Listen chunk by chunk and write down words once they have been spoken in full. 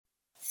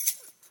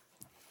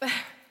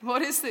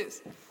What is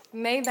this?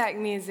 Maybach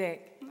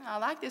music. I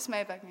like this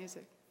Maybach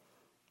music.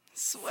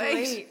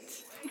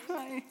 Sweet.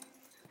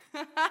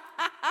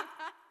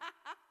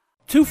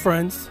 Two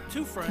friends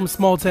from a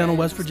small town in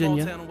West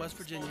Virginia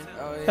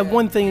have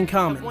one thing in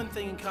common,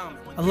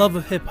 a love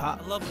of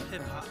hip-hop.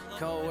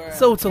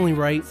 So it's only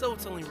right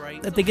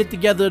that they get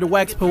together to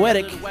wax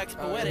poetic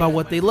about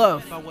what they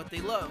love.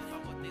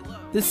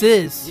 This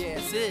is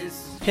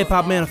Hip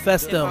Hop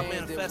Manifesto.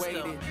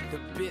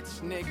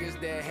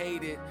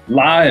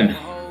 Live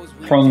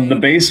from the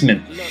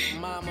basement.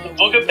 The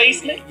Booger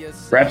Basement.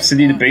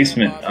 Rhapsody the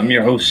Basement. I'm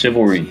your host,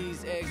 Chivalry.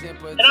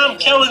 And I'm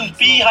Kellen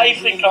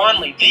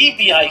B-Conley. The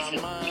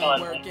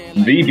B-Conley.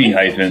 The B-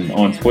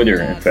 on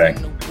Twitter, in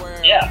fact.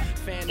 Yeah.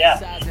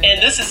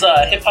 And this is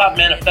Hip Hop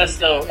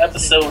Manifesto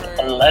episode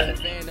 11.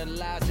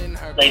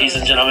 Ladies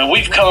and gentlemen,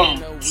 we've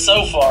come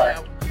so far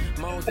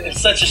in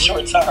such a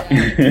short time.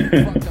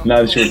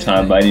 Not a short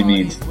time by any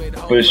means,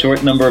 but a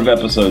short number of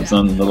episodes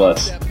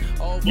nonetheless.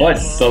 But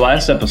the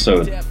last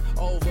episode,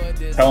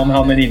 tell them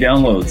how many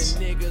downloads.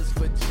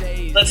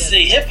 Let's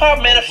see, Hip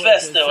Hop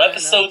Manifesto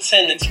episode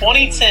 10, the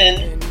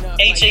 2010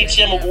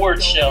 HHM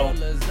Awards show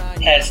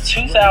has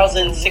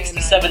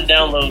 2,067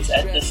 downloads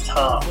at this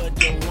time.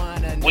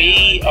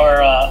 We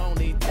are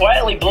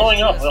quietly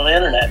blowing up on the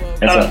internet.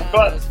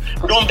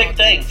 We're doing big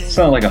things. It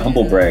sounded like a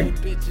humble brag,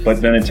 but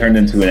then it turned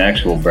into an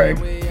actual brag.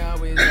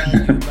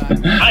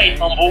 I ain't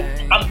humble.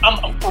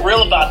 I'm for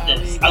real about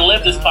this. I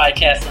live this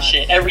podcast and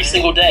shit every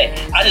single day.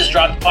 I just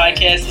dropped the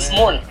podcast this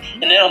morning,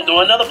 and now I'm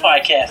doing another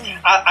podcast.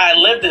 I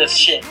live this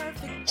shit.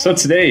 So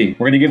today,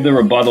 we're going to give the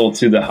rebuttal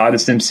to the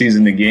hottest MCs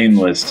in the game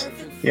list.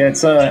 Yeah,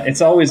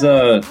 it's always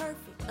a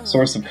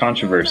source of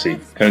controversy,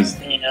 because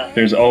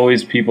there's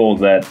always people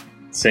that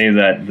say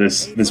that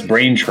this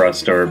brain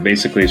trust, or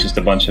basically it's just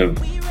a bunch of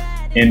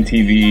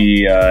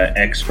MTV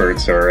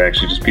experts, or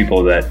actually just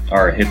people that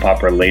are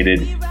hip-hop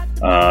related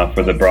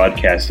for the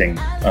broadcasting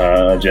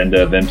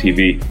agenda of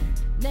MTV.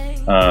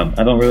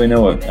 I don't really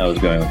know what I was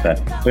going with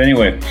that. But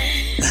anyway.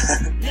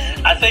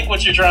 I think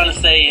what you're trying to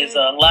say is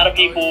a lot of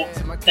people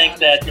think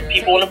that the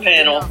people on the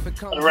panel,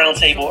 on the round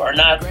table, are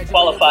not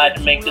qualified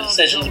to make the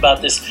decisions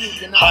about this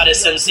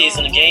hottest MCs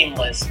in the game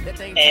list.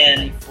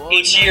 And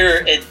each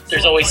year,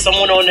 there's always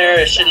someone on there.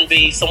 It shouldn't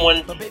be someone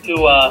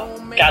who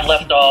got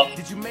left off.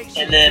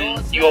 And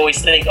then you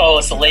always think, oh,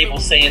 it's a label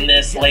saying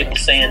this, a label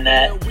saying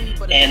that.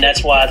 And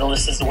that's why the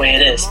list is the way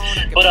it is.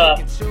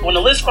 But when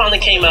the list finally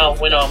came out,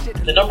 when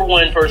the number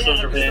one person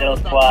was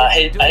revealed, I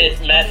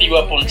hit Matthew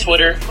up on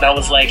Twitter, and I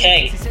was like,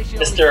 hey,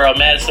 Mr.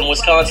 Madison,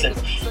 Wisconsin,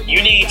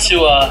 you need to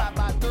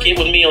get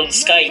with me on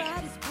Skype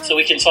so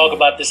we can talk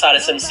about this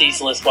hottest MCs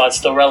list while it's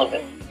still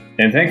relevant.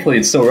 And thankfully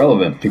it's still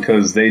relevant,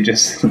 because they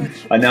just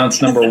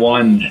announced number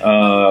one,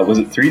 was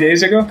it 3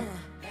 days ago?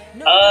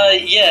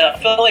 Yeah, I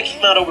felt like it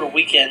came out over the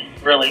weekend,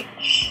 really.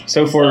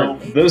 So for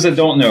those that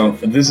don't know,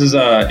 this is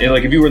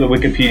like if you were the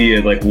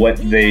Wikipedia, like what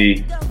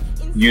they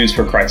use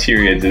for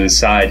criteria to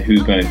decide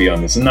who's going to be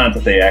on this. And not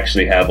that they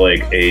actually have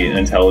like an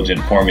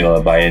intelligent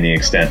formula by any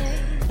extent.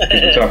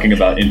 We're talking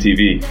about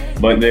MTV,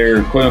 but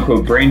their quote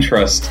unquote brain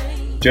trust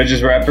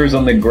judges rappers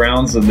on the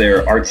grounds of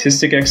their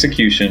artistic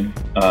execution,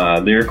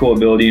 lyrical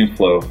ability and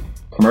flow,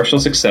 commercial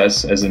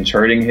success as in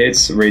charting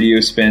hits, radio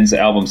spins,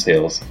 album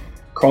sales,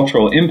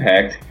 cultural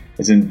impact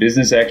as in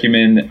business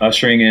acumen,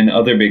 ushering in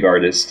other big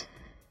artists,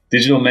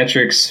 digital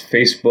metrics,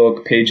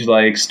 Facebook, page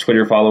likes,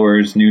 Twitter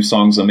followers, new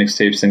songs on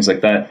mixtapes, things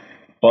like that,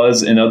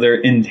 buzz, and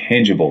other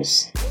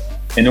intangibles.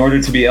 In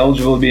order to be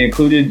eligible to be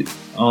included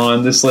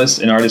on this list,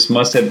 an artist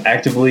must have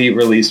actively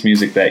released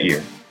music that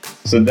year.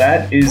 So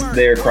that is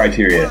their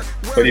criteria.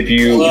 But if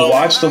you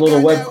watch the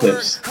little web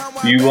clips,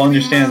 you will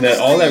understand that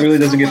all that really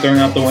doesn't get thrown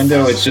out the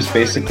window. It's just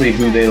basically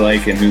who they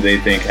like and who they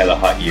think had a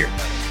hot year.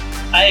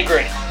 I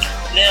agree.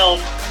 Now,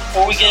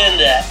 before we get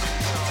into that,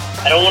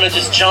 I don't want to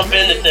just jump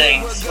into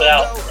things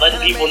without letting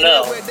people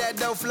know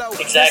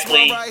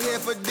exactly what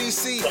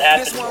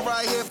happened to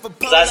them.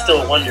 Because I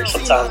still wonder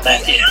sometimes,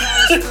 Matthew.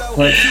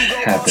 What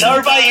happened? Tell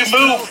everybody you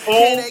moved,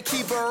 fool.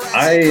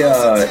 I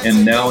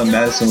am now in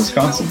Madison,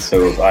 Wisconsin,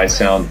 so if I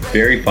sound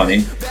very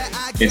funny,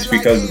 it's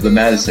because of the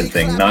Madison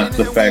thing, not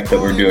the fact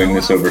that we're doing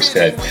this over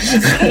Skype.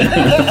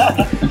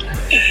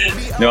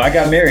 No, I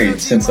got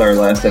married since our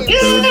last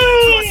episode.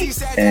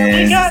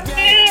 And we got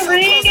married!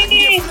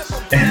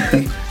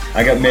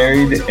 I got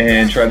married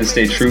and tried to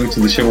stay true to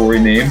the Chivalry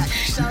name.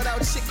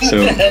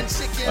 So,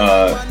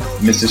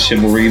 Mrs.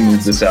 Chivalry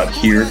moved us out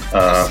here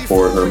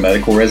for her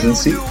medical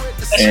residency.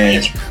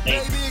 And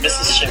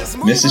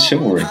Mrs.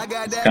 Chivalry.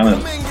 It's kind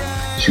of,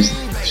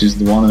 she's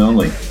the one and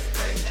only.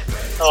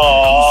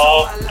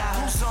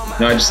 Aww.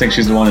 No, I just think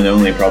she's the one and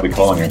only, probably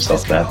calling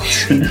herself that.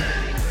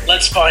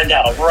 Let's find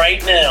out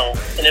right now.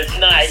 And if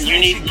not, you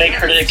need to make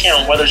her the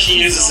account, whether she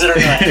uses it or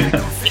not.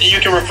 And you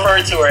can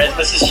refer to her as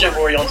Mrs.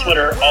 Chivalry on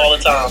Twitter all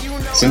the time.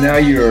 So now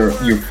your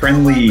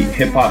friendly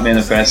Hip Hop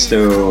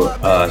Manifesto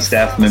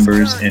staff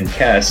members and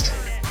cast,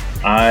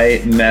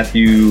 I,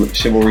 Matthew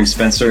Chivalry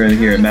Spencer, in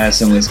here in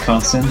Madison,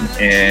 Wisconsin,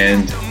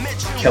 and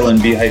Kellen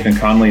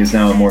B-Conley is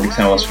now in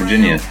Morgantown, West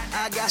Virginia.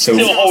 So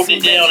still holding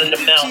it down in the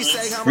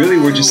mountains. really,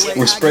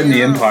 we're spreading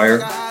the empire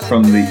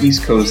from the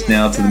East Coast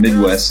now to the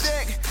Midwest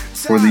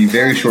for the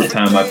very short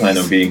time I plan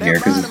on being here,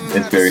 because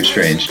it's very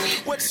strange.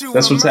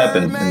 That's what's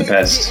happened in the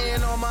past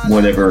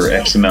whatever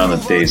X amount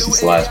of days since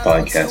the last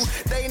podcast.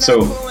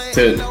 So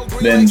to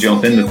then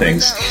jump into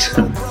things,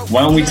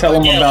 why don't we tell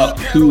them about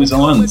who is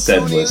on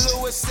said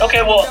list?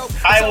 Okay, well,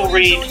 I will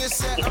read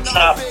the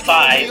top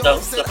 5,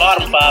 the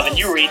bottom 5, and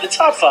you read the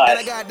top 5.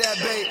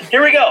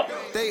 Here we go.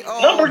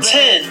 Number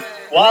 10,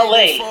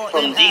 Wale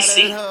from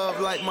DC.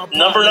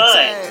 Number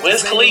 9,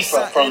 Wiz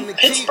Khalifa from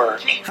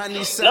Pittsburgh.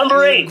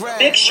 Number 8,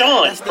 Big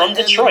Sean from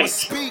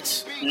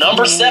Detroit.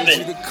 Number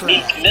 7,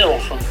 Meek Mill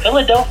from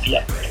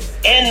Philadelphia.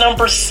 And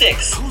number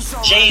 6,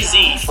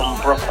 Jay-Z from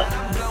Brooklyn.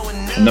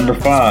 Number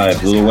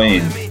 5, Lil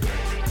Wayne.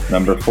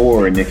 Number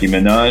 4, Nicki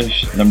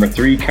Minaj. Number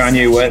 3,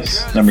 Kanye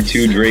West. Number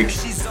 2, Drake.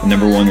 And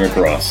number 1, Rick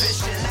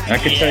Ross. I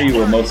can tell you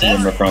where most of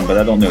them are from, but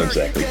I don't know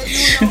exactly.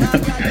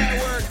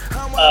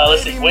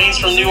 Let's see. Wayne's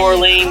from New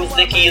Orleans.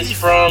 Nicki is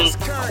from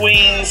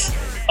Queens.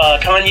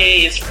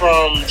 Kanye is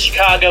from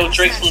Chicago.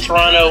 Drake's from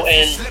Toronto.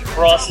 And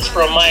Ross is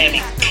from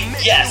Miami.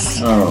 Yes.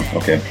 Oh,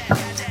 okay.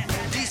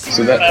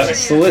 So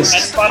that's the list.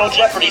 That's Final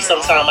Jeopardy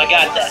sometime. I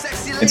got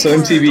that. And so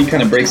MTV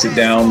kind of breaks it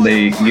down.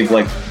 They give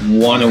like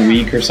one a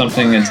week or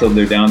something until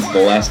they're down to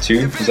the last 2.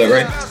 Is that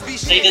right?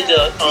 They did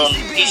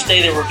each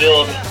day they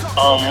revealed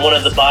one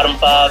of the bottom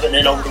 5, and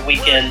then over the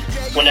weekend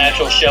when the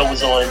actual show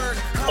was on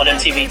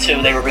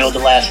MTV2, they revealed the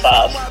last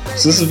 5.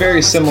 So this is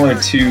very similar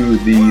to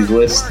the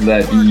list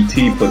that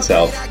BET puts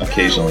out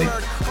occasionally.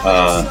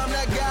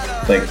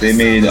 Like they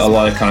made a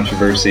lot of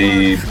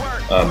controversy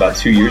about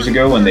 2 years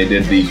ago when they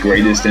did the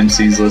greatest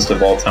MCs list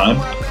of all time.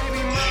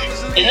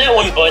 And that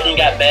one Button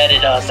got mad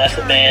at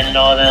Method Man and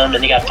all them,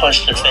 and he got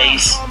punched in the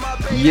face.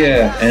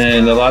 Yeah,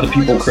 and a lot of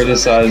people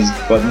criticized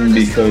Button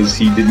because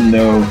he didn't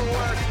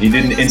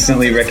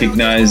instantly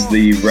recognize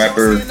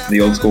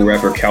the old school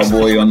rapper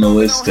Cowboy on the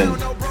list, and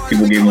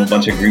people gave him a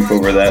bunch of grief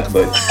over that.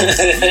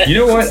 But you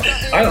know what?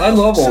 I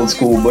love old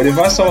school, but if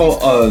I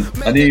saw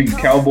a name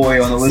Cowboy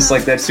on a list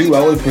like that too,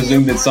 I would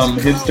presume that some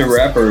hipster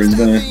rapper is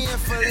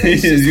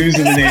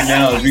using the name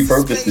now and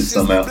repurposed it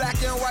somehow.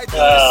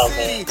 Oh,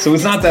 man. So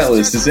it's not that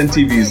list, it's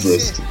MTV's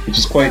list, which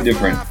is quite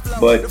different,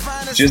 but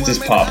just as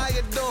pop.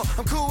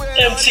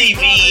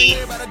 MTV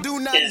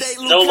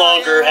no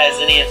longer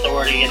has any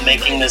authority in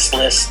making this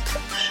list.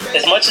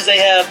 As much as they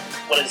have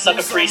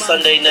Sucker Free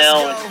Sunday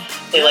now,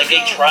 and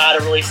they try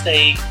to really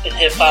stay in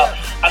hip hop,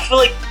 I feel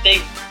like they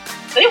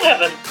don't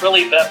have a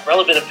really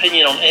relevant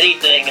opinion on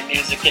anything in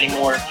music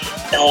anymore,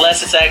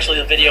 unless it's actually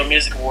the Video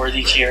Music Awards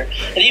each year.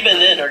 And even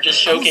then, they're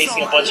just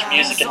showcasing a bunch of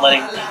music and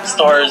letting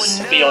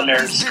stars be on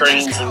their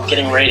screens and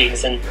getting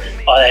ratings and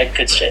all that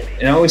good shit.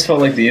 And I always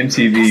felt like the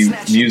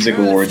MTV Music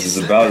Awards is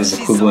about as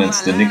equivalent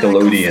to the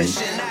Nickelodeon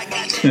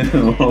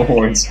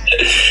Awards.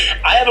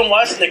 I haven't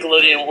watched the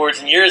Nickelodeon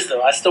Awards in years,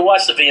 though. I still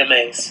watch the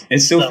VMAs. It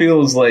still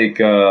feels like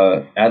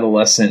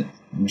adolescent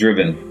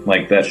driven.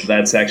 Like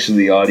that's actually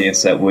the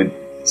audience that would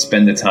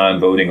spend the time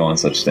voting on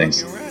such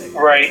things.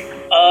 Right.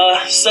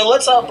 So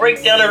let's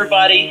break down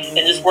everybody and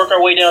just work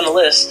our way down the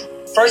list.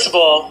 First of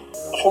all,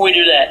 before we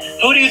do that,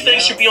 who do you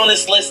think should be on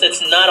this list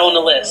that's not on the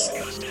list?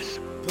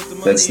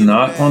 That's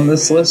not on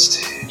this list?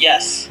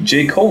 Yes.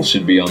 J. Cole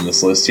should be on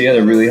this list. He had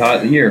a really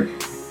hot year.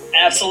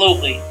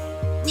 Absolutely.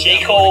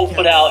 J. Cole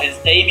put out his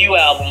debut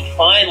album,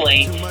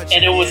 finally,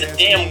 and it was a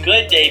damn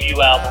good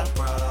debut album.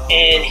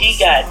 And he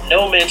got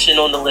no mention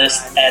on the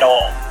list at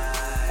all,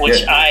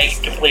 which I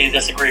completely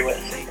disagree with.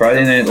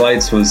 Friday Night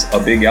Lights was a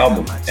big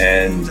album,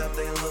 and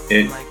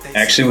it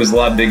actually was a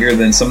lot bigger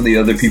than some of the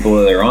other people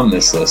that are on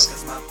this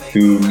list,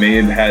 who may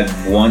have had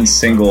one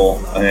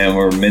single and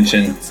were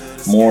mentioned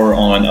more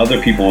on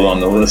other people on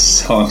the list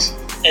songs.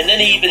 And then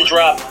he even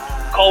dropped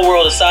Cold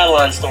World: A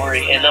Sideline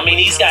Story, and I mean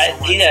he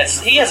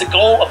has a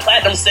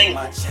platinum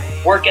single,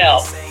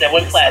 Workout, that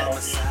went platinum.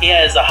 He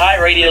has a high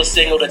radio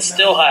single that's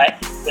still high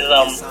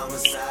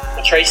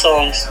with Trey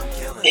Songz.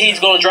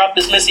 He's going to drop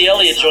this Missy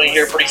Elliott joint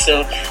here pretty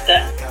soon.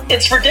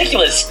 It's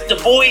ridiculous. The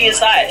boy is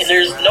hot, and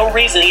there's no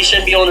reason he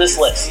shouldn't be on this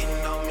list.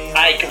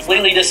 I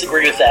completely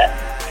disagree with that.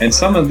 And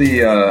some of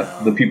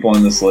the people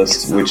on this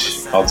list,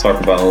 which I'll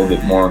talk about in a little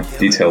bit more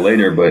detail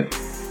later, but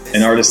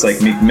an artist like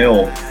Meek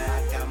Mill,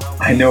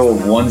 I know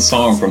of one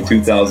song from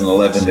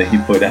 2011 that he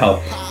put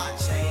out.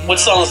 What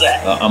song is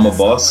that? I'm a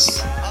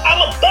Boss. I'm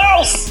a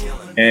boss!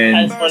 And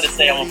I just wanted to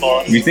say I'm a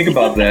boss. If you think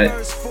about that,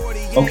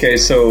 okay,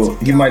 so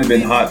he might have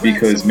been hot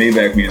because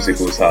Maybach Music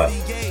was hot.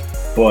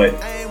 But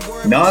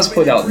Nas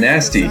put out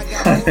Nasty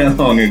not that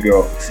long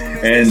ago.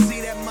 And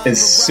as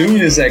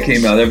soon as that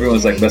came out, everyone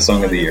was like, best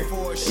song of the year.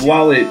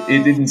 While it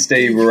didn't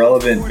stay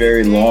relevant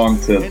very long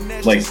to,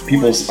 like,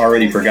 people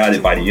already forgot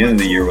it by the end of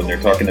the year when they're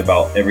talking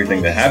about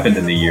everything that happened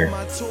in the year,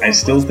 I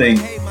still think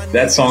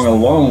that song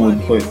alone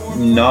would put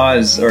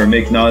Nas, or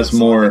make Nas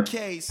more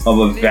of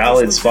a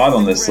valid spot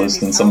on this list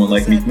than someone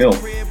like Meek Mill.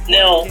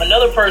 Now,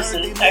 another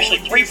person, actually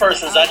 3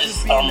 persons I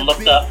just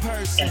looked up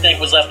and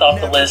think was left off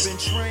the list.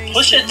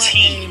 Pusha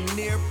T.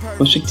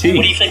 Pusha T.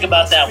 What do you think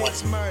about that one?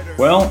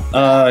 Well,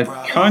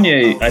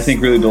 Kanye, I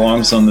think, really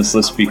belongs on this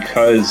list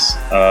because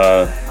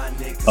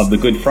of the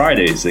Good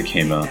Fridays that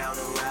came out.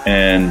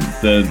 And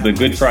the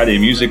Good Friday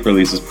music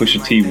releases,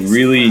 Pusha T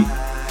really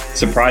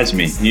surprised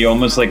me. He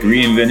almost like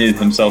reinvented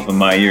himself in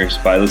my ears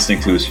by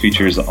listening to his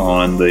features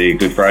on the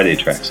Good Friday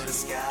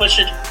tracks.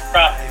 Pusha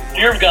dropped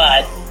Fear of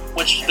God,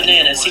 which is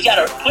bananas.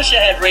 Pusha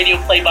had radio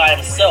play by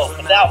himself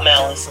without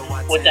Malice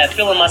with that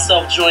Feeling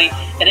Myself joint,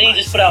 and then he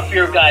just put out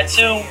Fear of God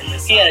 2.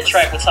 He had a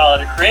track with Tyler,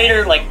 the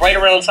Creator, like right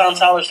around the time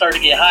Tyler started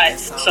to get hot.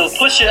 So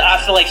Pusha, I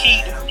feel like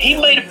he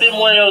might have been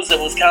one of those that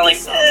was kind of like,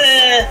 So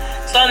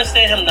I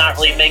understand him not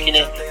really making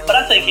it, but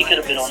I think he could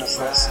have been on this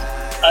list.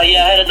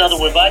 Yeah, I had another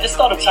one, but I just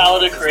thought of Tyler,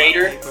 the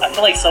Creator. I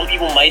feel like some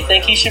people might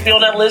think he should be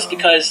on that list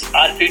because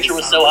Odd Future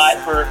was so hot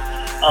for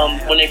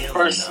when they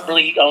first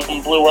really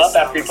blew up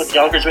after he put the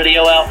Yonkers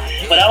video out.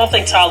 But I don't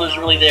think Tyler's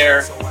really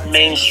there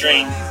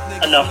mainstream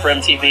enough for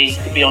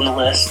MTV to be on the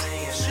list.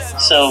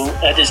 So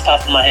that just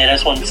popped in my head. I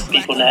just wanted to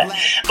speak on that.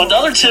 But the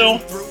other two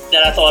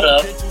that I thought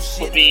of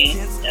would be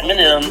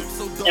Eminem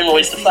and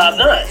Royce the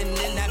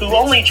 5'9", who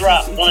only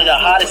dropped one of the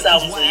hottest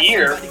albums of the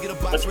year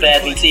with the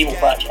Bad Meets Evil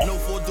project.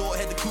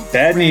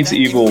 Bad Meets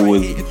Evil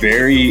was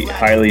very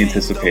highly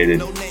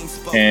anticipated,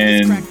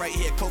 and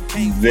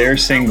their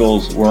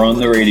singles were on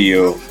the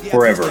radio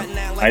forever.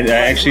 I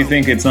actually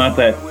think it's not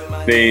that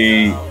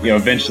they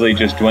eventually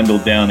just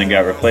dwindled down and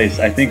got replaced.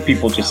 I think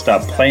people just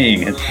stopped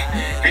playing it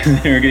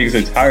because they were getting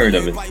so tired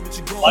of it.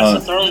 Watch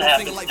the Throne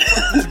happen.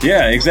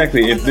 Yeah,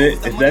 exactly. If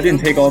that didn't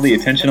take all the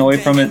attention away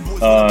from it,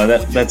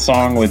 that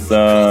song with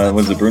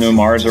was it Bruno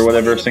Mars or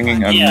whatever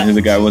singing? I don't know who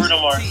the guy was.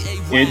 Bruno Mars.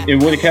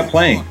 It would have kept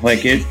playing.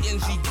 Like it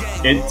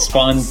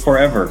spun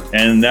forever,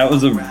 and that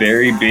was a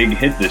very big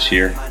hit this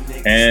year.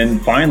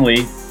 And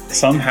finally,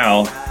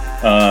 somehow,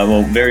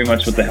 very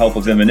much with the help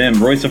of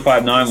Eminem, Royce the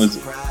 5'9"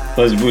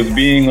 was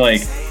being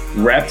like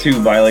rapped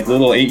to by like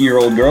little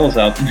 8-year-old girls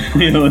out,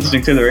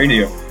 listening to the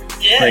radio.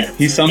 Yeah. Like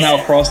he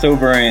somehow crossed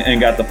over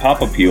and got the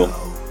pop appeal.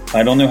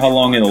 I don't know how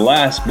long it'll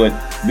last, but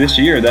this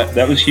year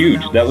that was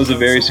huge. That was a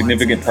very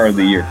significant part of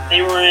the year.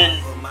 They were in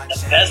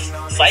the best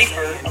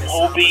cipher of the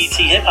whole BET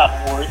Hip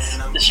Hop Awards,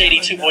 the Shady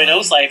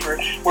 2.0 cipher,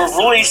 where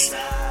Royce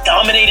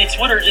dominated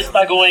Twitter just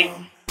by going,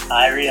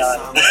 "Hi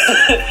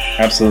Rihanna."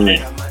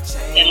 Absolutely.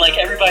 And like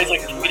everybody's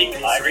like tweeting,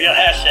 "Hi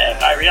Rihanna,"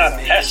 #Hi Rihanna,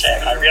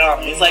 #Hi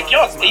Rihanna. He's like,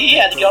 yo, he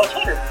had to go on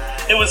Twitter.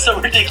 It was so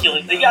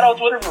ridiculous. They got on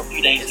Twitter for a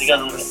few days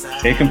because of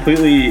it. It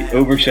completely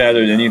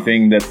overshadowed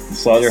anything that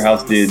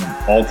Slaughterhouse did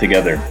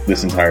altogether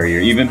this entire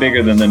year, even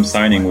bigger than them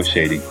signing with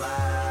Shady.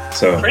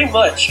 So pretty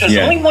much, because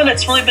the only one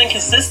that's really been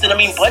consistent, I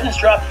mean, Buttons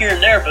dropped here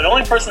and there, but the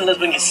only person that's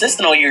been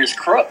consistent all year is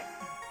Crook.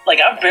 Like,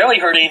 I've barely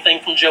heard anything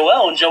from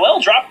Joel, and Joel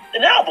dropped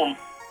an album.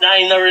 And I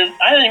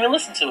didn't even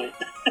listen to it.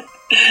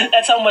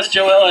 That's how much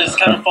Joel has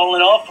kind of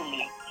fallen off from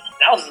me.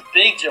 I was a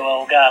big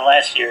Joel guy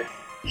last year.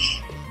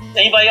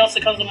 Anybody else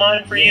that comes to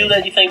mind for you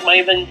that you think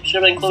might have should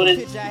have been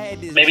included?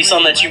 Maybe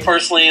something that you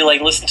personally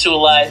like listened to a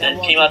lot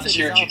that came out this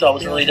year that you thought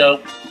was really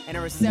dope?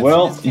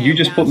 Well, you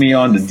just put me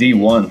on to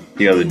D1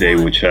 the other day,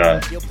 which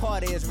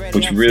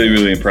really,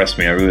 really impressed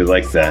me. I really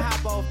liked that.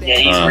 Yeah,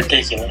 he's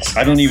ridiculous.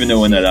 I don't even know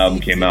when that album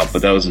came out,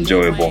 but that was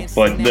enjoyable.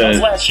 But that was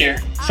last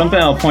year. Something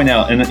I'll point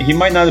out, and he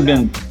might not have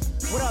been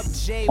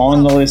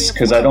on the list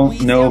because I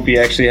don't know if he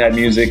actually had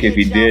music. If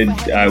he did,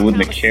 I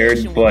wouldn't have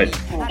cared. But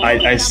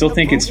I still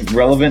think it's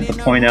relevant to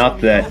point out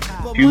that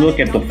if you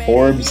look at the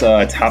Forbes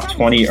top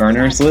 20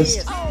 earners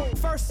list,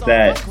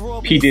 that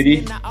P.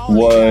 Diddy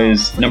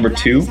was number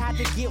 2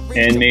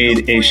 and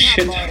made a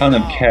shit ton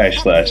of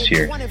cash last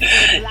year.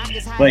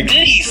 Like,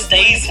 Diddy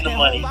stays in the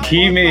money.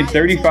 He made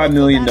 $35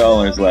 million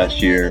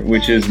last year,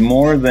 which is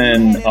more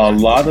than a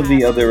lot of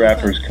the other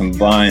rappers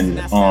combined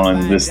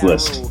on this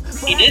list.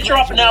 He did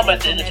drop an album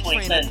at the end of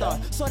 2010,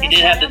 though. He did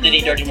have the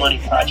Diddy Dirty Money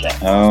project.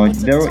 Oh,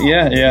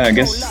 yeah, I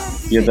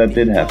guess. Yeah, that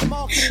did happen.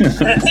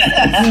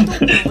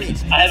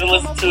 I haven't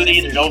listened to it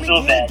either. Don't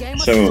feel bad.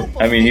 So,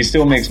 I mean, he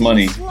still makes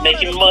money.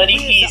 Making money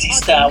easy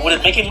style. Would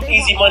it making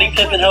easy money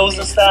pimping hoes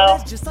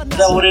style? Is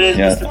that what it is,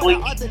 Yeah. Mr. Bleak?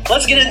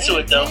 Let's get into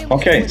it, though.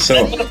 Okay, so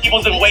That's what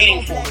people have been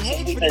waiting for.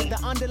 Since we've been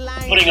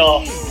putting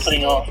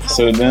off.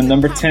 So then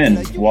number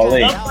 10, Wale.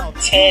 Number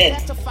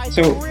 10.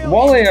 So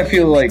Wale, I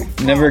feel like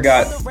never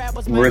got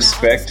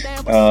respect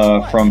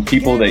from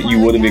people that you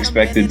would have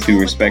expected to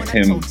respect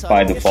him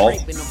by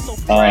default.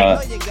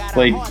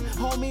 Like,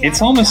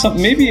 it's almost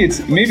something. Maybe it's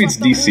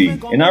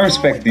DC, and I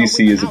respect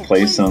DC as a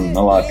place. A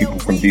lot of people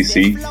from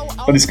DC,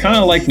 but it's kind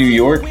of like New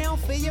York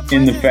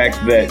in the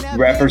fact that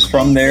rappers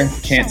from there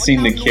can't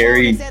seem to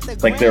carry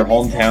like their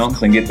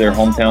hometowns and get their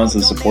hometowns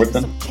to support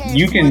them.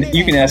 You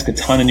can ask a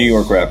ton of New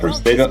York rappers.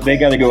 They got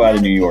to go out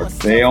of New York.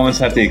 They almost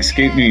have to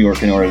escape New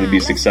York in order to be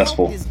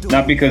successful.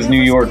 Not because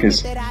New York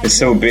is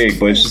so big,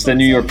 but it's just that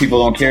New York people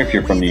don't care if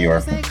you're from New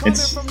York.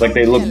 It's like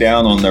they look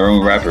down on their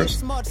own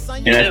rappers.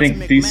 And I think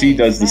DC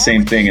does the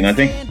same thing. And I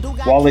think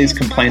Wale's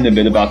complained a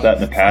bit about that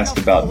in the past,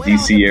 about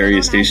DC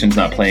area stations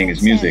not playing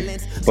his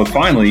music. But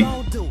finally,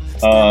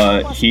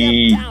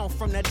 he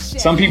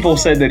some people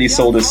said that he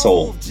sold his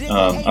soul.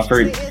 I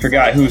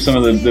forgot who some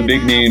of the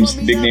big name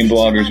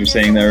bloggers were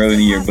saying that early in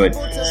the year, but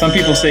some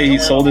people say he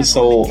sold his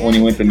soul when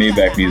he went to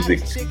Maybach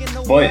Music.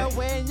 But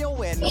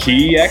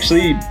he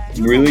actually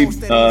really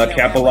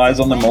capitalized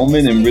on the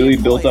moment and really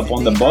built up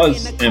on the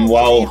buzz. And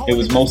while it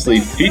was mostly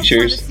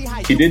features,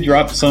 he did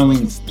drop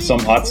some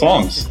hot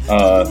songs.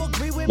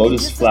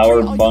 Lotus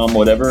Flower Bomb,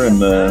 whatever, and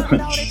the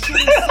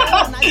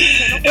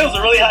it was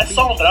a really hot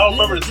song, but I don't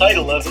remember the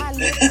title of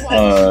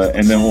it.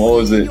 And then what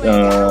was it?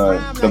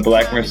 The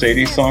Black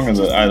Mercedes song,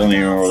 or I don't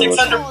even remember what it was.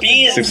 600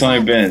 Bens.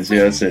 600 Bens,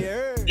 yeah, that's it.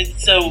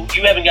 So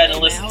you haven't gotten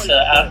to listen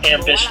to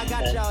Ambition,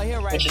 then,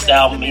 which is the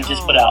album he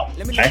just put out.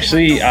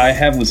 Actually, I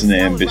have listened to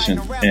Ambition,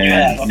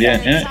 and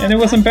okay. and it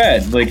wasn't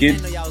bad. Like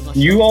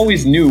you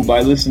always knew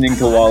by listening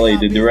to Wale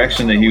the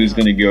direction that he was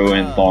going to go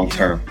in long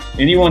term.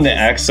 Anyone that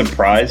acts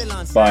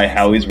surprised by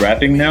how he's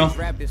rapping now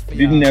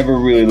didn't ever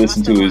really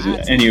listen to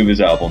any of his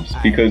albums,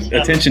 because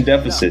Attention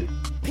Deficit,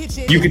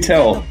 you could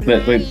tell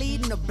that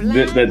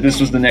this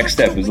was the next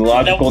step. It was the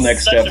logical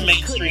next step. Such a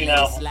mainstream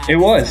album. It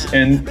was,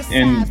 and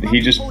he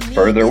just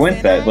further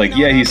went that. Like,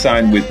 yeah, he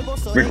signed with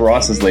Rick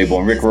Ross's label,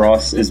 and Rick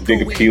Ross's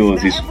big appeal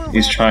is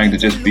he's trying to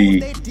just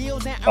be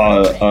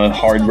a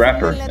hard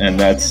rapper, and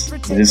that's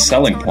his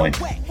selling point.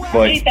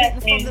 But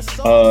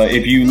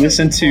if you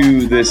listen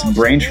to this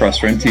Brain Trust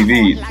for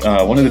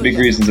MTV, one of the big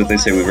reasons that they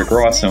say with Rick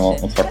Ross, and we'll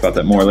talk about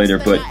that more later,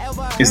 but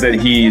is that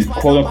he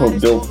quote-unquote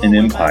built an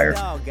empire.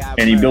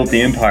 And he built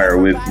the empire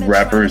with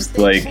rappers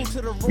like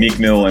Meek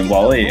Mill and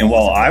Wale. And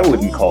while I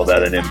wouldn't call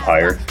that an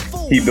empire,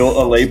 he built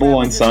a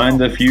label and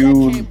signed a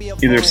few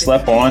either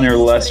slept-on or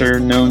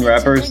lesser-known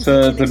rappers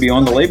to be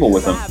on the label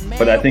with him.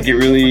 But I think it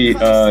really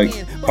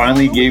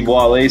finally gave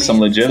Wale some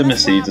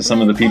legitimacy to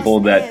some of the people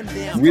that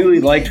really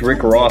liked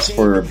Rick Ross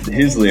for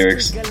his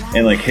lyrics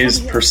and like his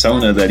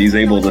persona that he's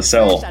able to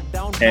sell.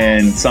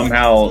 And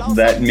somehow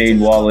that made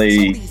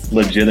Wale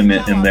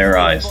legitimate in their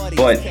eyes.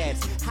 But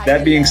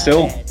that being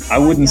still, I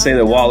wouldn't say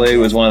that Wale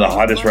was one of the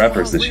hottest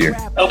rappers this year.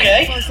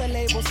 Okay.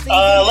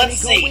 Let's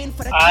see.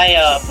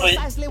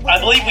 I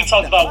believe we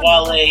talked about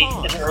Wale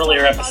in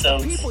earlier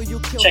episodes.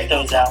 Check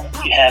those out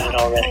if you haven't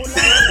already.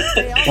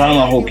 Found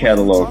my whole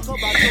catalog.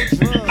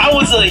 I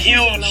was a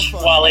huge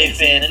Wale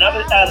fan, and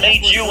I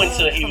made you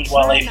into a huge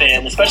Wale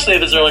fan, especially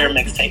of his earlier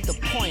mixtapes.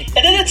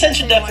 And then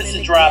Attention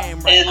Deficit dropped,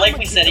 and like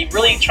we said, he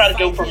really tried to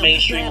go for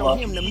mainstream look.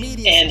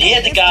 And he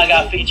had the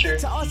Gaga feature,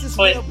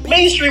 but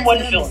mainstream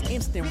wasn't feeling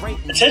it.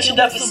 Attention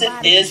Deficit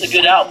is a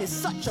good album,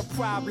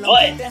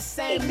 but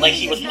like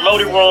he was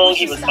promoted wrong.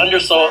 He was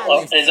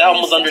undersold. His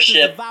album was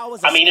undershipped.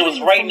 I mean, it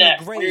was right in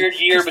that weird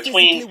year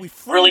between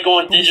really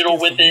going digital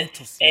with it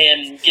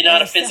and getting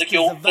out of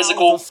physical.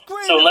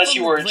 So unless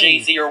you were a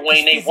Jay-Z or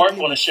Wayne, they weren't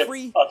going to ship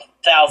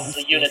thousands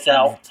of units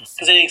out because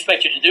they didn't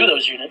expect you to do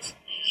those units.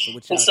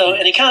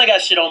 And he kind of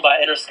got shit on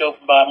by Interscope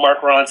and by Mark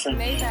Ronson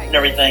and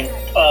everything.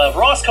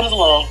 Ross comes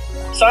along,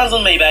 signs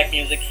on Maybach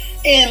Music.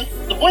 And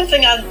the one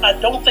thing I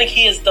don't think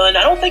he has done,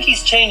 I don't think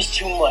he's changed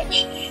too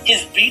much.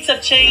 His beats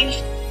have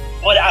changed,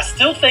 but I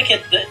still think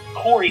at the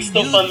core he's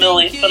still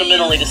fundamentally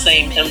the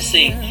same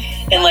MC.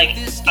 And like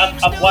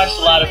I've watched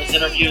a lot of his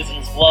interviews and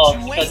his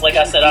vlogs because, like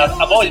I said,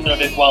 I've always been a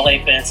big Wale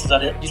fan since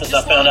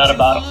I found out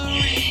about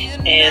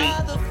him. And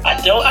I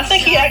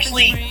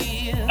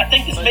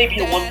think this may be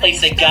the one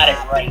place they got it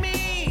right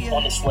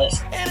on this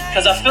list,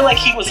 because I feel like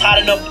he was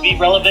hot enough to be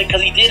relevant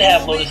because he did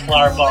have Lotus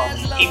Flower Bomb.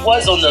 He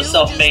was on the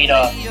Self-Made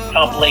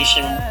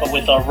compilation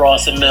with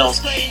Ross and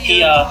Mills.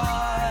 He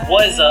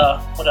was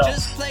what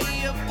else?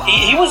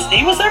 He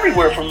was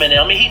everywhere for a minute.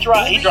 I mean, he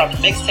dropped a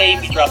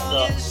mixtape. He dropped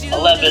the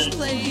 11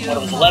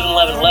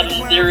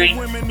 Theory.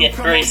 He had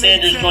Barry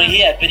Sanders joint. He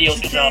had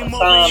videos coming out of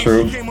time.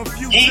 True.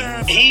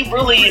 He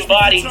really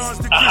embodies a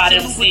hot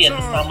MC at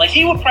this time. Like,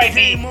 he would probably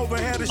be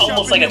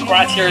almost like a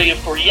criteria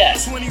for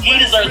yes, he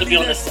deserves to be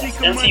on this list.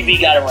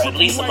 MTV got it right, at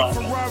least in my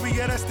opinion.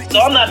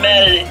 So I'm not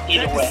mad at it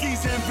either way.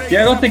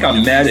 Yeah, I don't think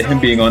I'm mad at him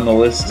being on the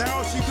list.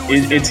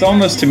 It's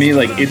almost, to me,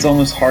 like it's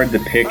almost hard to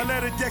pick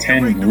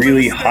 10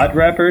 really hot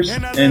rappers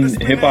in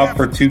hip-hop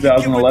for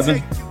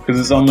 2011, because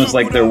it's almost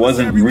like there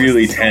wasn't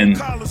really 10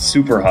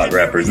 super hot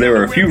rappers. There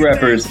were a few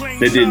rappers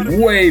that did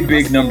way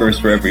big numbers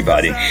for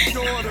everybody.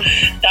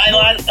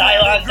 Dylon.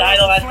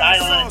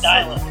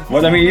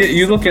 Well, I mean,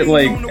 you look at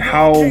like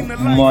how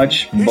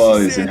much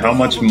buzz and how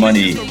much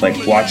money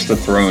like Watch the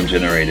Throne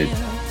generated.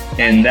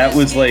 And that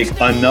was like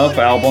enough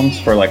albums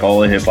for like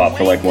all of hip hop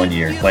for like 1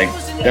 year. Like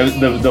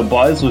the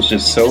buzz was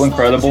just so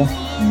incredible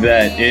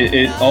that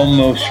it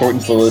almost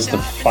shortens the list to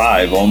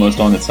 5 almost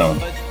on its own.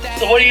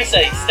 So what do you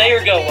say? Stay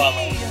or go,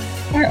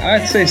 Wale?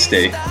 I'd say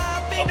stay.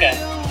 Okay.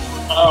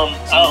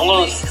 I'm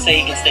going to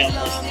say he can stay on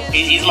the list.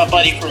 He's my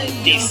buddy from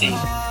DC.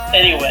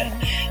 Anyway,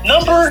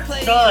 number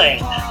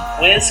 9,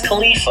 Wiz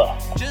Khalifa.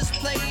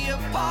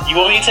 You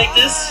want me to take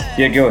this?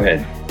 Yeah, go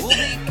ahead.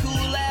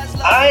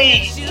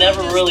 I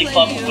never really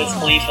fucked with Wiz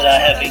Khalifa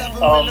that heavy.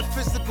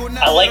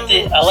 I liked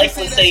it. I liked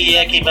when Say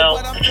Yeah came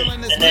out,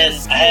 and then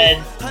I had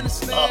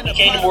he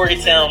came to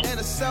Morgantown.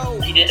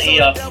 He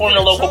performed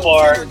in a local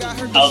bar.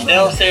 I was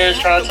downstairs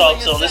trying to talk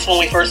to him. This is when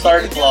we first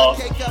started the blog,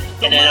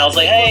 and then I was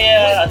like, "Hey,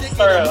 yeah, I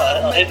started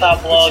a hip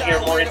hop blog here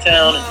in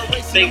Morgantown,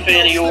 and big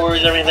fan of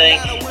yours, everything."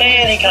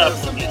 And he kind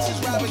of put me on.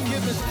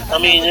 I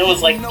mean, it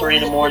was like 3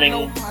 in the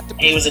morning.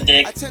 He was a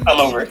dick. I'm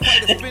over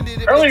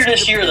it. Earlier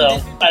this year,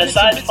 though, I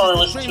decided to finally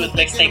listen to his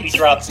mixtape he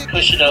dropped,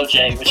 Kush and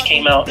OJ, which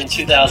came out in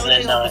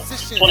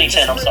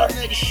 2010, I'm sorry.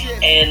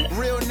 And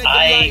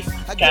I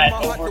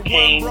got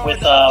overcame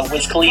with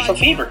Wiz Khalifa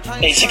fever,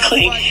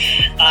 basically.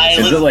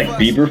 Is it like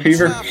Bieber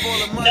fever?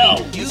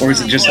 No. Or is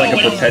it just like a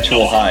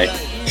perpetual high?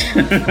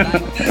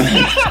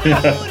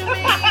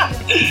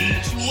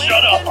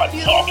 Shut up, I'm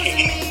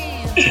talking.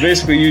 So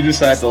basically, you just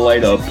had to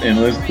light up, and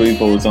Wiz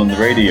Khalifa was on the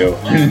radio,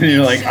 and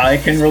you're like, I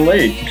can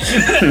relate.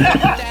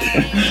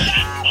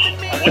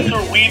 I went through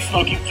a weed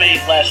smoking phase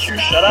last year.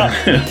 Shut up.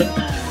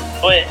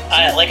 But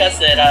like I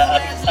said,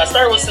 I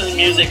started listening to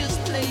music.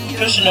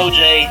 Kush and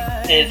OJ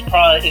is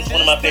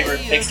one of my favorite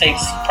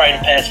mixtapes probably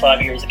the past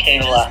 5 years. I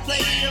can't lie.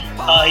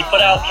 He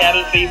put out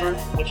Cabin Fever,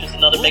 which is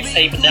another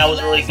mixtape, and that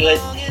was really good.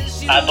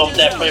 I bumped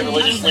that pretty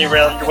religiously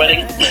around your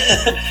wedding.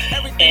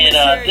 And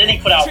then he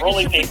put out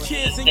Rolling Papers,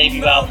 his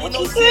debut album, which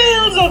was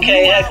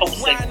okay. It had a couple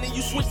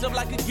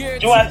singles.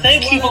 Do I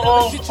think he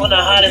belongs on the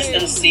hottest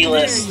MC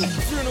list?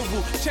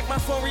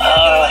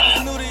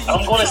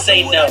 I'm going to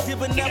say no,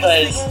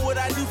 because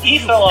he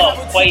fell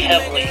off quite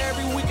heavily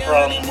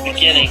from the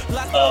beginning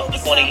of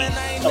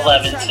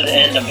 2011 to the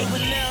end of it.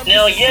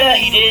 Now, yeah,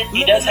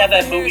 he does have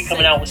that movie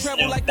coming out with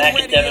Snoop, Mac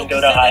and Devin Go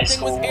to High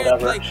School,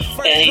 whatever,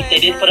 and they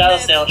did put out a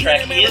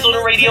soundtrack. He is on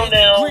the radio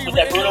now with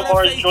that Bruno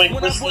Mars joint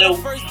with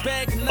Snoop,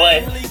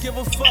 but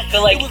I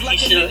feel like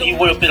he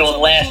would have been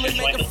on last year's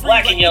joint, because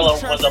Black and Yellow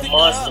was a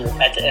monster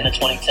at the end of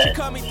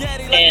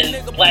 2010,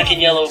 and Black and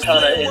Yellow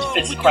kind of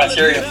fits the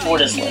criteria for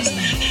this list.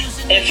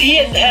 If he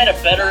had a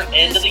better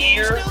end of the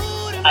year,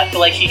 I feel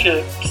like he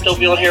could still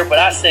be on here, but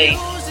I say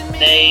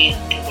nay,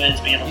 Wiz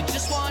being on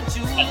this.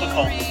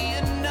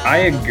 I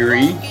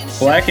agree.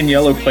 Black and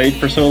Yellow played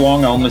for so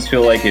long, I almost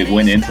feel like it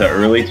went into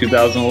early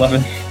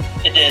 2011.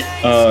 It did.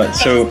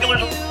 So it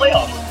was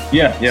playoffs.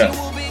 Yeah.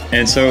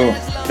 And so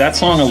that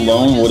song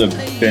alone would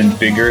have been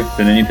bigger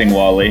than anything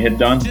Wale had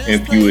done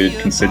if you would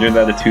consider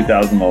that a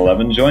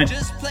 2011 joint.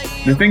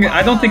 The thing,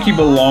 I don't think he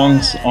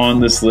belongs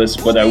on this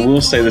list, but I will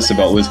say this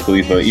about Wiz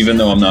Khalifa, even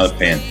though I'm not a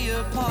fan.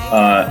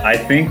 I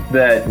think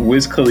that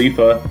Wiz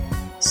Khalifa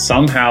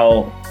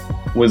somehow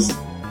was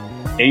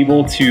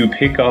able to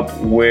pick up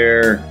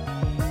where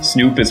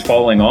Snoop is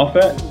falling off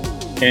at,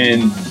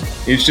 and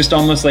it's just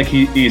almost like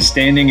he's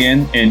standing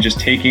in and just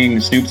taking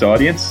Snoop's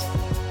audience,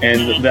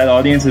 and that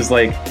audience is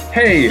like,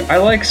 hey, I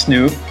like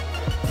Snoop,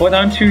 but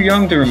I'm too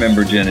young to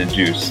remember Gin and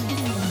Juice.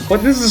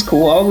 But this is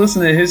cool. I'll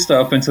listen to his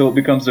stuff until it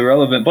becomes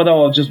irrelevant, but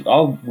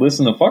I'll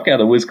listen the fuck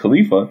out of Wiz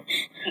Khalifa.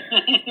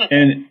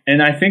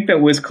 and I think that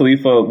Wiz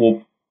Khalifa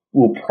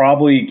will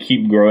probably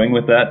keep growing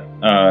with that.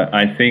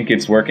 I think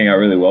it's working out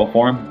really well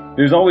for him.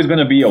 There's always going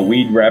to be a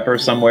weed rapper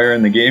somewhere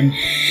in the game,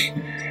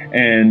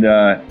 and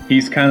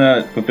he's kind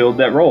of fulfilled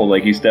that role.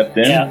 Like, he stepped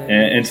in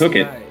and took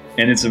it,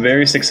 and it's a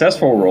very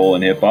successful role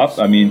in hip-hop.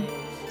 I mean,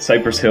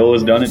 Cypress Hill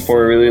has done it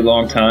for a really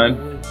long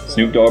time.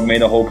 Snoop Dogg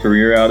made a whole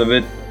career out of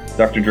it.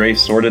 Dr. Dre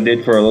sort of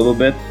did for a little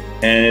bit,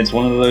 and it's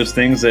one of those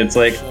things that's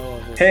like,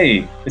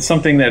 hey, it's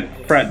something that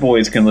frat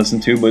boys can listen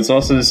to, but it's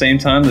also the same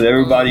time that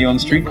everybody on the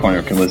street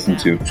corner can listen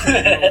to.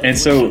 And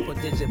so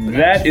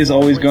that is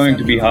always going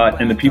to be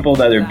hot, and the people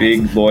that are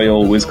big,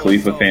 loyal Wiz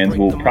Khalifa fans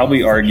will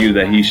probably argue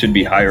that he should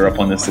be higher up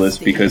on this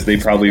list because they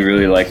probably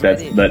really like that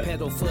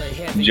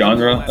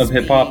genre of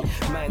hip-hop.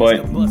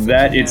 But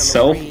that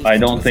itself, I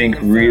don't think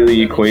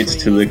really equates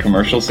to the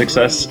commercial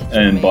success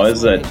and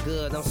buzz that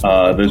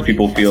those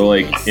people feel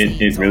like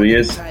it really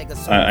is.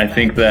 I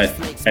think that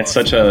it's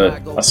such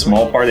a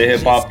small part of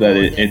hip-hop that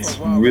it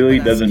really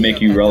doesn't make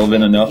you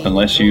relevant enough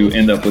unless you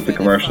end up with the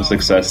commercial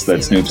success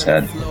that Snoop's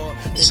had.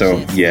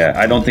 So, yeah,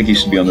 I don't think he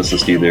should be on this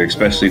list either,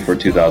 especially for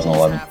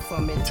 2011.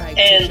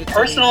 And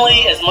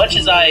personally, as much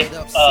as I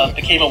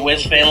became a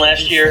Wiz fan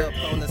last year,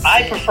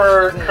 I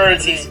prefer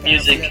Currency's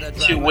music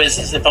to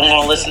Wiz's if I'm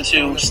going to listen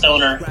to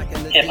stoner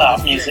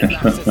hip-hop music.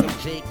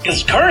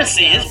 Because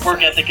Currency, his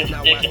work ethic is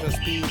ridiculous.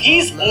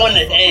 He's on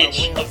the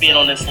edge of being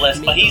on this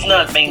list, but he's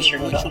not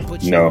mainstream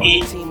enough. No.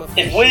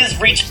 If Wiz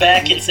reached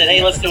back and said,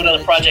 hey, let's do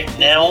another project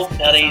now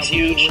that he's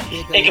huge,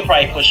 it could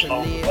probably push him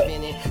over. But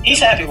he's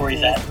happy where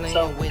he's at.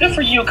 So, good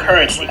for you,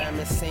 Currency.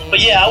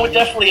 But yeah, I would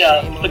definitely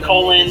put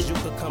Cole in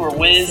for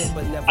Wiz.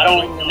 I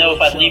don't know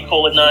if I'd leave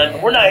Cole at 9.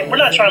 But we're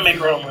not trying to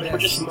make our own list. We're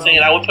just saying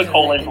I would put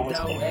Cole in for Wiz.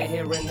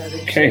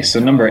 Okay, so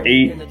number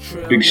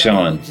 8, Big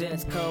Sean.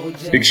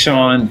 Big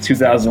Sean,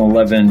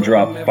 2011,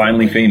 dropped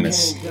Finally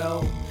Famous.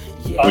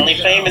 Finally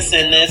Famous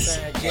in this.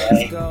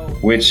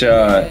 Which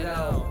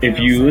if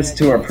you listen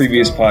to our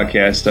previous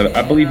podcast,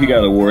 I believe he got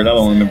an award. I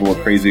don't remember what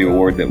crazy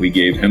award that we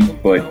gave him,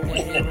 but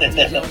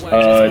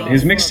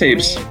his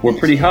mixtapes were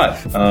pretty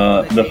hot.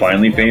 The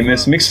Finally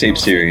Famous mixtape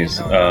series.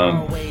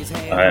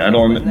 I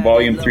don't remember,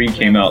 Volume 3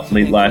 came out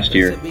late last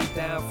year.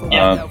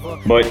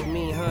 But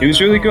it was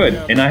really good,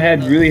 and I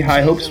had really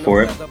high hopes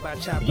for it.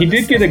 He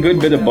did get a good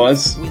bit of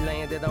buzz.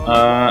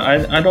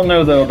 I don't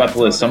know, though, about the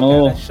list. I'm a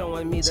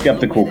little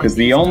skeptical, because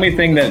the only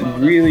thing that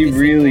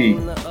really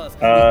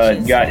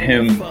got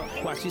him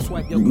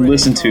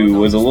listened to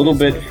was a little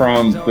bit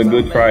from the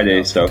Good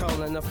Friday stuff.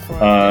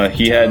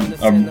 He had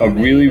a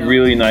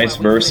really nice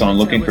verse on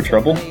Looking for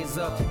Trouble.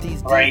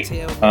 Right.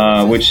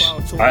 Which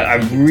I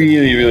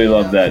really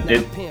love that.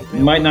 It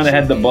might not have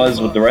had the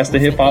buzz with the rest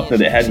of hip-hop that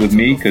it had with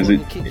me, because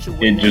it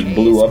just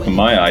blew up in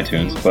my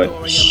iTunes.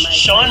 But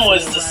Sean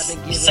was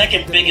the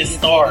second biggest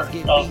star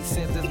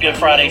of the Good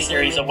Friday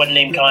series that wasn't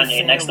named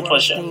Kanye, next to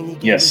Pusha.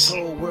 Yes.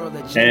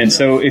 And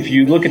so if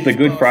you look at the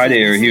Good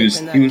Friday era, he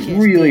was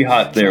really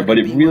hot there, but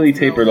it really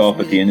tapered off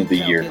at the end of the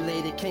year.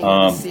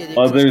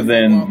 Other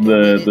than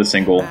the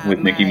single with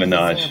Nicki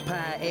Minaj,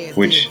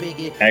 which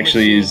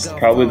actually is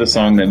probably the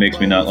song that makes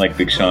me not like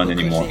Big Sean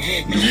anymore.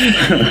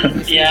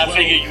 Yeah, I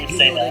figured you would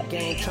say that.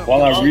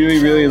 While I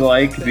really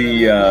like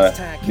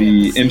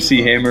the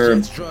MC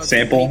Hammer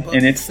sample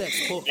in it,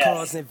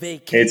 Yes.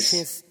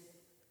 it's,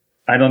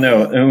 I don't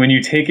know, when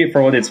you take it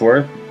for what it's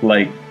worth,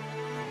 like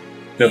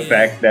the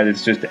fact that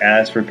it's just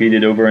ass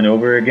repeated over and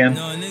over again,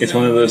 it's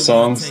one of those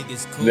songs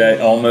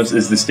that almost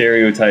is the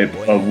stereotype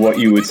of what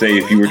you would say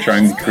if you were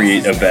trying to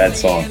create a bad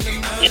song.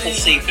 Let's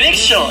see, Big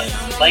Sean,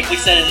 like we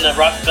said in the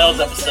Rock the Bells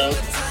episode,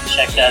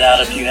 check that out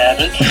if you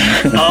haven't.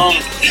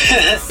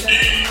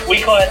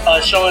 We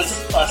caught Sean's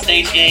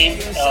stage game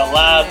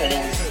live,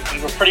 and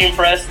we were pretty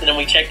impressed, and then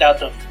we checked out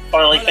the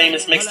Finally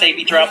Famous mixtape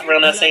he dropped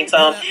around that same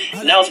time,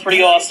 and that was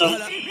pretty awesome.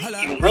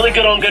 He was really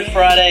good on Good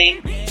Friday,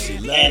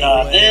 and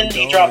then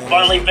he dropped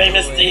Finally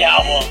Famous, the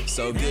album.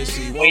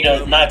 Way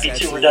to not be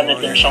too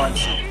redundant there, Sean.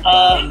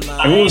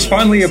 It was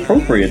finally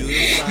appropriate.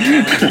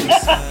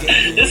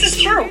 This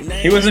is true.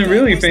 He wasn't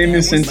really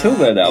famous until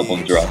that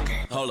album dropped.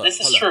 This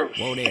is true.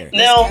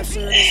 Now,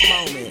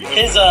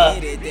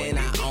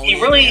 he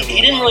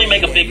didn't really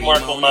make a big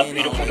mark on My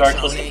Beautiful Dark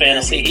Twisted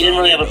Fantasy. He didn't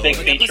really have a big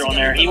feature on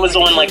there. He was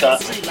on like the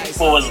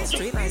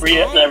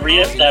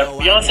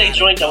Beyonce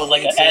joint that was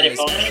like an added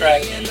bonus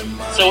track.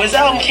 So his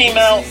album came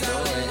out,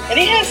 and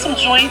he had some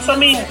joints. I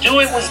mean, Do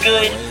It was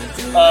good.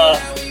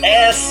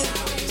 Ass.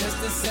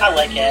 I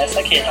like ass.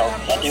 I can't help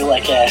it. I do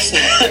like ass.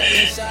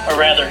 Or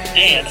rather,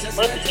 dance.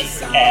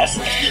 Ass.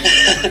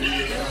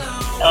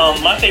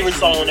 My favorite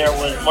song on there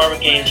was Marvin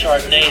Gaye and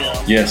Chardonnay,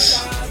 though.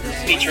 Yes.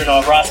 Featuring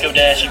Roscoe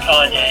Dash and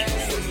Kanye.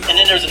 And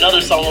then there's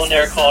another song on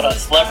there called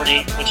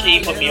Celebrity, which he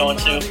put me on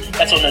to.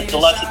 That's on the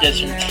deluxe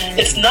edition.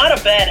 It's not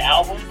a bad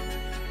album.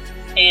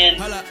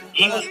 And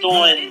he was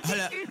doing,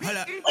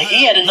 like,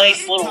 he had a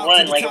nice little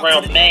run, like,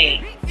 around May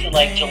to,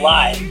 like,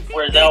 July,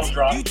 where his album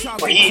dropped,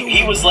 where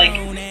he was, like,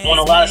 on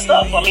a lot of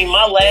stuff. I mean,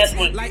 my last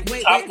was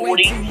Top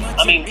 40.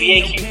 I mean,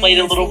 VAQ played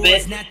a little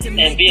bit,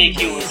 and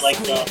VAQ was, like,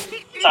 the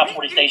Top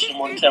 40 station in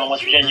Morgantown,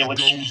 West Virginia,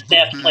 which they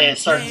have to play a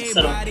certain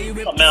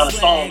amount of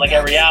songs, like,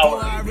 every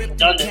hour,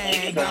 redundantly,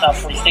 because they're a Top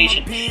 40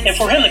 station. And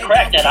for him to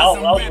crack that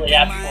album, I was really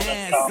happy for him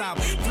at the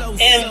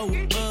time.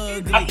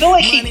 And I feel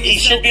like he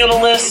should be on the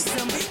list.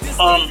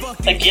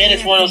 Again,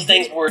 it's one of those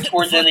things where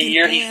towards the end of the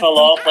year he fell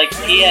off. Like,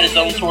 he had his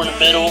own tour in the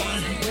middle,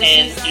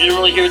 and you didn't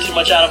really hear too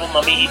much out of him.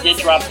 I mean, he did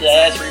drop the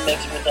Ass remix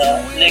with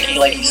Nicki,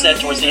 like you said,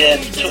 towards the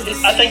end. So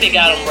I think they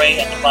got him right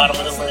at the bottom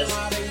of the list.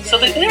 So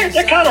they're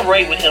kind of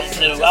right with him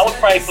too. I would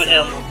probably put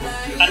him.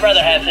 I'd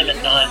rather have him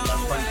at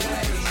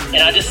 9.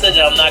 And I just said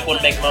that I'm not going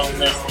to make my own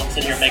list. I'm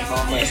sitting here making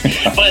my own list,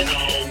 but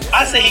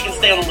I say he can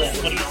stay on the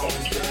list. What do you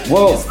think?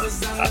 Well,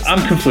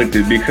 I'm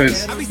conflicted,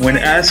 because when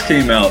Ass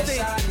came out,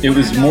 it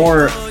was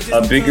more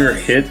a bigger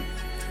hit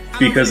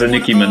because of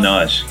Nicki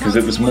Minaj, because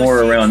it was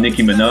more around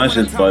Nicki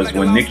Minaj's buzz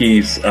when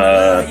Nicki's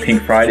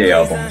Pink Friday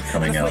album was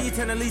coming out.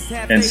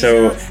 And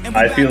so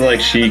I feel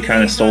like she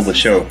kind of stole the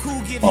show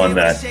on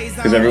that,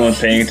 because everyone's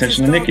paying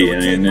attention to Nicki,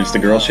 and it's the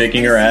girl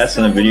shaking her ass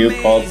in a video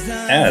called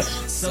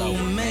Ass.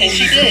 And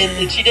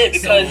she did,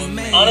 because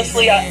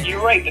honestly,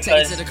 you're right,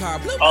 because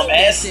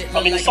Ass,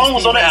 I mean, the song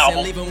was on the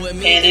album,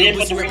 and they didn't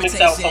put the remix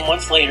out until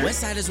months later,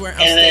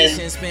 and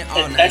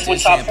then that's when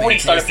Top 40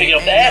 started picking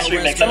up the Ass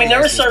remix. I mean, there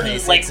were certain,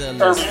 like,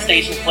 urban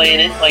stations playing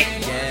it, like,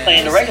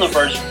 playing the regular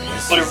version,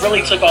 but it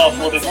really took off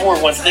a little bit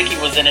more once Nicki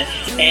was in it,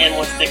 and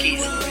once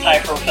Nicki's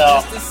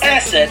high-profile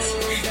assets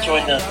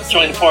joined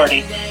the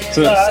party.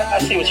 So I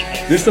see what you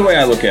mean. This is the way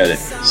I look at it.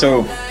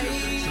 So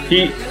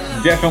he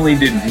definitely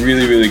did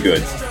really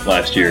good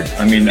last year.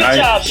 I mean, Good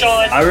job,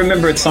 Sean. I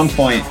remember at some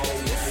point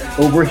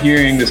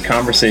overhearing this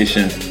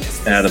conversation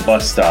at a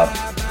bus stop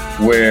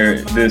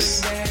where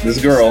this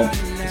girl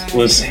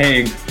was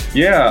saying,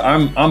 "Yeah,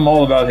 I'm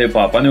all about hip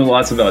hop. I know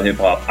lots about hip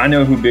hop. I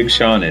know who Big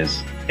Sean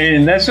is."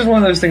 And that's just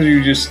one of those things where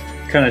you just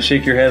kind of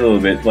shake your head a little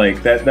bit,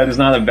 like that is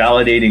not a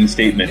validating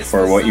statement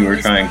for what you were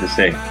trying to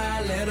say.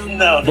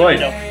 No.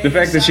 The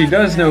fact that she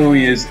does know who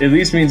he is at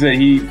least means that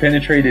he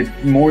penetrated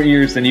more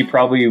ears than he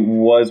probably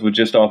was with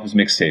just off his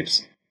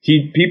mixtapes.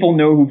 People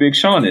know who Big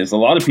Sean is. A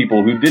lot of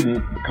people who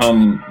didn't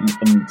come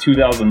in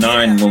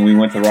 2009 when we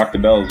went to Rock the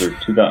Bells, or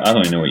 2000, I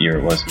don't even know what year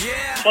it was.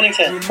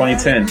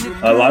 2010.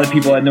 A lot of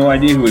people had no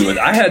idea who he was.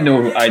 I had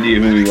no idea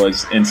who he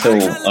was until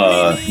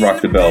Rock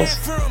the Bells.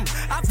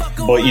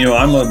 But, you know,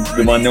 I'm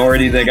the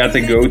minority that got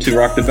to go to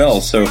Rock the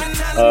Bells. So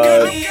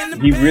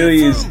he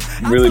really is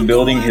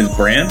building his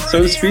brand,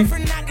 so to speak.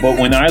 But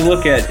when I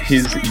look at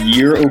his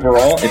year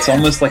overall, it's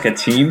almost like a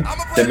team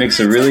that makes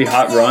a really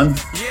hot run,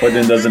 but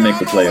then doesn't make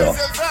the playoffs.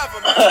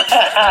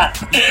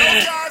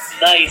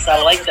 Nice,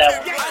 I like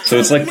that one. So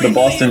it's like the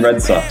Boston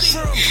Red Sox.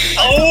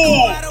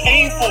 Oh,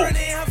 painful.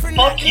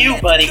 Fuck you,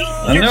 buddy.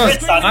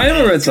 I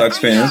am a Red Sox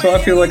fan. That's why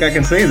I feel like I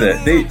can say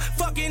that.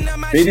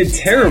 They did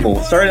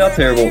terrible. Started out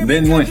terrible,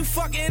 then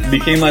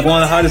became like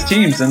one of the hottest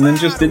teams, and then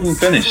just didn't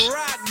finish.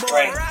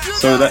 Right.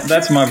 So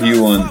that's my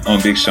view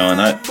on Big Sean.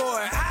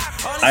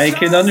 I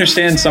can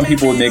understand some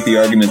people would make the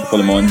argument to put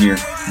him on here,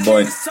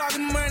 but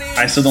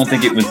I still don't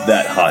think it was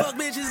that hot.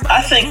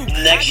 I think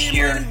next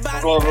year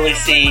we're going to really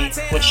see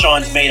what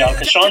Sean's made of,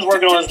 because Sean's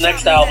working on his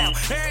next album.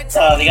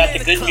 They got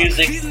the Good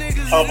Music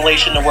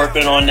compilation they're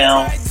working on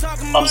now.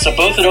 So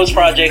both of those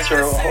projects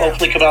will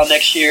hopefully come out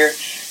next year.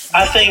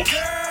 I think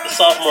the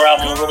sophomore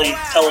album will really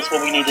tell us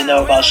what we need to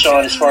know about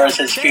Sean as far as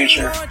his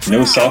future.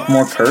 No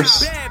sophomore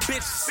curse?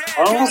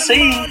 Oh, we'll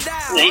see.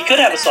 He could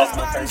have a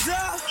sophomore curse.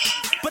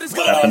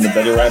 Happened to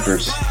better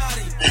rappers.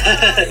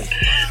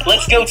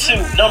 Let's go to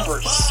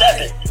number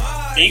 7,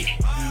 Meek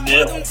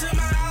Mill.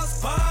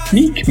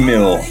 Meek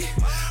Mill. He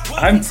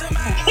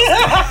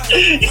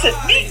said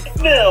Meek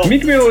Mill.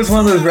 Meek Mill is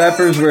one of those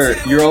rappers where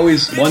you're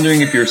always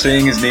wondering if you're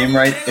saying his name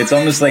right. It's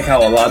almost like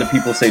how a lot of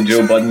people say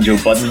Joe Buttons.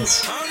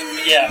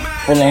 Yeah.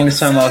 For the longest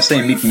time I was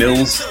saying Meek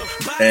Mills.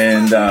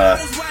 And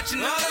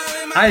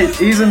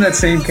he's in that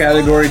same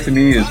category to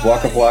me as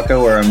Waka Flocka,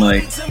 where I'm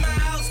like,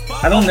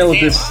 I don't know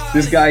if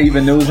this guy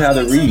even knows how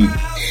to read.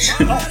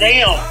 Oh,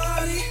 damn.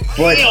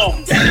 But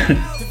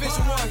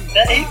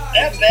that ain't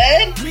that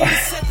bad?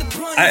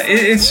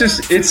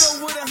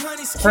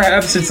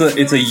 Perhaps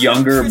it's a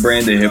younger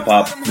brand of hip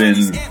hop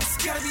than.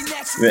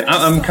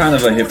 I'm kind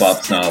of a hip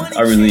hop snob.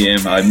 I really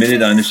am. I admit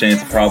it. I understand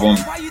it's a problem.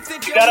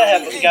 You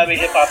gotta be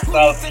hip hop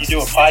snob if you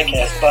do a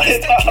podcast about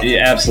hip hop.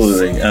 Yeah,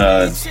 absolutely.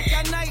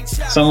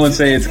 Some would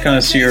say it's kind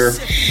of sheer.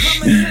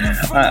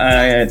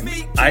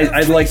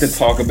 I'd like to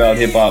talk about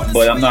hip hop,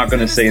 but I'm not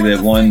going to say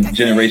that one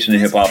generation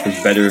of hip hop is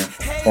better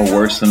or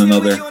worse than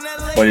another.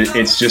 But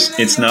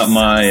it's not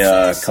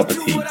my cup of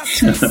tea.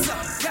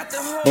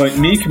 But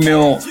Meek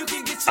Mill,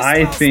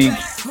 I think,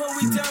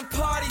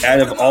 out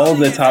of all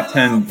the top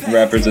 10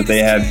 rappers that they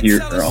have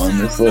here on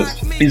this list,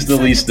 he's the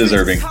least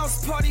deserving.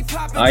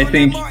 I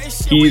think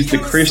he's the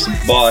Chris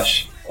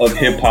Bosh of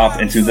hip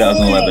hop in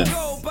 2011.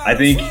 I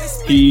think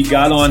he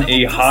got on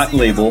a hot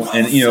label,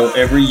 and you know,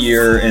 every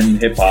year in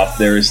hip hop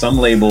there is some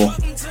label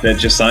that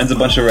just signs a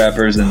bunch of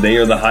rappers and they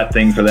are the hot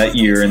thing for that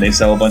year, and they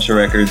sell a bunch of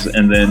records,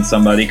 and then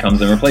somebody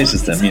comes and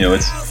replaces them. You know,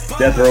 it's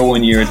Death Row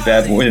one year, it's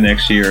Bad Boy the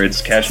next year,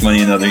 it's Cash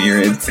Money another year.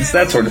 It's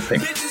that sort of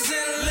thing.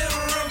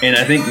 And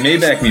I think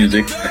Maybach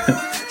Music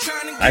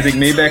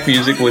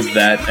was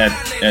that at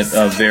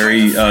a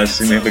very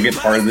significant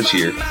part of this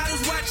year.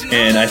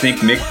 And I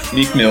think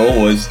Meek Mill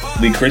was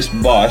the Chris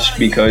Bosh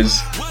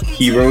because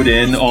he rode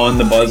in on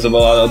the buzz of a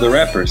lot of other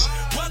rappers.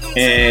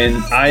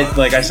 And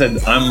like I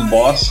said, I'm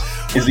Boss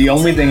is the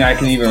only thing I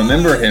can even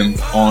remember him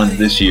on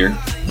this year.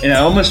 And I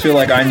almost feel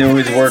like I know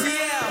his work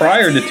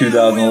prior to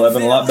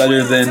 2011 a lot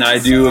better than I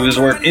do of his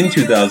work in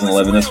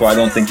 2011. That's why I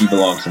don't think he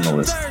belongs on the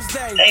list.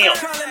 Damn.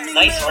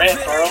 Nice rant,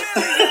 bro.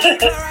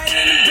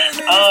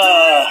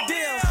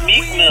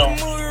 Meek Mill.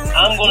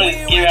 I'm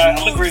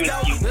agree with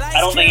you. I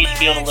don't think he should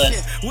be on the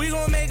list.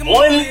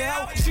 One,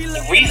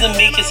 the reason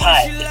Meek is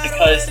hot is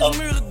because of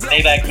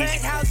Maybach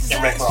Music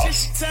and Rick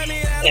Ross.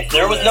 If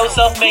there was no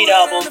self-made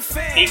album,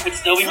 Meek would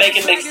still be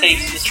making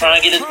mixtapes, just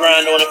trying to get his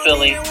grind on in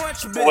Philly or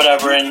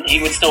whatever, and he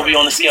would still be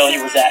on the scale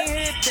he was at.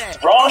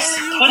 Ross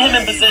put him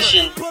in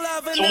position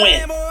to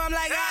win.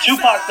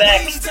 Tupac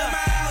back with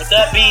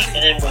that beat,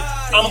 and then with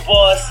I'm a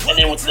Boss, and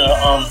then with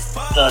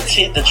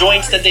the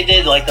joints that they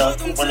did, like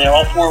when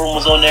all four of them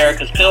was on there,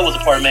 because Pill was a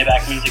part of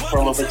Maybach Music for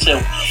a little bit too.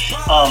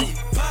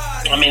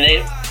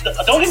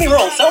 Don't get me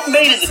wrong,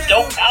 Self-Made is a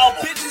dope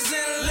album.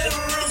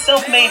 The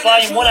Self-Made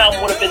Volume 1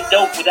 album would have been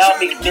dope without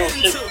Meek Mill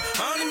too.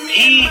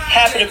 He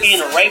happened to be in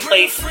the right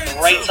place at the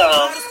right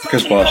time.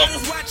 Chris Bosh.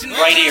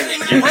 Right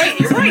ears. You're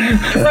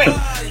right.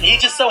 He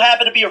just so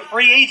happened to be a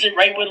free agent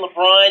right when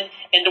LeBron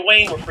and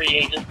Dwayne were free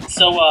agents.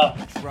 So,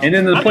 and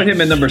then to put him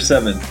at number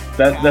 7,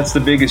 that's the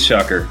biggest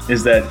shocker,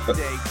 is that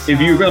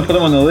if you were going to put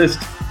him on the list,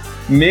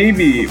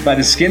 maybe by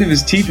the skin of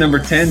his teeth, number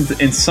 10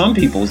 in some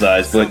people's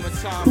eyes, but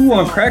who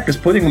on crack is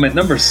putting him at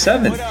number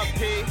 7?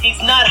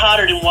 He's not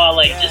hotter than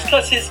Wale. Just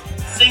because his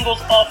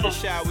singles off of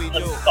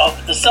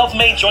the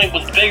self-made joint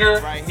was bigger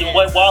than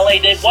what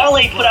Wale did.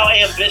 Wale put out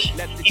Ambition.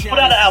 He put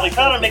out an album, he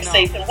put out a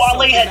mixtape, and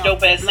Wale had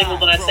dope-ass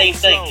singles on that same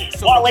thing.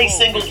 Wale's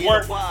singles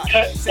weren't...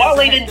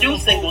 Wale didn't do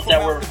singles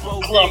that were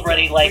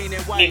club-ready like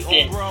Mick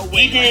did.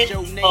 He did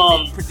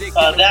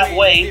That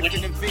Way, which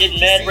did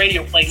mad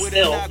radio play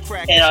still,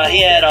 and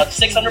he had a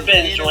 600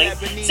 Benz joint.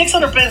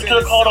 600 Benz could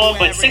have caught on,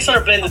 but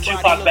 600 Benz and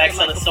Tupac back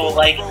sounded so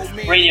like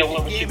radio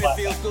went with Tupac.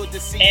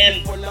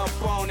 And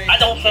I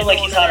don't feel like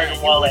he's hotter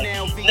than Wale.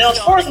 Now, as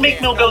far as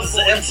Meek Mill goes as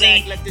an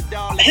MC,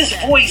 his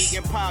voice,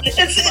 it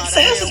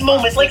has his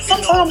moments. Like,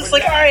 sometimes it's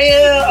like, alright,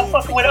 yeah, I'm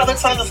fucking with it. Other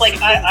times it's like,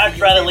 I'd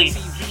rather leave.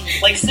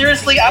 Like,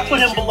 seriously, I put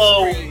him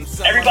below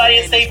everybody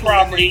in State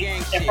Property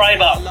and probably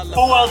about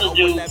 4 other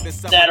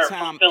dudes that are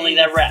from Philly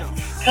that rap.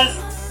 Because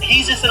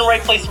he's just in the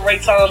right place at the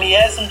right time. He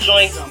has some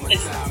joints.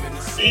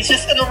 He's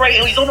just in the right,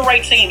 he's on the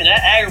right team, and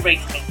that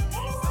aggravates me.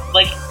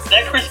 Like,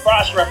 that Chris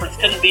Bosh reference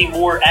couldn't be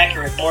more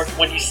accurate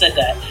when you said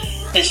that.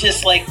 It's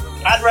just like,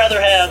 I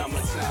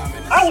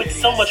would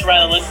so much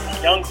rather listen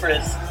to Young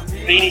Chris,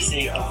 Beanie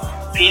Sigel,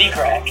 Petey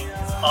Crack.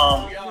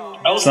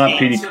 It's not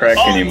Petey Crack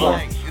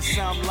anymore.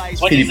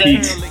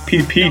 It's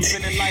Petey Pete.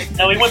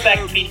 No, he went back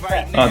to Petey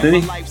Crack. Oh, did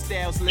he?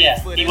 Yeah,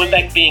 he went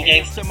back to being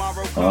gangster.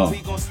 Oh.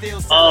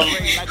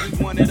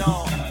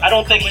 I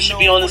don't think he should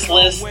be on this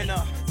list.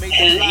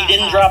 He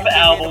didn't drop an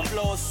album,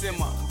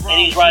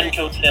 and he's riding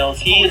coattails.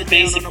 He is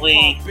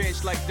basically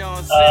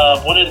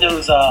one of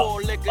those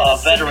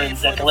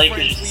veterans that the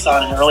Lakers used to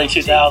sign in the early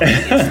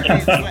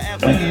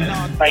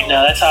 2000s. Right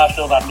now, that's how I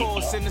feel about Meek.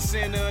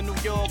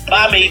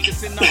 Bye, Meek.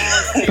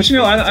 But you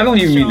know, I don't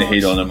even mean to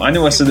hate on him. I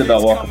know I said that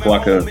about Waka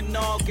Flocka,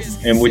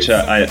 and which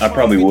I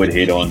probably would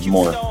hate on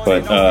more,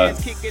 but I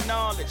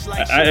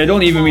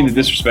don't even mean to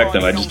disrespect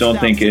him. I just don't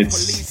think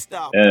it's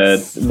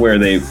where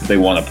they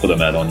want to put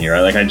him at on here.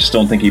 I just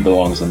don't think he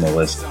belongs on the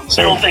list.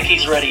 So, I don't think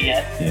he's ready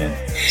yet. Yeah.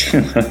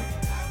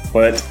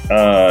 But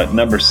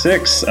number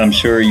 6, I'm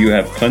sure you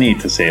have plenty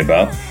to say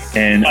about,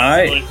 and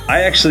I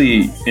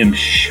actually am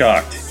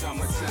shocked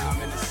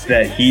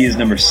that he is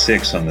number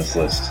 6 on this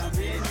list.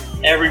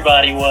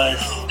 Everybody was.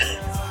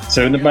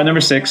 So by number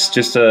 6,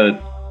 just to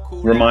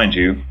remind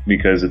you,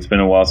 because it's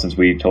been a while since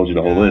we told you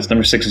the whole list,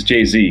 number 6 is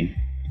Jay-Z.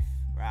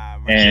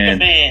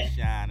 And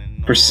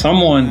for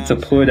someone to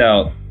put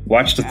out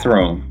Watch the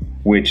Throne,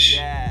 which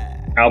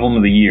album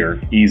of the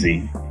year,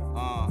 easy,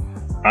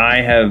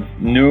 I have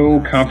no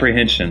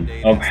comprehension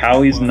of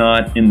how he's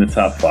not in the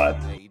top 5.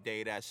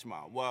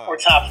 Or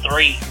top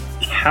 3.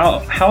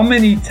 How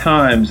many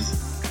times,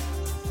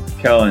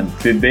 Kellen,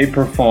 did they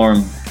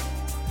perform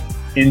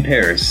in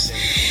Paris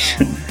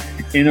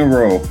in a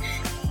row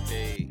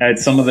at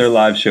some of their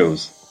live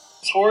shows?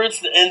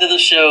 Towards the end of the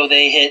show,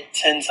 they hit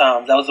 10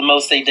 times. That was the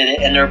most they did it,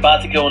 and they're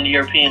about to go on the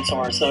European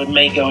tour, so it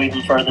may go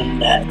even further than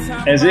that.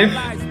 As if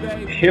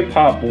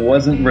hip-hop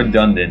wasn't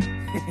redundant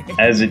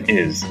as it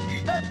is.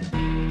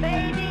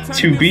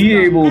 To be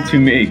able to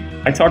make...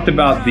 I talked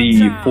about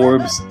the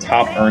Forbes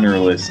top earner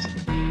list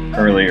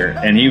earlier,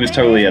 and he was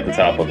totally at the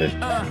top of it.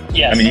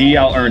 Yes. I mean, he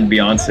out-earned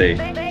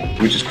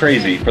Beyonce, which is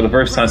crazy, for the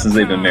first time since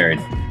they've been married.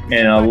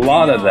 And a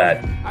lot of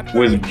that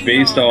was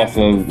based off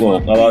of, well,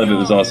 a lot of it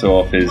was also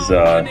off his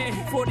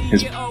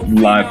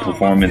live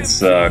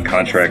performance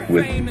contract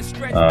with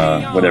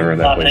whatever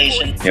that was.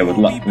 Yeah,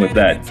 with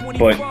that.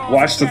 But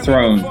Watch the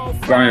Throne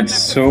garnered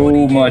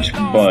so much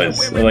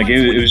buzz. Like,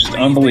 it was just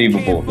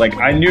unbelievable. Like,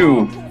 I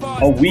knew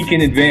a week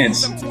in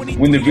advance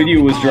when the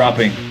video was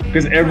dropping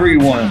because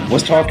everyone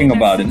was talking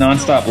about it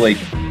nonstop. Like,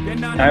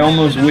 I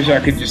almost wish I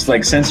could just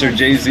like censor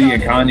Jay-Z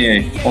and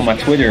Kanye on my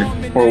Twitter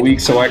for a week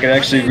so I could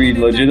actually read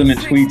legitimate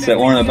tweets that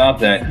weren't about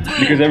that,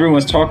 because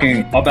everyone's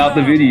talking about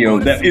the video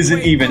that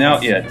isn't even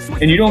out yet.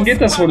 And you don't get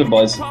that sort of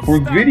buzz for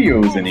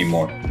videos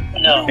anymore.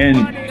 No.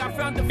 And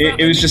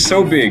it was just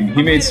so big.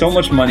 He made so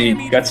much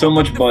money, got so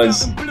much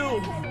buzz,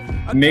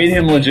 made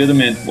him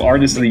legitimate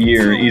Artist of the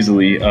Year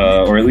easily,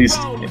 or at least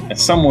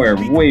somewhere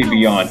way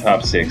beyond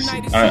top 6.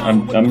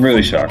 I'm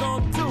really shocked.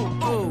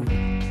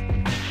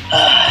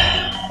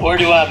 Where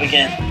do I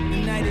begin?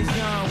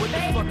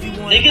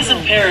 Niggas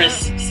in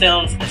Paris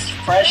sounds as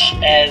fresh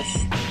as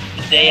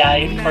the day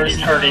I first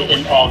heard it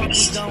in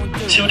August.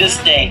 To this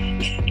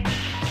day.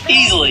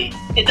 Easily.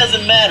 It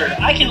doesn't matter.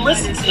 I can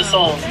listen to the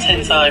song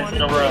 10 times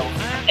in a row,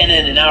 and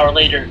then an hour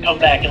later come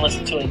back and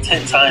listen to it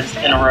 10 times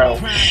in a row.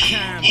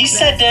 He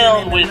sat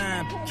down with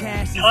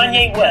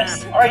Kanye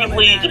West,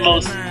 arguably the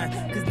most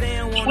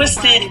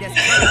twisted,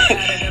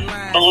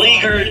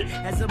 beleaguered,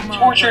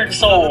 tortured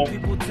soul,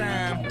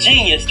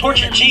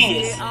 tortured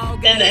genius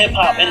in the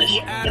hip-hop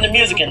industry, in the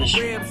music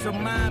industry.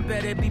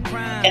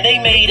 And they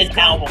made an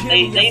album.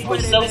 They were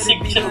so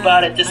secretive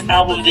about it, this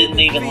album didn't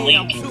even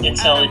leak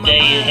until the day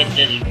it hit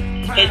digital.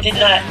 It did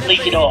not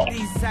leak at all.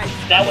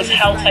 That was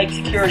how tight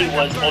security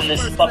was on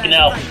this fucking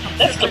album.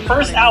 That's the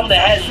first album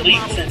that hasn't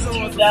leaked since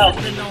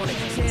 2000.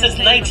 Since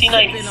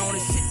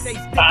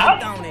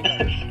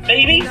 1995?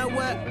 Maybe?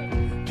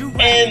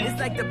 And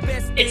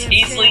it's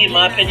easily, in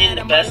my opinion,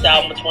 the best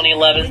album of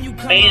 2011.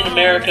 Made in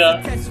America,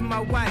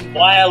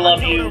 Why I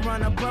Love You,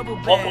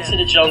 Welcome to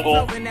the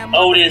Jungle,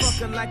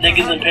 Otis,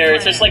 Niggas in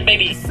Paris. There's like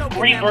maybe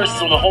 3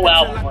 verses on the whole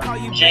album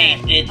where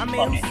Jay did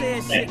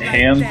fucking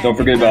Ham, don't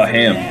forget about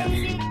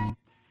Ham.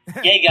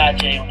 Ye got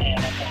Jay on Ham,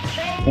 I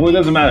think. Well, it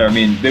doesn't matter. I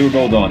mean, they were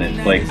both on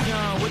it. Like,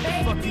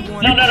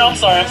 No, I'm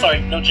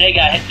sorry. No, Jay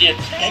got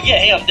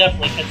Ham,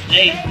 definitely, because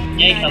Jay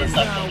kind of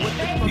sucked on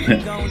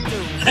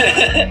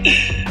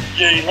it.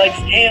 Jay likes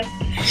Ham.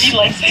 He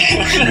likes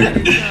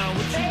Ham.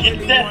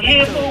 Get that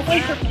Ham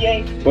away from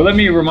Jay. Well, let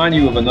me remind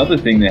you of another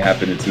thing that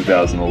happened in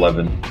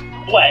 2011.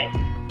 What?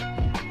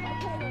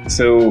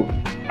 So,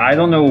 I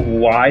don't know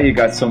why it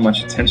got so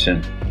much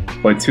attention,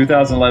 but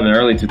 2011,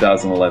 early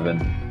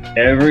 2011,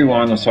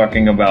 everyone was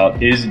talking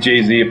about, is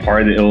Jay-Z a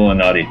part of the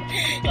Illuminati?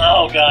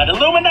 Oh, God.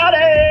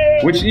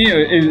 Illuminati! Which,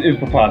 is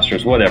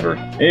preposterous, whatever.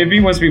 If he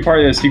wants to be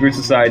part of the secret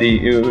society,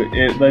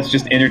 let's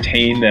just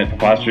entertain that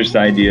preposterous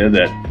idea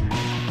that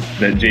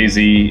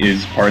Jay-Z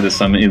is part of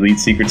some elite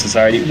secret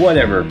society.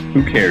 Whatever.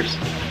 Who cares?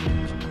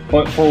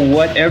 But for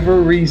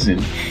whatever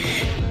reason,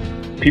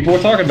 people were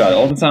talking about it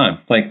all the time.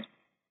 Like,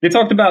 they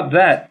talked about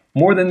that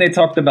more than they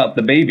talked about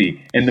the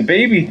baby. And the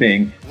baby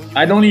thing,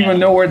 I don't even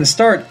know where to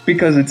start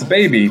because it's a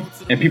baby.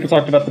 And people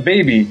talked about the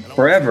baby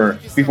forever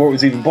before it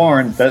was even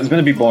born, that it was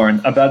going to be born,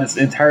 about its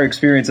entire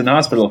experience in the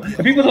hospital.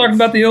 And people talked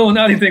about the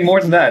Illuminati thing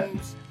more than that.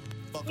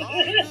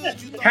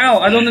 How?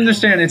 I don't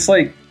understand. It's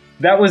like,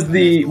 that was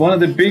one of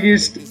the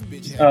biggest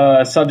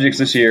subjects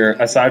this year,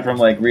 aside from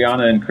like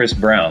Rihanna and Chris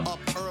Brown,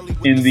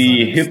 in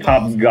the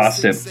hip-hop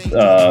gossip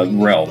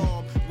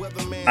realm.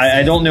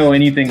 I don't know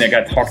anything that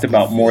got talked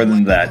about more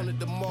than that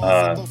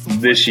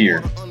this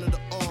year.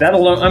 That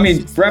alone, I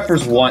mean,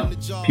 rappers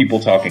want people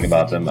talking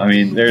about them. I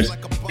mean, there's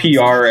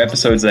PR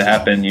episodes that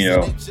happen,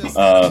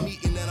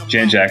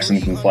 Janet Jackson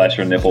can flash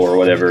her nipple or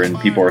whatever, and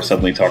people are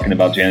suddenly talking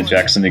about Janet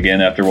Jackson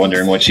again after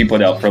wondering what she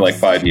put out for like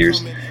 5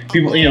 years.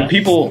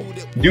 People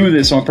do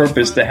this on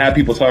purpose to have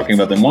people talking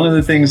about them. One of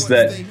the things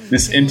that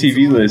this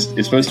MTV list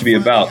is supposed to be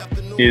about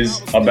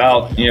is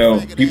about,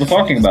 people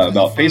talking about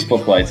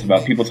Facebook likes,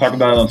 about people talking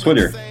about it on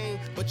Twitter.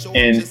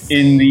 And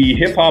in the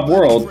hip-hop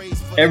world,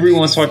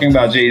 everyone's talking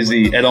about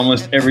Jay-Z at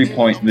almost every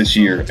point this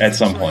year at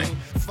some point.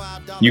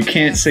 You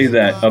can't say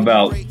that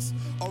about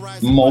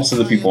most of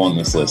the people on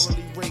this list.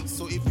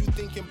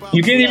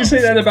 You can't even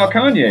say that about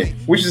Kanye,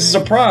 which is a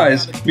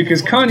surprise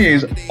because Kanye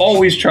is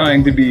always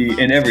trying to be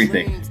in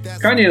everything.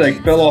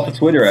 Kanye fell off of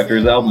Twitter after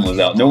his album was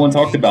out. No one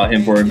talked about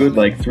him for a good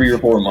 3 or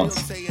 4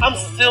 months. I'm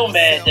still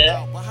mad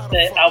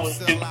that I was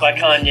duped by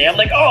Kanye. I'm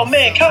like, oh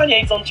man,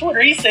 Kanye's on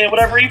Twitter. He's saying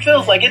whatever he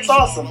feels like. It's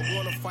awesome.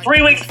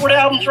 3 weeks before the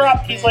album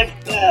dropped, he's like,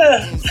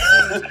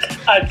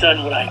 I've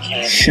done what I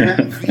can.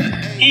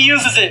 He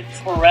uses it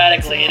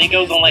sporadically, and he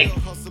goes on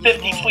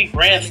 50 tweet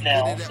rants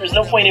now. There's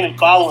no point even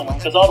following him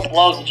because all the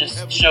blogs will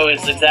just show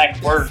his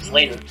exact words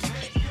later.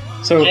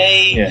 So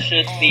Jay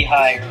should be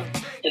higher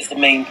is the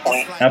main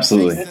point.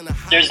 Absolutely.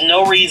 There's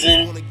no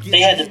reason. They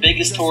had the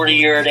biggest tour of the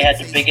year. They had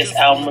the biggest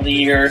album of the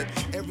year.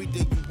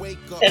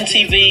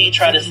 MTV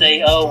tried to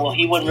say, oh, well,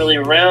 he wasn't really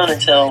around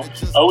until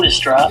Otis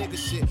dropped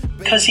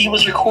because he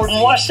was recording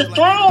Watch the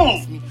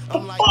Throne. The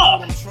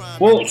fuck?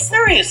 Well,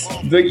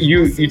 seriously.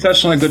 You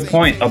touched on a good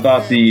point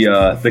about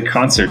the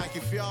concert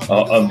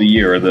of the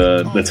year, or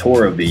the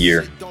tour of the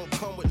year.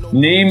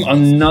 Name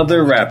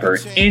another rapper,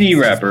 any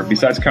rapper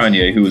besides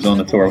Kanye, who was on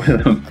the tour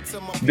with him,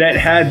 that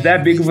had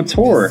that big of a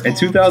tour in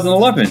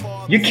 2011.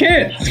 You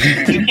can't.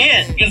 You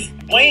can't, because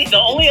Wayne, the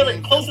only other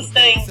closest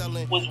thing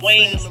was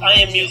Wayne's I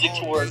Am Music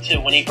tour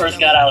too, when he first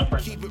got out of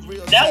prison.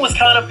 That was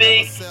kind of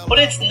big, but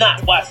it's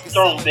not Watch the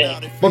Throne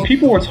big. But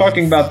people were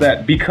talking about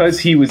that because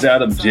he was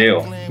out of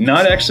jail,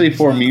 not actually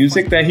for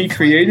music that he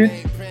created.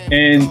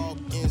 And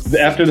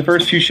after the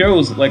first few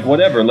shows,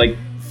 whatever,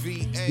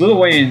 Lil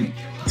Wayne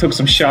took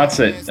some shots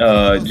at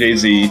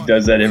Jay-Z,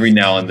 does that every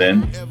now and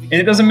then, and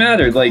it doesn't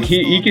matter.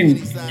 He can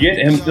get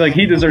him,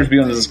 he deserves to be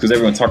on this list because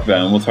everyone talked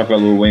about him. We'll talk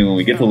about Lil Wayne when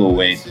we get to Lil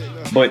Wayne,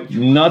 but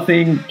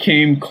nothing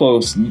came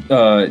close.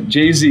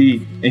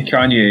 Jay-Z and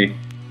Kanye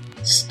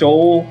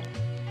stole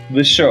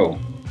the show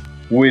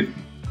with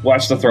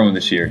Watch the Throne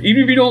this year.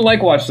 Even if you don't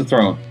like Watch the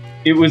Throne,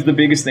 it was the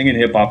biggest thing in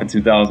hip-hop in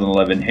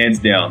 2011, hands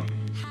down,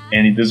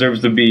 and he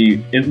deserves to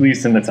be at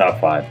least in the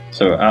top 5.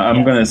 So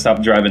I'm going to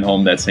stop driving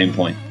home that same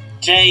point.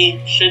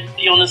 Jay should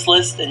be on this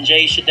list, and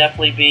Jay should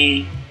definitely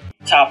be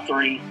top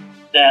 3.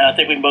 I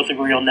think we can both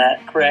agree on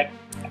that, correct?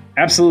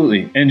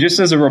 Absolutely. And just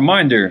as a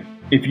reminder,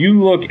 if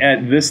you look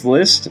at this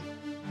list,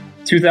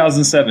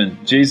 2007,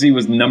 Jay-Z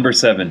was number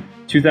 7.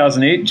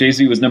 2008,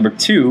 Jay-Z was number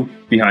 2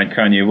 behind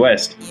Kanye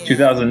West.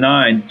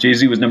 2009,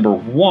 Jay-Z was number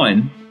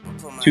 1.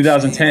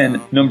 2010,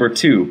 number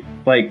 2.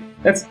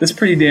 That's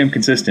pretty damn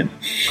consistent.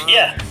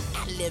 Yeah,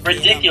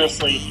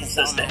 ridiculously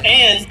consistent.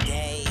 And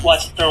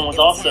Watch the Throne was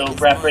also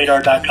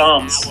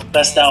RapRadar.com's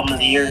best album of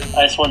the year.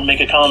 I just wanted to make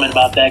a comment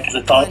about that because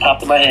I thought it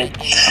popped in my head.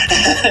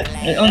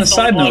 On a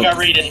side note,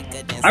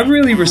 I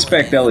really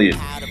respect Elliot.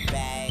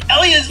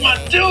 Elliot's my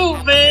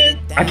dude, man.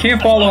 I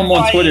can't follow him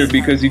on Twitter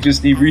because he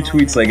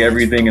retweets like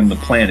everything in the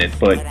planet.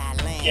 But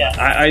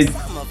yeah,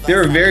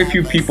 there are very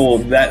few people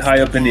that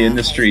high up in the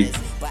industry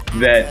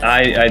that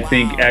I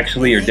think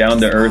actually are down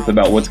to earth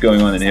about what's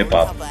going on in hip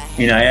hop.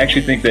 You know, I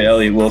actually think that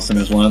Elliott Wilson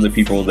is one of the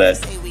people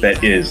that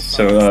is.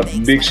 So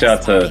big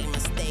shout to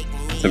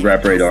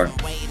Rap Radar.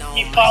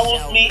 He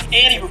follows me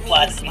and he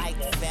replies to me.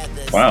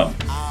 Wow.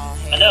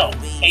 I know.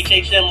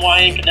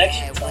 HHMYN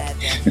connection.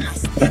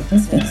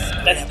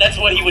 That's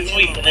what he would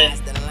tweet, and then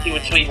he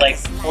would tweet like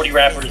 40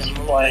 rappers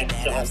replying to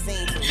him.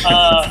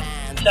 Shout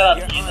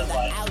out to you, that's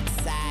why.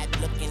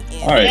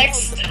 All right.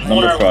 Next,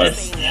 number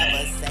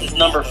 5 is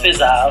number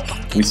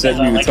Fizav. We said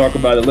we would talk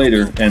about it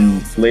later,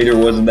 and later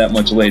wasn't that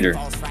much later.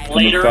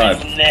 Later number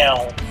 5 is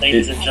now,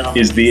 ladies and gentlemen.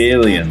 Is the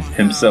alien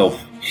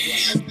himself.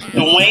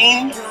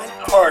 Dwayne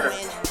Carter,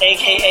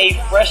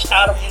 a.k.a. fresh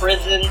out of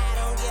prison,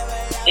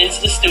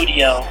 into the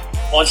studio,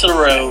 onto the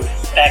road,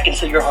 back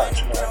into your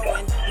hearts,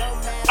 America.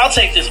 I'll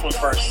take this one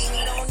first.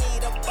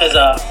 Because,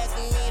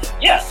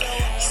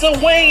 So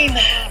Wayne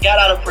got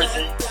out of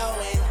prison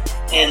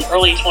in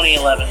early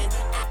 2011.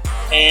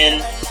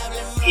 And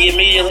he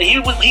immediately,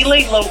 he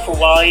laid low for a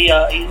while.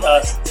 He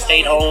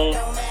stayed home,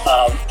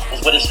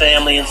 was with his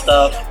family and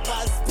stuff.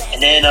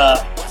 And then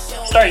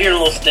started hearing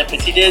little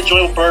snippets. He did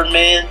join with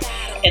Birdman,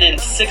 and then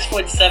 6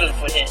 foot, 7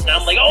 foot hit. And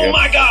I'm like, oh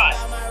my God,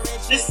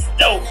 this is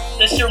dope.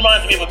 This shit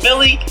reminds me of a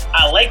Millie.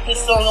 I like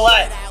this song a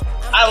lot.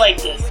 I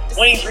like this.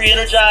 Wayne's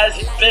re-energized.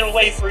 He's been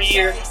away for a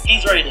year.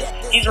 He's ready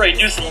to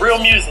do some real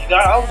music.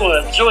 I'm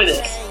going to enjoy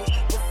this.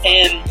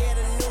 And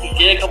he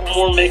did a couple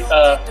more.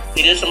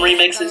 He did some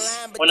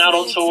remixes. Went out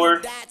on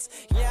tour.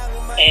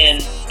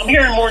 And I'm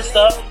hearing more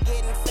stuff.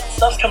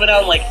 Stuff's coming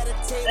out. I'm like,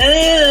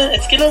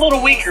 it's getting a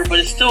little weaker, but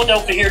it's still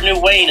dope to hear new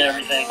Wayne and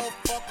everything.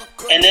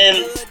 And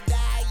then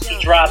he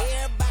dropped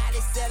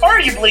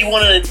arguably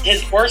one of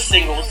his worst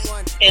singles,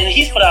 and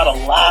he's put out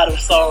a lot of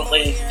songs,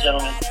 ladies and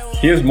gentlemen.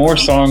 He has more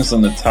songs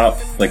on the top,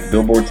 like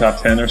Billboard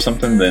Top 10 or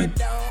something, than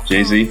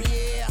Jay-Z.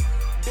 Yeah,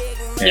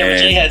 but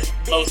Jay has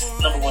most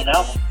 #1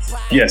 albums.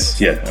 Yes,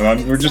 yeah.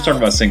 We're just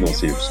talking about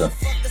singles here, so.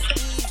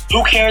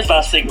 Who cares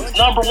about singles?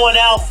 #1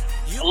 album,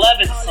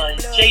 11 Son,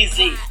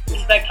 Jay-Z,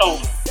 respect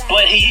Hov.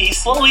 But he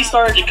slowly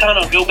started to kind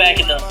of go back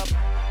into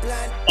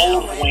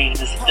old Wayne,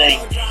 this thing.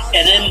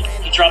 And then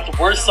he dropped the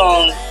worst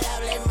song,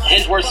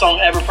 his worst song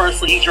ever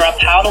personally. He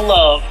dropped How to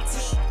Love.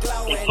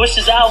 He pushed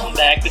his album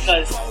back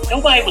because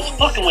nobody was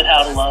fucking with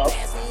How to Love.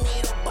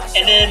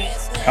 And then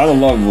How to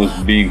Love was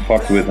being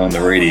fucked with on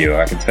the radio,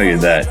 I can tell you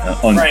that,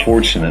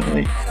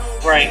 unfortunately.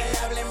 Right.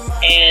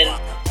 And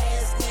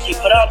he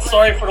put out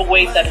Sorry for the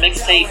Wait, that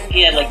mixtape.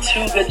 He had like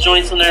 2 good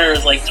joints on there. It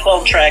was like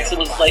 12 tracks. It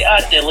was like, I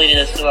deleted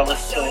it because I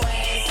listened to it.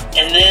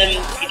 And then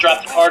he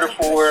dropped Carter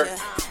 4,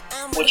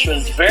 which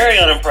was very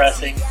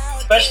unimpressive,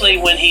 especially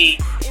when he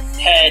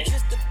had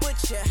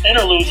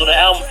interludes on the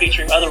album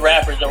featuring other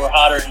rappers that were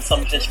hotter than some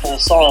of his full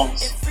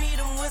songs.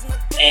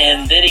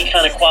 And then he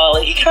kind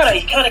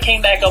of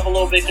came back up a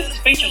little bit because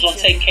his features on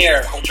Take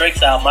Care on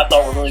Drake's album I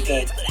thought were really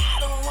good.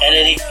 And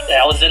then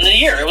that was in the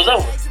year. It was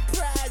over.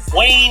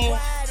 Wayne,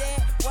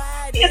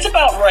 it's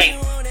about right,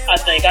 I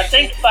think. I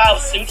think 5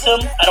 suits him.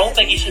 I don't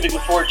think he should be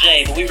before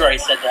Jay, but we've already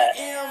said that.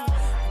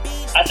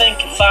 I think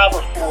 5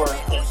 or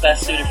 4 is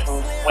best suited for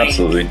Wayne.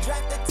 Absolutely.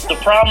 The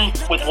problem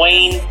with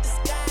Wayne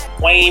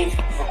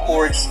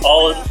records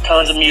all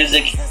kinds of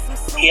music.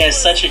 He has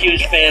such a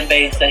huge fan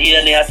base that he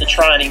doesn't have to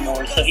try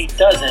anymore, so he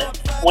doesn't.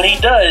 When he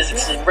does,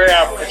 it's a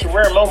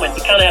rare moment.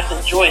 You kind of have to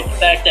enjoy the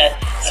fact that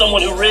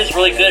someone who is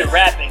really good at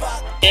rapping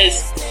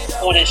is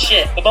on his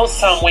shit. But most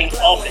of the time, Wayne's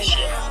off his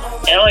shit.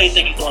 And I don't even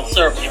think he's on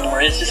Syrup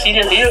anymore. It's just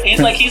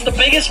he's the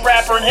biggest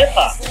rapper in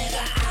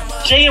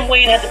hip-hop. Jay and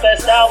Wayne had the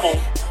best album.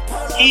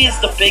 He is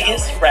the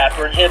biggest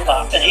rapper in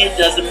hip-hop, and it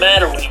doesn't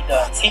matter what he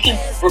does. He can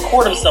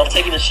record himself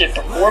taking the shit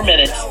for 4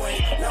 minutes.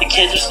 The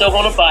kids are still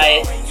going to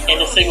buy it, and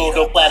the single will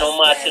go platinum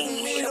on iTunes.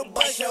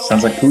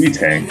 Sounds like Pootie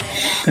Tang.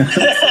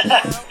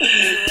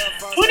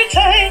 Pootie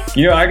Tang!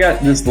 You know, I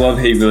got this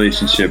love-hate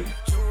relationship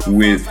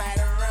with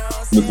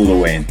Lil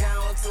Wayne.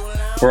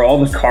 For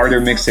all the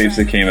Carter mixtapes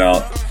that came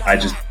out, I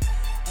just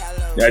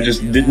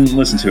didn't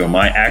listen to him.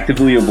 I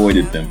actively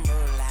avoided them.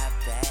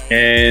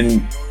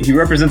 And he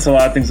represents a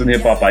lot of things in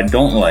hip-hop I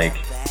don't like.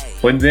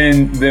 But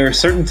then there are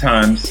certain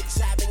times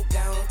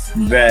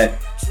that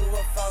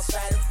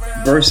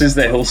verses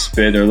that he'll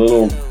spit or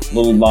little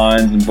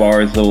lines and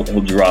bars he'll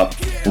drop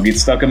will get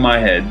stuck in my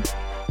head.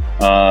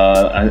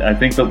 I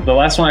think the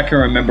last one I can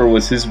remember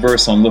was his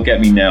verse on Look At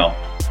Me Now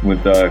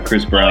with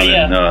Chris Brown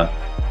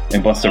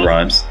and Busta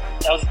Rhymes.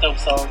 That was a dope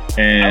song.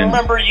 And I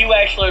remember you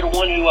actually are the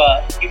one who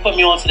you put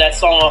me onto that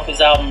song off his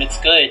album, It's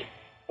Good,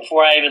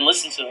 before I even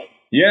listened to it.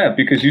 Yeah,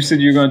 because you said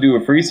you were going to do a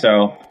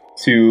freestyle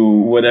to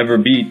whatever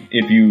beat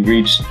if you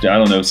reached, I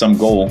don't know, some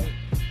goal.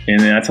 And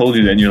then I told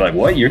you that, and you're like,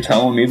 what? You're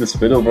telling me to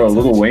spit over a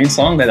Lil Wayne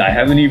song that I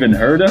haven't even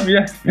heard of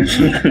yet?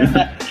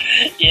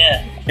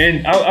 Yeah.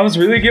 And I was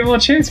really giving him a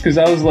chance because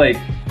I was like,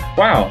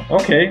 wow,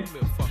 okay.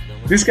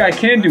 This guy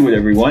can do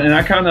whatever he wants. And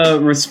I kind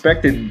of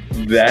respected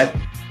that.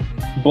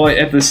 But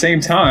at the same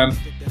time,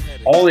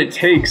 all it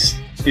takes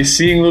is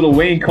seeing Lil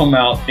Wayne come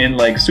out in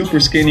like super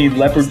skinny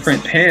leopard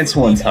print pants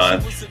one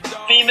time.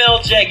 Female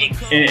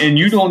jeggings. And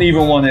you don't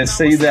even want to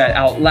say that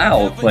out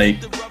loud. Like,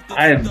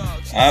 I've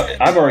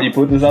already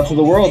put this out to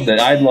the world that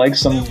I'd like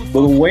some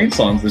Lil Wayne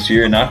songs this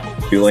year, and I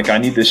feel like I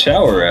need to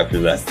shower after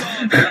that.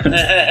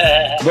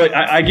 But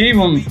I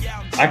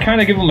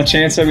kind of give him a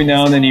chance every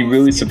now and then. He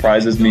really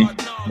surprises me.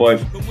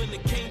 But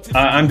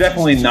I'm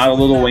definitely not a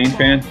Lil Wayne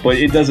fan, but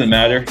it doesn't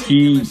matter.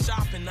 He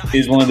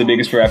is one of the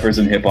biggest rappers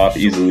in hip-hop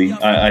easily.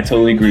 I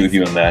totally agree with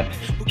you on that.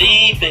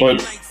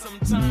 But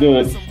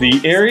the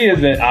area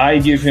that I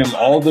give him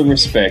all the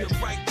respect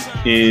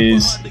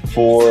is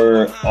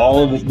for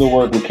all of the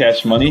work with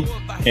Cash Money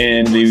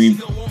and the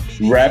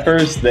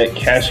rappers that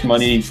Cash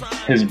Money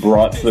has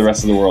brought to the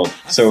rest of the world.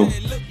 So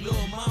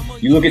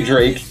you look at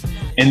Drake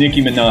and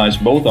Nicki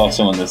Minaj, both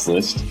also on this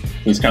list.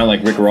 It was kind of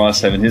like Rick Ross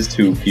having his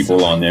two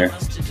people on there.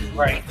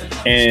 Right.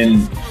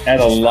 And at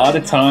a lot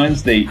of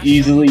times, they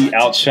easily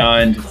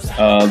outshined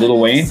Lil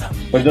Wayne,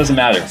 but it doesn't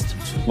matter.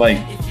 Like,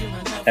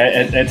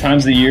 at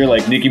times of the year,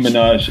 like Nicki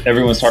Minaj,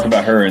 everyone's talking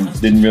about her and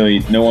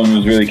no one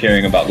was really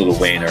caring about Lil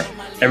Wayne, or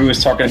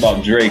everyone's talking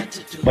about Drake,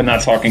 but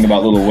not talking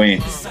about Lil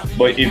Wayne.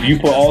 But if you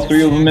put all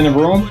three of them in a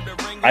room,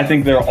 I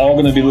think they're all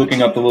going to be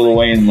looking up to Lil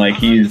Wayne like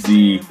he's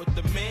the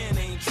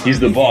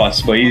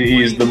boss, but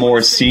he's the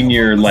more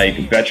senior,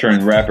 like,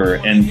 veteran rapper,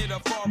 and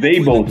they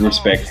both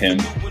respect him.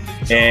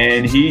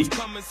 And he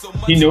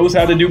knows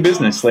how to do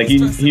business. Like,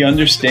 he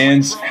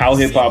understands how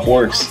hip hop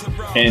works,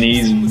 and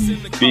he's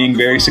being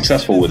very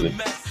successful with it.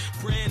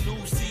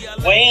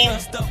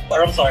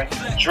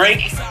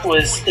 Drake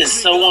is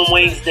so on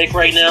Wayne's dick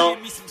right now.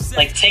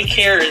 Like, Take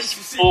Care is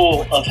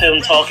full of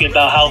him talking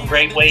about how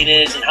great Wayne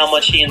is and how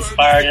much he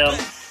inspired him,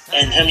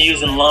 and him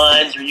using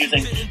lines or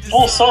using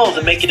full songs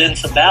to make it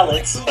into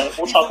ballads. But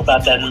we'll talk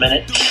about that in a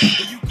minute.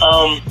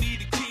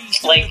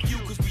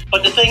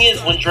 But the thing is,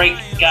 when Drake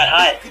got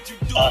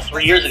hot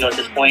 3 years ago at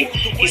this point,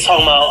 he's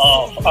talking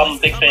about, I'm a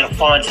big fan of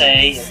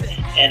Fonte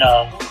and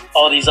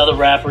all these other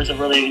rappers have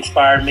really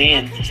inspired me,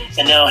 and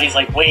now he's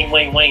like, Wayne.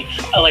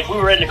 Like, we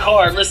were in the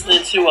car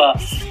listening to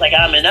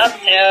I'm in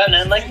Uptown, and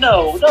I'm like,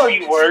 no,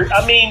 you weren't.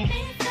 I mean,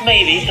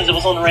 maybe because it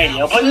was on the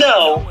radio, but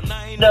no,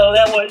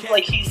 that was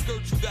like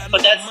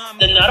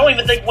then I don't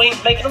even think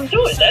Wayne's making him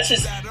do it. That's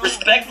just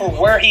respect for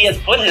where he has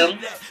put him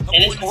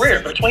in his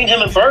career. Between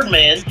him and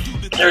Birdman,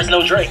 there's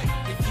no Drake.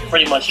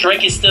 Pretty much,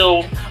 Drake is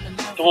still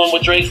doing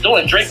what Drake's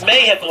doing. Drake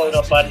may have blown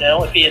up by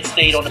now if he had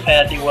stayed on the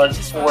path he was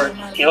before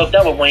he hooked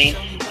up with Wayne,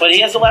 but he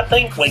has a lot of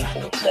things waiting for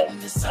him.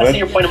 So I see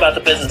your point about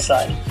the business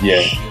side.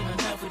 Yeah.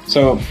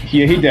 So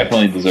he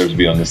definitely deserves to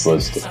be on this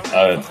list.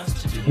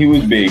 He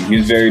was big. He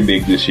was very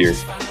big this year,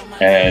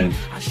 and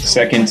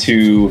second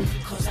to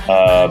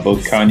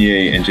both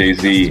Kanye and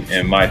Jay-Z,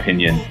 in my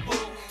opinion.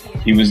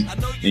 He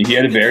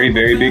had a very,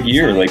 very big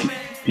year. Like,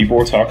 people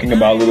were talking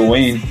about Lil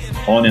Wayne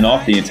on and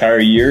off the entire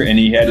year, and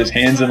he had his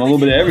hands in a little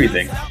bit of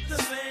everything.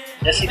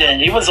 Yes, he did.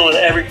 He was on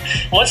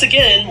once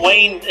again,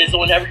 Wayne is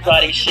on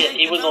everybody's shit.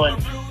 He was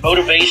on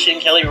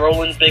Motivation, Kelly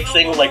Rowland's big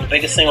single, like the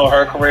biggest single of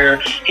her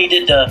career. He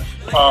did the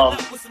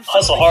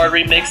Hustle Hard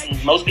remix,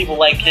 and most people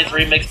like his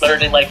remix better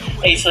than like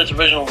Ace Hood's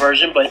original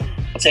version, but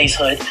it's Ace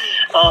Hood.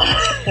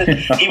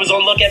 He was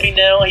on Look At Me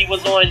Now. He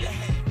was on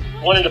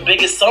one of the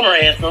biggest summer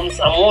anthems.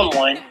 I'm on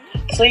one.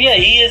 So yeah,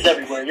 he is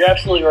everywhere. You're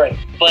absolutely right.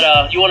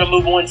 But you want to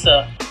move on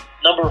to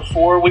number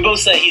 4? We both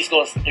say he's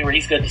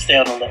good to stay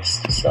on the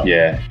list. So.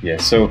 Yeah.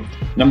 So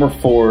number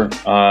 4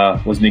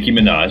 was Nicki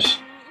Minaj,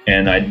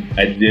 and I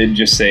did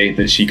just say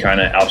that she kind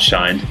of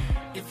outshined,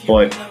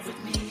 but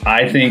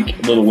I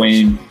think Lil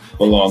Wayne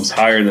belongs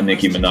higher than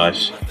Nicki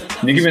Minaj.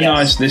 Nicki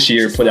Minaj this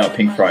year put out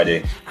Pink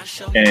Friday,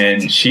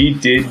 and she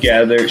did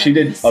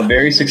a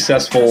very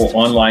successful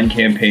online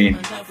campaign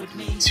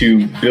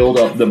to build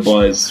up the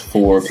buzz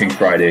for Pink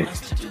Friday.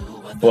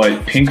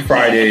 But Pink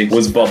Friday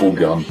was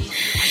bubblegum.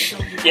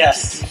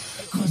 Yes.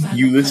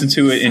 You listen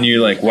to it and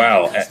you're like,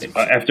 wow,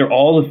 after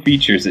all the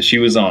features that she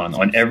was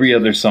on every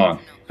other song,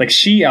 like,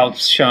 she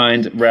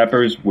outshined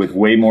rappers with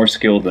way more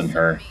skill than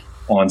her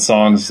on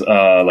songs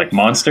like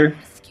Monster.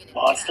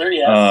 Monster,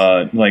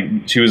 yes. Like,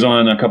 she was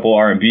on a couple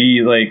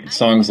R&B like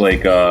songs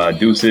like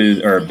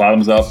Deuces or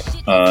Bottoms Up,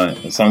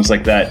 songs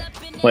like that.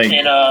 Like,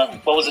 and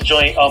what was the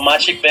joint? My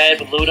Chick Bad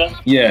with Luda.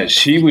 Yeah,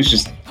 she was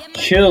just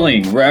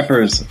killing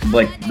rappers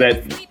like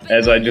that,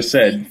 as I just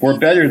said, were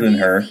better than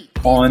her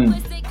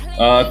on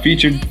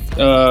featured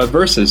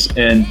verses,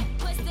 and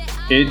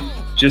it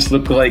just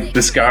looked like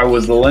the sky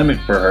was the limit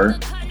for her.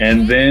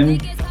 And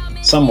then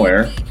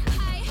somewhere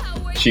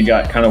she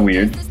got kind of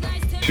weird.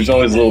 She was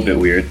always a little bit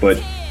weird,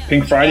 but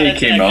Pink Friday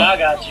came out.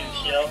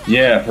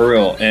 Yeah, for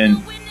real.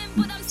 And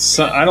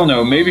so, I don't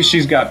know, maybe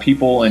she's got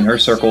people in her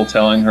circle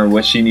telling her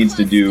what she needs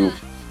to do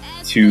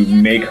to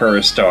make her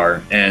a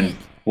star. And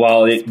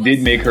while it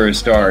did make her a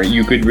star,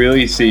 you could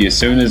really see as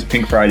soon as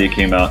Pink Friday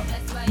came out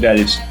that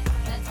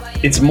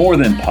it's more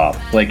than pop.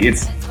 Like,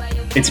 it's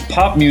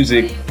pop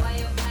music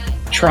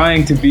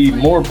trying to be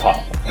more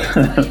pop.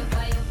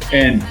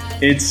 And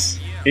it's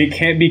it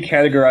can't be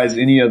categorized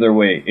any other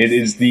way. It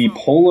is the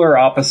polar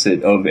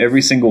opposite of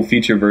every single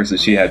feature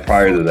versus she had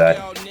prior to that.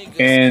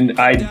 And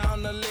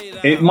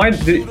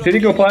did it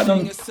go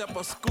platinum?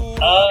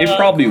 It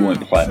probably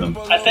went platinum.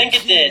 I think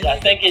it did. I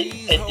think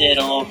it did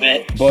a little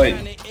bit. But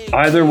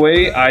either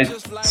way, I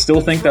still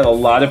think that a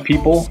lot of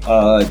people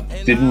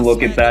didn't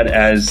look at that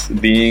as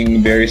being a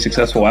very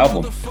successful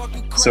album.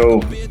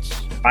 So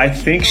I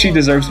think she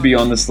deserves to be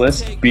on this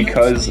list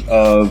because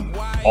of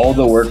all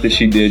the work that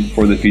she did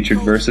for the featured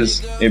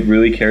verses. It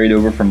really carried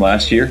over from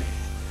last year.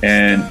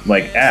 And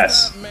like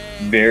Ass,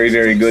 very,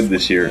 very good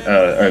this year.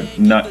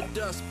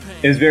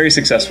 It's very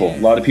successful. A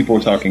lot of people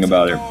were talking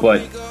about her. But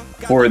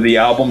for the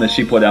album that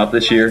she put out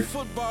this year,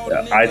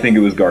 I think it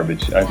was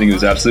garbage. I think it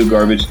was absolute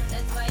garbage.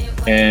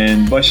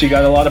 But she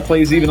got a lot of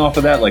plays even off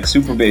of that. Like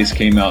Super Bass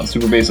came out.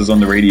 Super Bass was on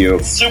the radio.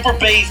 Super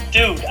Bass,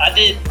 dude. I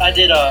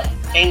did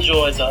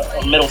Angel as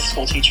a middle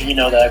school teacher. You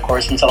know that, of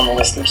course, from telling the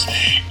listeners.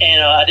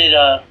 And I did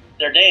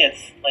their dance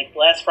like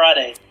last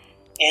Friday.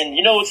 And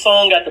you know what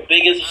song got the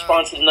biggest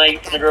response of the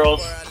night from the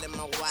girls?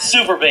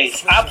 Super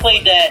Bass. I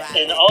played that,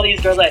 and all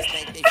these girls like,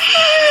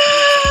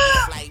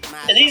 ah!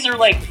 And these are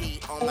like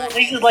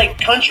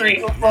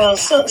country,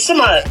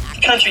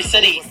 semi-country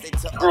city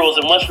girls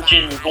in West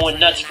Virginia going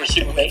nuts for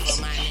Super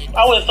Bass.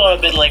 I would have thought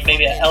it'd been like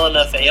maybe an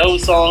LMFAO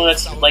song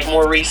that's like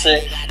more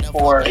recent,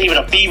 or even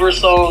a Bieber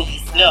song.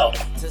 No,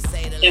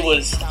 it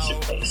was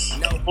Super Bass.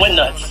 Went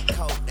nuts.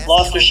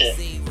 Lost their shit.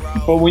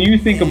 But when you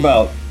think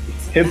about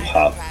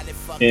hip-hop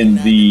and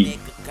the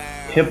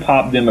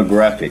hip-hop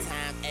demographic,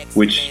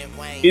 which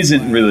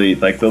isn't really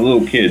like the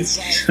little kids,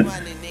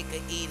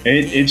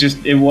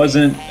 it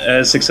wasn't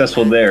as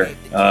successful there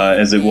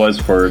as it was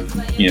for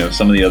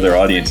some of the other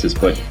audiences.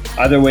 But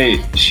either way,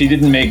 she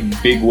didn't make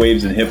big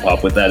waves in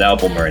hip-hop with that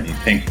album or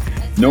anything.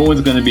 No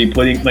one's going to be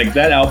putting like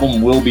that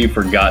album will be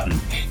forgotten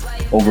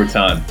over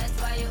time.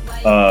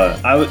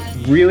 I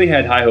really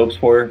had high hopes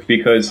for her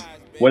because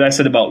what I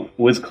said about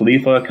Wiz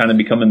Khalifa kind of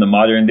becoming the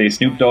modern day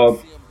Snoop Dogg.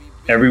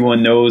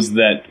 Everyone knows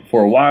that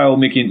for a while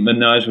Nicki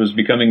Minaj was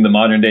becoming the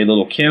modern day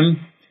Lil' Kim,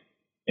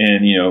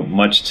 and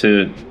much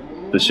to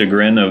the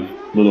chagrin of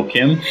Lil'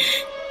 Kim,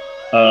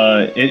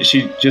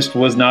 she just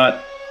was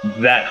not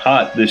that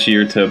hot this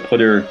year to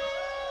put her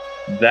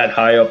that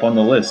high up on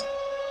the list.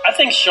 I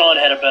think Sean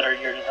had a better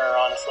year than her,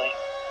 honestly.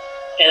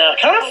 And I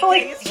kind of feel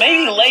like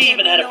maybe Lay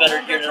even had a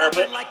better year than her,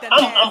 but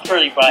I'm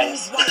pretty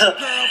biased.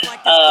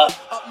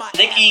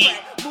 Nicki,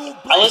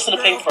 I listened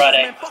to Pink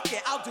Friday,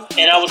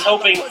 and I was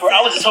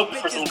just hoping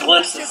for some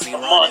glimpses of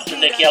Monster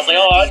Nicki. I was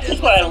like, there's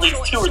going to at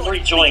least 2 or 3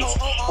 joints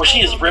where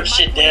she just rips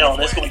shit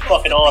down. It's going to be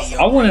fucking awesome.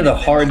 I wanted a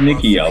hard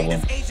Nicki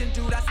album.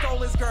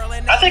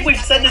 I think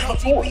we've said this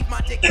before.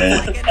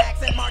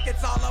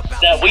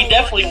 That we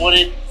definitely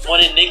wanted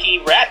Nicki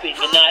rapping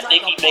and not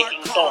Nicki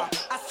making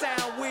songs.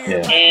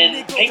 Yeah.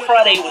 And Pink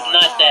Friday was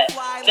not that.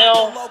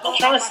 Now, I'm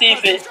trying to see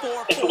if it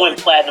went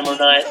platinum or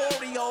not.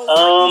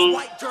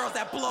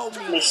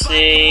 Let me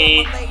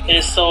see.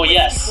 It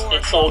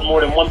sold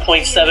more than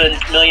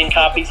 1.7 million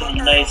copies in the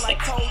United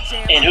States.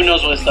 And who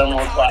knows what it's done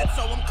worldwide.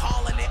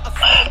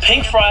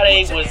 Pink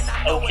Friday was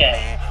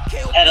okay.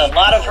 Had a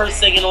lot of her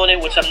singing on it,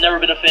 which I've never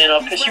been a fan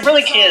of, because she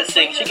really can't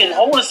sing. She can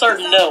hold a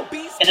certain note,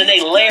 and then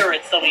they layer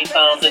it so many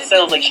times, it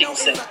sounds like she can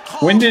sing.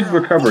 When did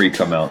Recovery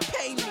come out?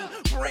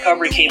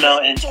 Recovery came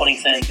out in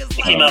 2010.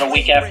 It came out a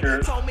week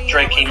after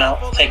Drake came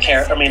out. Take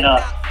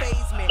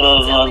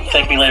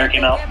Me Later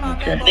came out.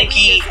 Okay.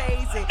 Nicki,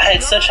 I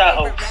had such high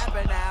hopes.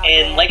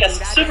 And like I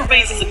said, Super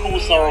Bass is a cool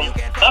song.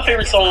 My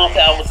favorite song off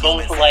the album was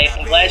Bone for Life.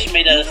 I'm glad she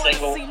made that a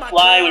single.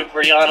 Fly with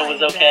Rihanna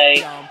was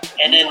okay.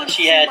 And then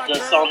she had the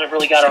song that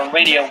really got her on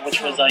radio,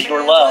 which was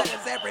Your Love.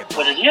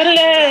 Which is,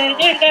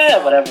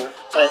 whatever.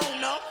 But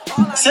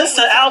since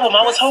the album,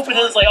 I was hoping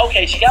it was like,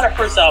 okay, she got her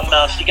first album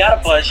out. She got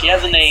a buzz. She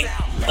has a name.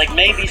 Like,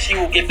 maybe she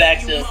will get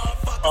back to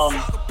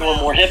doing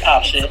more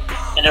hip-hop shit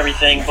and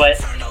everything. But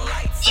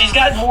she's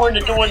gotten more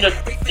into doing the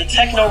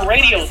techno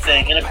radio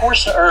thing. And, of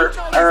course, her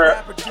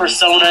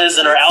personas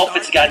and her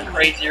outfits gotten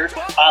crazier,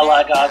 a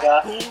la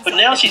Gaga. But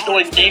now she's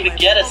doing David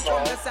Guetta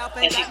songs.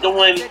 And she's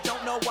doing...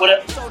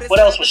 What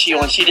else was she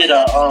on? She did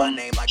a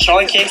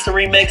Sean Kingston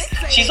remix.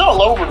 She's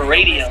all over the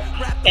radio.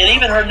 And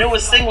even her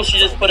newest single she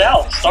just put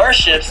out,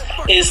 Starships,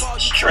 is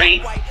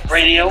straight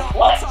radio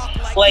love.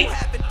 Like,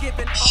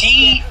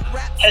 she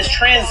has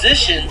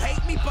transitioned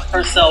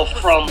herself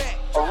from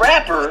a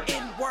rapper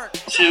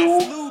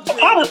to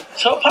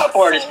a pop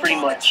artist, pretty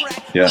much.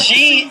 Yeah.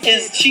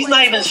 She's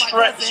not even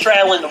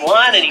straddling the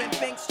line anymore.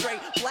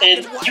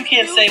 And you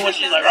can't say when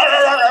she's like, rah,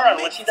 rah, rah,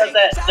 rah, when she does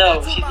that.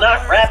 No, she's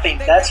not rapping.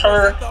 That's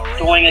her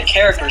doing a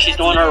character. She's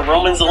doing her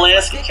Roman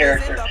Zelensky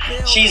character.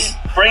 She's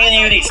bringing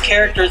you these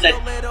characters that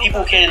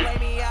people can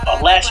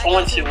latch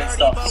onto and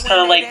stuff. It's kind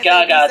of like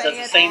Gaga does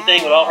the same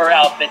thing with all her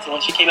outfits. And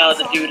when she came out as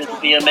a dude at the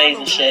VMAs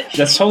and shit.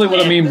 That's totally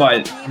what I mean by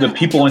the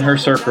people in her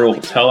circle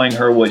telling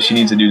her what she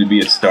needs to do to be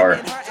a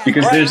star.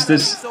 Because there's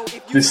this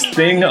this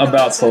thing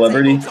about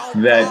celebrity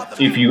that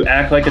if you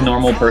act like a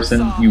normal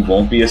person, you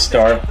won't be a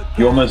star.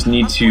 You almost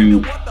need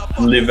to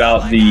live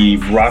out the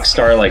rock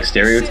star like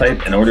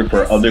stereotype in order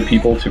for other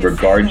people to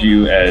regard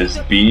you as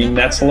being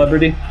that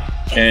celebrity.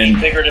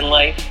 And bigger than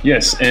life.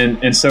 Yes,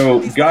 and so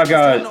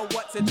Gaga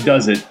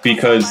does it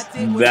because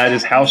that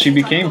is how she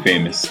became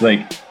famous.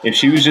 Like, if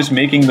she was just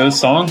making those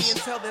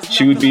songs,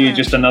 she would be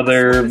just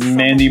another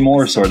Mandy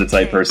Moore sort of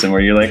type person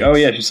where you're like, oh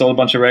yeah, she sold a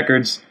bunch of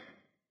records.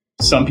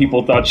 Some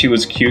people thought she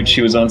was cute.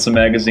 She was on some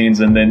magazines,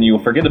 and then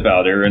you'll forget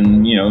about her,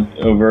 and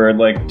over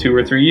like 2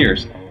 or 3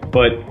 years.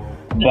 But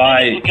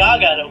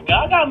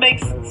Gaga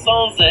makes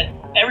songs that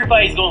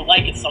everybody's gonna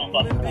like it some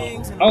fucking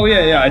point. Oh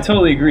yeah, I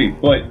totally agree.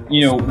 But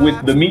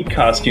with the meat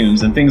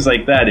costumes and things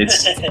like that,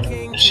 it's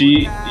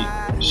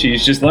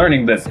she's just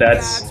learning that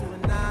that's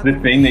the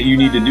thing that you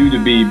need to do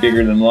to be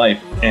bigger than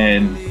life.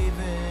 And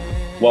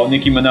while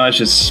Nicki Minaj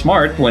is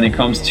smart when it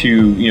comes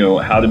to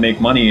how to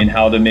make money and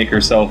how to make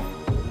herself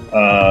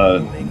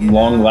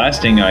long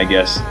lasting, I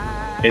guess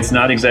it's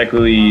not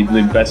exactly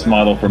the best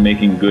model for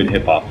making good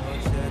hip hop.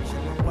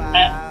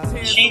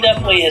 She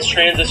definitely has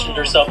transitioned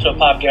herself to a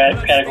pop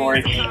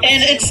category,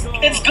 and it's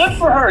good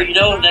for her,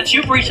 that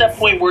you've reached that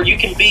point where you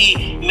can be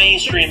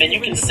mainstream and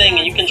you can sing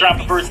and you can drop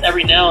a verse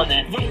every now and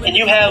then, and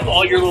you have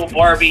all your little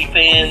Barbie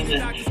fans,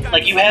 and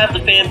like you have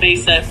the fan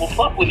base that will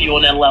fuck with you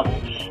on that level.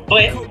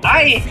 But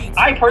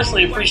I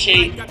personally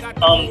appreciate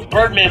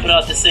Birdman put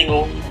out the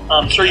single.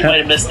 I'm sure you might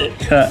have missed it.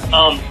 Yeah,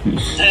 I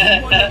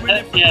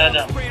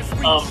know.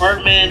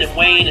 Birdman and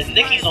Wayne and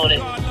Nicki's on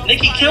it.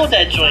 Nicki killed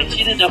that joint.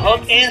 She did the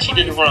hook and she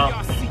did the rhyme.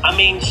 I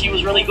mean, she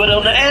was really good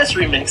on the Ass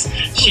remix.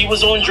 She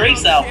was on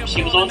Drake's album.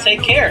 She was on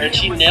Take Care, and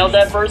she nailed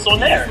that verse on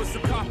there.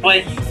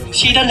 But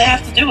she doesn't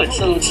have to do it,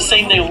 so it's the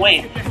same thing with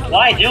Wayne.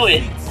 Why do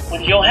it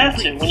when you don't have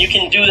to? When you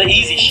can do the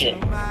easy shit?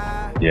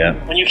 Yeah.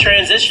 When you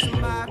transition.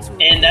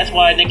 And that's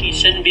why Nicki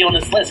shouldn't be on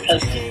this list,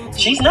 because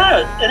she's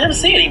not an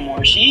MC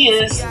anymore. She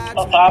is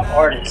a pop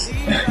artist.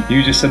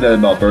 You just said that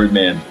about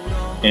Birdman,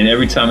 and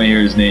every time I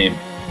hear his name,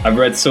 I've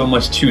read so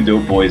much Two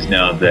Dope Boys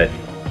now that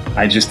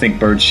I just think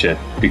bird shit.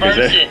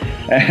 Because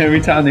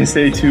every time they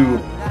say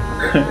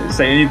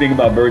anything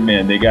about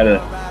Birdman, they gotta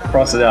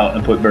cross it out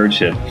and put bird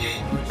shit.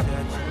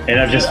 And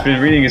I've just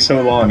been reading it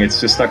so long, it's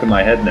just stuck in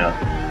my head now.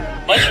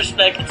 Much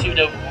respect to Two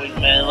Dope Boys,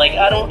 man. Like,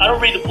 I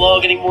don't read the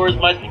blog anymore as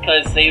much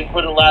because they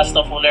put a lot of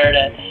stuff on there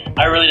that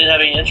I really didn't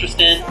have any interest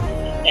in,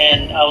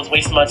 and I was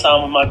wasting my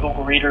time with my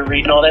Google Reader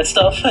reading all that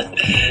stuff. But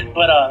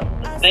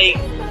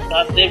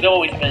they've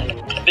always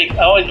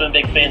been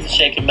big fans of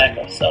Shake and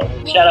Mecca. So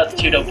shout out to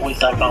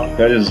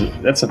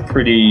twodopeboys.com. That's a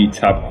pretty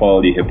top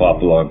quality hip hop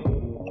blog.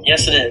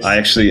 Yes, it is.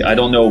 I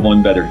don't know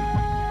one better.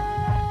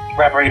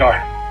 Rap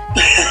Radar.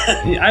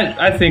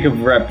 I think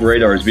of Rap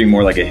Radar as being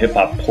more like a hip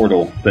hop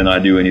portal than I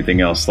do anything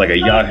else, like a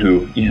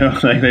Yahoo.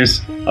 Like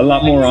there's a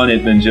lot more on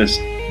it than just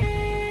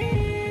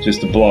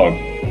a blog.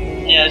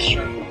 Yeah, it's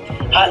true.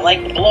 I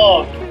like the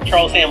blog,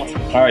 Charles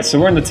Hamilton. All right, so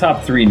we're in the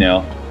top 3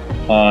 now.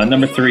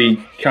 Number 3,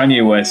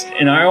 Kanye West.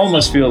 And I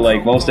almost feel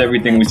like most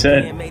everything we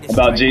said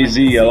about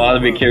Jay-Z, a lot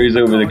of it carries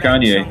over to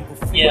Kanye.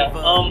 Yeah,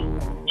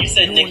 you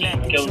said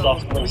Nicki goes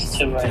off the list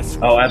too, right?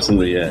 Oh,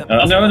 absolutely, yeah.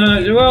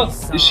 No. Well,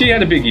 she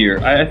had a big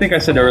year. I think I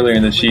said earlier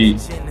that she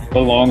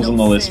belongs on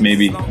the list,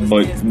 maybe,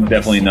 but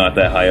definitely not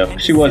that high up.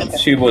 She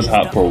was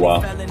hot for a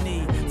while.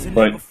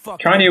 But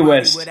Kanye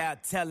West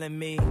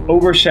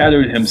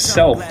overshadowed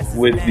himself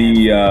with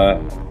the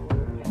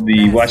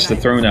Watch the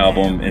Throne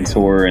album and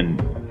tour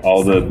and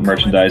all the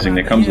merchandising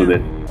that comes with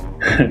it.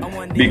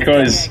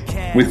 Because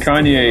with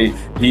Kanye,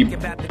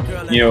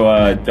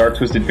 Dark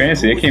Twisted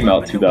Fantasy, it came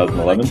out in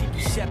 2011.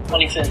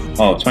 2010.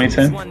 Oh,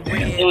 2010?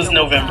 It was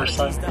November,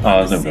 son. Oh,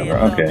 it was November.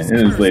 Okay,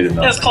 it was late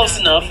enough. It was close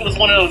enough. It was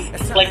one of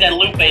those, like that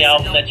Lupe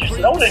album that you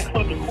said, I want to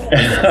include the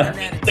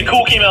Cool. The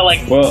Cool came out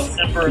like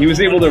December. He was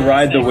able to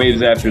ride the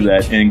waves after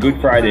that, and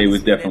Good Friday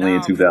was definitely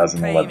in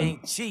 2011.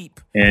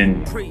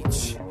 And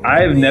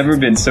I've never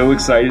been so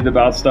excited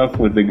about stuff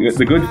with the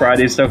Good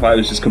Friday stuff. I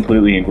was just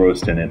completely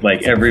engrossed in it.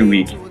 Like every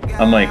week,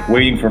 I'm like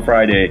waiting for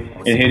Friday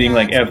and hitting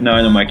like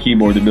F9 on my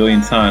keyboard a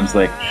billion times.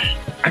 Like,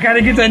 I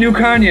gotta get that new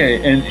Kanye.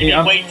 And you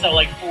wait till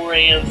like 4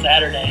 a.m.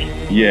 Saturday.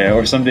 Yeah,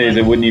 or some days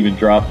it wouldn't even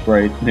drop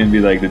right. It'd be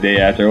like the day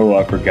after. Oh,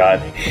 I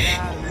forgot.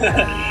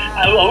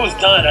 I was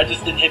done. I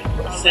just didn't hit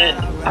send.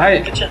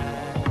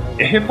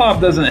 Hip hop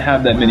doesn't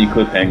have that many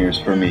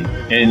cliffhangers for me,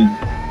 and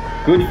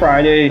Good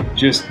Friday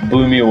just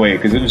blew me away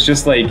because it was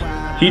just like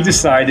he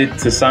decided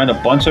to sign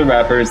a bunch of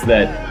rappers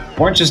that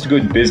weren't just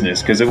good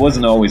business, because it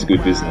wasn't always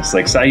good business.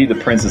 Like Saeed the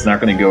Prince is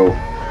not going to go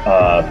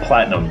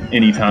platinum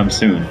anytime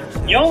soon.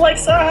 You don't like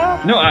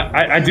Saha? No,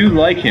 I do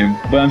like him,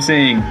 but I'm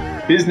saying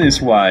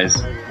business-wise,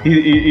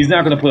 he's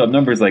not going to put up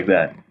numbers like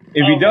that.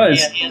 If he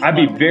does, I'd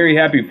be very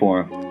happy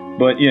for him.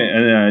 But yeah,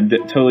 and I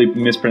totally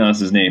mispronounced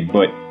his name.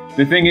 But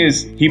the thing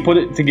is, he put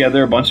it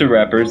together a bunch of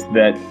rappers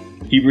that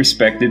he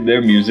respected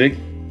their music,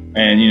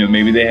 and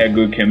maybe they had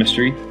good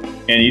chemistry,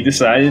 and he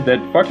decided that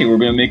fuck it, we're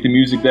gonna make the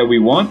music that we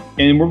want,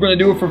 and we're gonna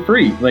do it for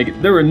free. Like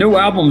there were no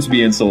albums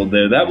being sold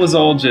there. That was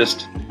all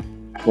just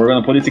we're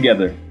gonna put it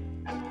together.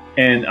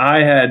 and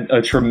I had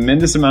a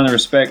tremendous amount of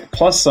respect,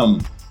 plus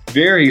some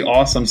very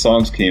awesome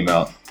songs came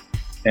out.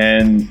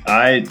 And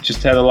I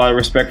just had a lot of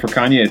respect for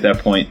Kanye at that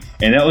point.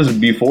 And that was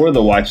before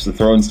the Watch the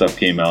Throne stuff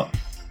came out.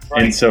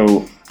 Right. And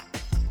so,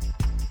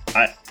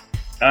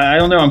 I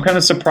don't know, I'm kind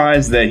of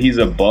surprised that he's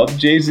above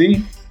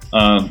Jay-Z.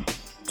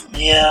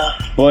 Yeah,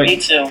 me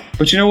too.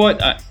 But you know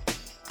what?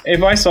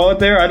 If I saw it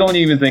there, I don't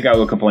even think I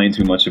would complain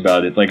too much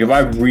about it. Like, if I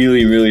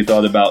really, really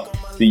thought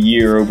about the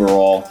year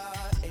overall,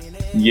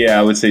 yeah,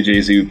 I would say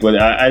Jay-Z.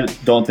 But I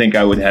don't think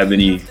I would have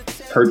any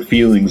hurt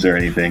feelings or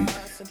anything.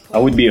 I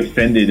would be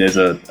offended as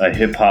a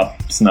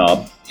hip-hop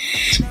snob.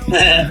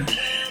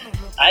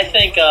 I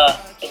think the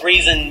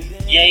reason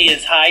Ye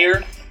is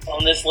higher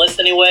on this list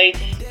anyway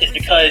is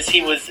because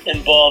he was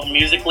involved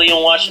musically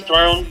on Watch the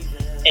Throne,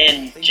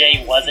 and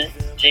Jay wasn't.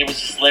 Jay was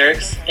just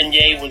lyrics, and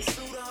Ye was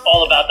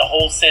all about the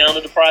whole sound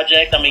of the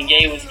project. I mean,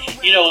 Ye was,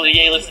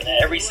 Ye listened to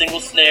every single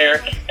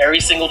snare, every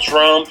single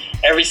drum,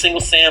 every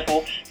single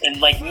sample, and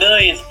like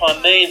millions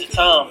upon millions of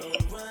times.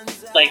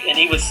 Like, and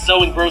he was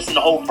so engrossed in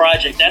the whole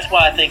project. That's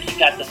why I think he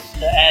got the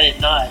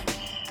added nod.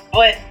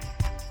 But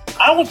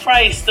I would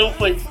probably still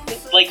put,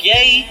 like,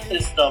 Ye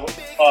is the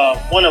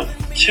one of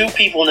two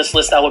people on this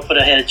list I would put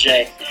ahead of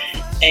Jay.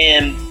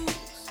 And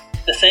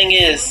the thing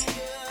is,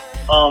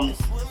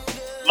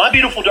 My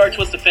Beautiful Dark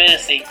Twisted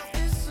Fantasy,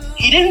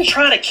 he didn't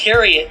try to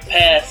carry it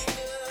past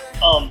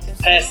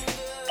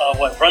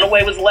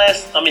Runaway was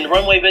last. I mean, the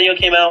Runaway video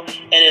came out,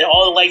 and then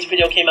All the Lights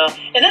video came out,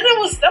 and then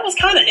that was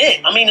kind of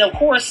it. I mean, of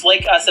course,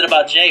 like I said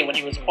about Jay when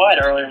he was quiet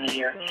earlier in the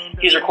year,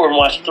 he was recording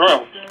Watch the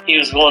Throne. He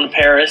was going to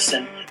Paris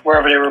and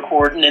wherever they were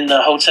recording, in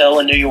the hotel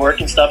in New York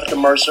and stuff at the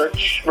Mercer,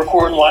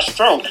 recording Watch the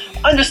Throne.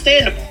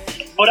 Understandable,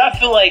 but I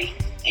feel like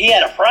he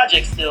had a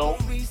project still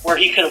where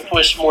he could have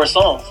pushed more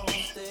songs.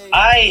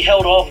 I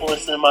held off on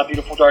listening to My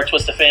Beautiful Dark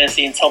Twisted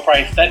Fantasy until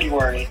probably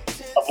February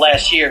of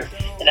last year.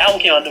 And the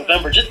album came out in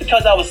November just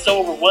because I was so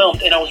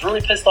overwhelmed, and I was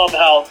really pissed off at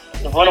how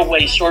the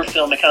Runaway short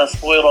film had kind of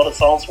spoiled all the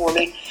songs for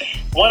me.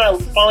 When I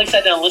finally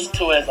sat down and listened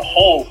to it as a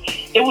whole,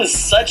 it was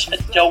such a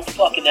dope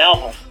fucking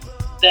album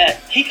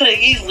that he could have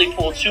easily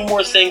pulled 2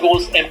 more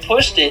singles and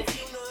pushed it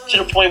to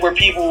the point where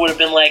people would have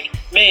been like,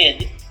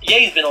 man,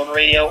 Ye's been on the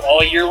radio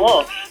all year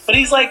long. But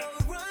he's like,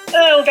 I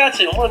don't got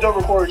to. I'm going to go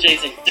record with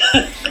Jay-Z.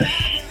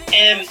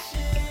 And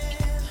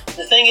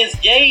the thing is,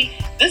 Ye,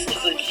 this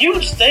was a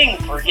huge thing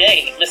for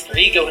Ye, Mr.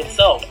 Ego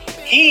himself.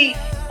 He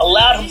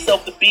allowed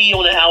himself to be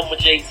on an album with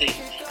Jay-Z.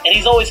 And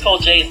he's always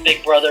called Jay his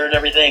big brother and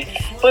everything.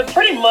 But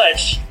pretty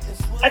much,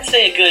 I'd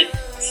say a good,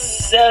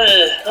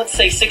 let's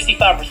say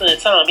 65% of the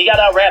time, he got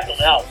out-rapped on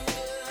the album.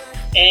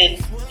 And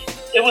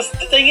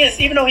the thing is,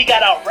 even though he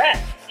got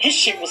out-rapped, his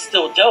shit was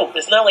still dope.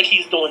 It's not like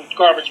he's doing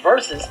garbage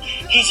verses.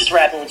 He's just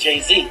rapping with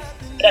Jay-Z.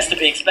 That's to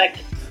be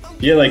expected.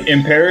 Yeah, like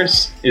In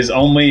Paris is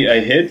only a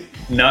hit,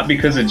 not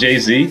because of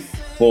Jay-Z.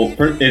 Well,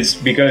 it's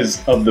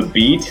because of the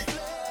beat,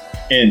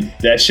 and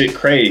that shit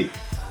cray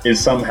is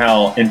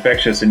somehow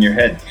infectious in your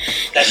head.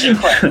 That shit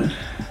cray.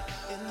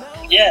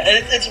 Yeah,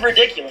 it's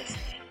ridiculous.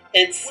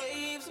 It's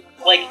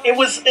like it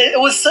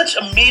was such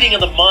a meeting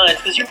of the minds,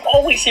 because you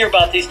always hear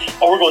about these.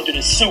 Oh, we're going to do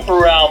this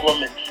super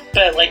album,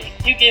 but like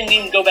you can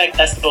even go back to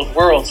Best of Both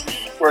Worlds,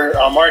 where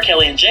R.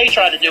 Kelly and Jay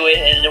tried to do it,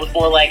 and it was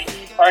more like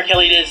R.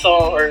 Kelly did a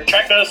song or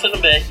track notes in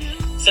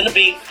the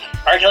beat.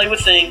 R. Kelly would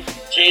sing,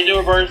 Jay would do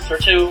a verse or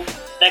 2,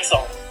 next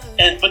song.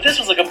 But this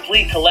was a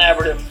complete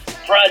collaborative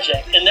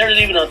project, and there's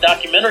even a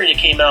documentary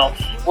that came out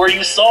where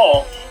you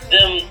saw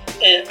them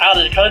out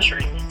of the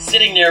country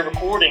sitting there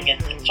recording and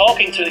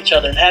talking to each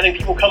other and having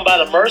people come by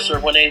the Mercer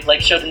when they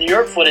like showed the New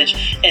York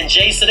footage, and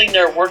Jay sitting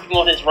there working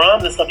on his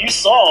rhymes and stuff. You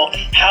saw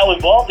how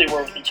involved they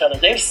were with each other.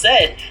 They've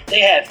said they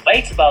had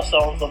fights about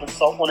songs on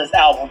this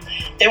album.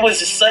 It was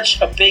just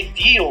such a big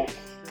deal,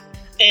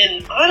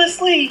 and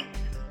honestly,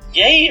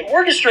 Ye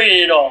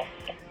orchestrated it all.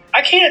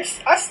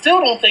 I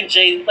still don't think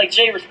Jay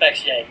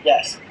respects Ye,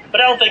 yes.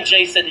 But I don't think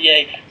Jay said to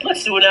Ye,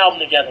 let's do an album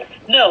together.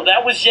 No,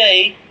 that was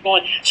Jay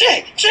going,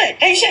 Jay,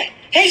 hey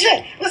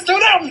Jay, let's do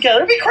an album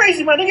together. It'd be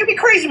crazy, my nigga, it'd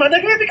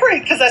be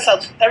crazy. Because that's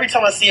how, every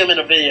time I see him in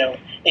a video and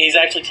he's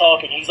actually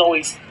talking, he's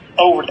always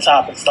over the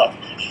top and stuff.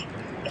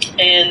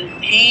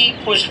 And he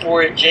pushed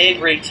for it, Jay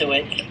agreed to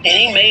it, and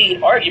he made,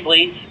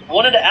 arguably,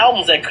 one of the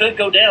albums that could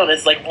go down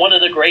as like one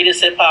of the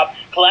greatest hip-hop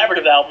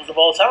collaborative albums of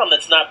all time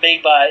that's not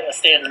made by a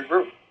standard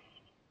group.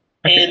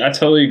 I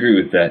totally agree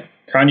with that.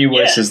 Kanye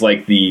West is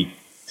like the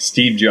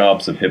Steve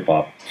Jobs of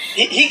hip-hop.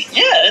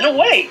 Yeah, in a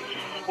way.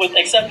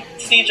 Except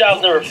Steve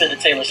Jobs never offended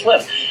Taylor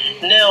Swift.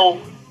 Now,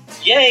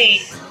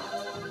 Ye,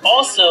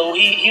 also,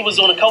 he was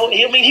on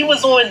he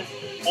was on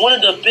one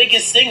of the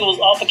biggest singles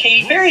off of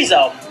Katy Perry's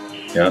album.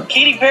 Yeah.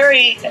 Katy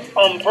Perry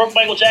broke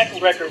Michael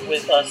Jackson's record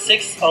with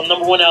 6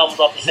 number 1 albums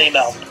off the same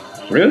album.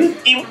 Really?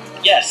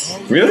 Yes.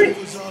 Really?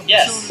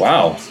 Yes.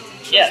 Wow.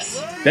 Yes.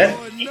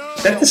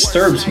 That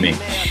disturbs me.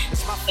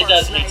 It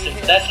does me too.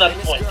 That's not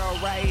the point.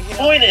 The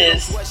point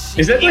is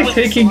that like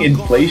taking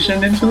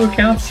inflation into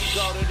account?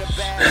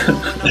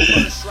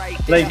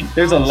 Like,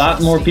 there's a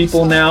lot more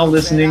people now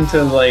listening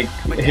to like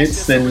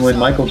hits than when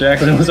Michael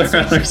Jackson was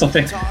around or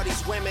something.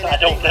 I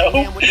don't know.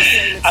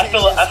 I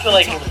feel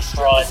like it was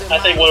fraud. I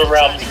think one of her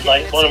albums was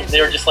like they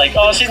were just like,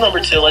 oh, she's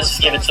number 2. Let's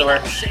just give it to her.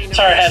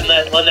 Tired of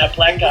letting that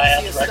black guy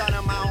out the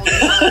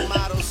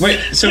record. Wait,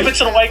 so give it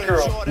to the white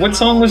girl. What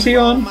song was he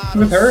on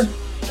with her?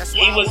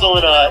 He was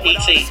on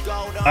E.T.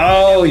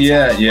 Oh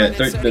yeah.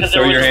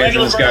 Throw your hands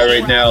on this guy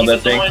right now.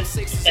 That thing.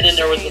 And then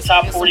there was the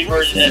top 40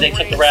 version that they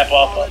took the rap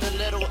off of.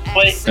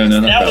 But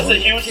that was a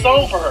huge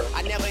song for her.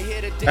 I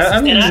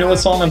don't even know what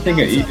song I'm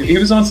thinking. He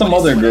was on some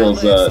other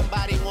girls.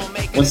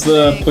 What's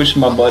the push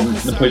my button?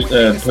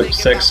 The push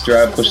sex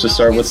drive push to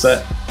start. What's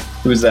that?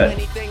 Who's that?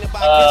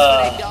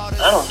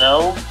 I don't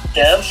know.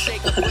 Dev,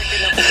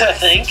 I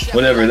think.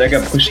 Whatever. That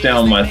got pushed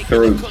down my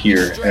throat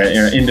here,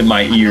 into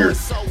my ear.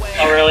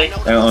 Oh really?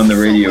 On the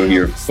radio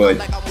here, but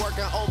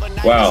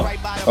wow.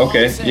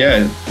 Okay,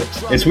 yeah.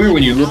 It's weird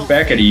when you look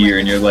back at a year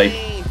and you're like,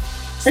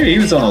 hey, he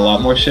was on a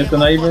lot more shit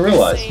than I even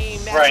realized.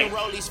 Right.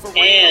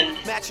 And,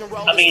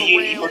 I mean,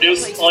 he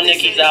produced on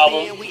Nicki's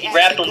album. He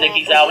rapped on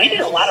Nicki's album. He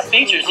did a lot of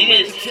features. He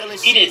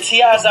did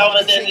T.I.'s album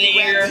at the end of the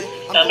year.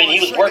 I mean, he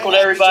was working with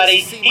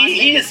everybody.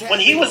 When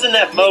he was in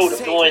that mode of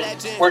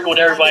working with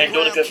everybody and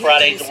doing the Good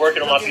Fridays and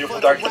working on My Beautiful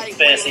Dark Twisted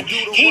Fantasy,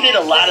 he did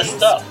a lot of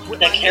stuff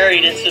that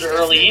carried into the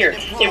early year.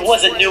 It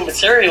wasn't new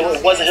material.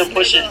 It wasn't him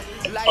pushing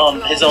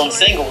his own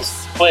singles.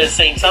 But at the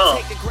same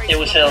time, it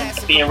was him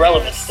being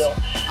relevant still.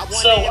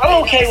 So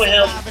I'm okay with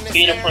him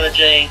being in front of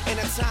Jay.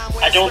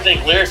 I don't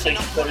think lyrically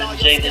he's better than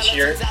Jay this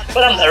year,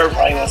 but I'm never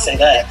probably going to say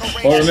that.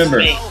 Well,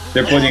 remember,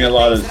 they're putting a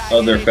lot of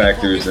other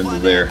factors into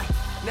their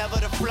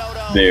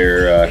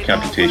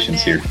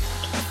computations here.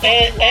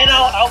 And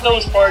I'll go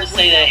as far as to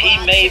say that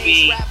he may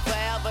be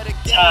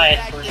tied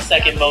for the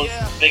second most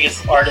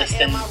biggest artist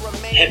in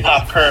hip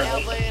hop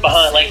currently.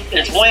 Behind, like,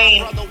 there's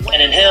Wayne,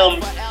 and then him,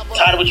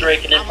 tied with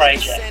Drake, and then probably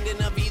Jay.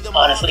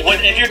 Honestly,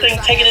 if you're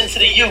taking it into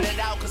the youth,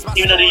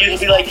 even though the youth will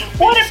be like,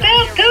 what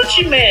about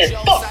Gucci Mane?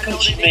 Fuck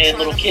Gucci Mane,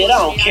 little kid. I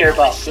don't care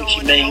about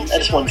Gucci Mane. I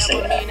just want to say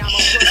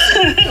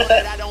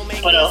that.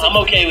 But I'm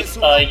okay with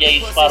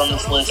Ye's spot on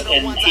this list,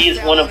 and he is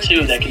one of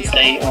 2 that can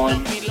stay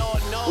on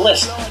the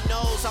list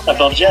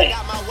above Jay.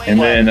 And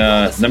then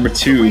number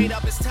 2,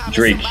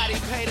 Drake.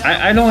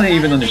 I don't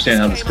even understand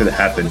how this could have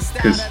happened,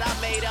 because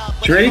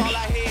Drake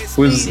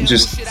was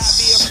just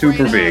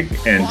super big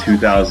in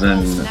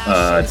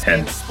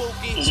 2010.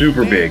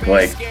 Super big.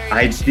 Like,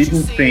 I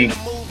didn't think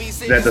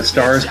that the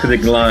stars could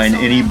align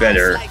any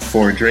better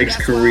for Drake's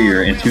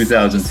career in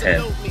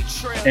 2010.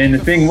 And the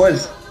thing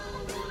was,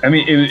 I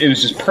mean, it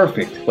was just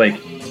perfect. Like,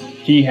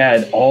 he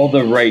had all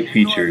the right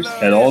features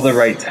at all the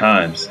right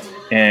times,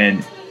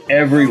 and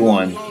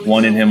everyone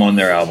wanted him on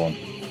their album.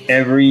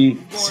 Every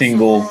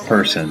single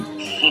person.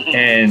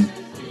 And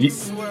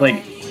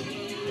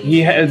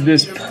he had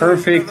this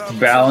perfect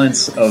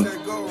balance of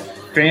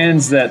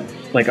fans that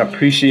like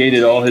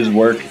appreciated all his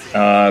work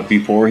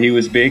before he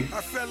was big,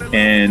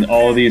 and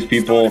all these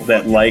people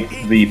that liked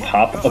the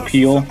pop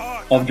appeal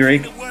of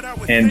Drake.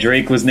 And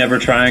Drake was never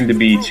trying to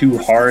be too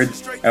hard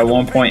at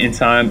one point in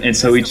time, and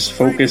so he just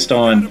focused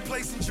on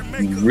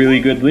really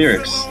good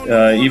lyrics,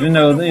 even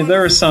though there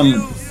were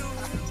some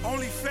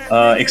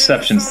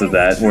exceptions to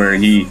that, where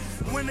he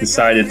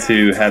decided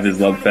to have his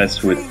love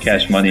fest with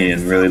Cash Money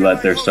and really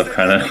let their stuff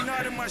kind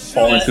of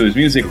fall into his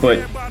music. But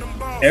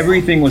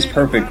everything was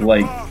perfect.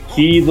 Like,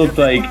 he looked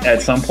like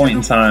at some point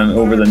in time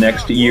over the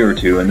next year or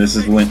 2, and this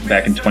is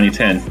back in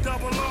 2010,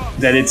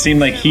 that it seemed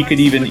like he could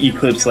even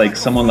eclipse like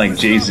someone like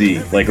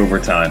Jay-Z, like, over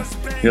time.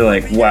 You're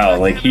like, wow,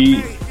 like,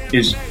 he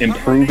is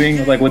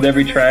improving, like, with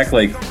every track.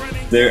 Like,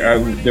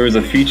 there was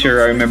a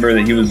feature I remember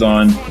that he was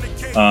on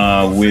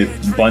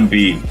with Bun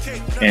B,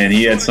 and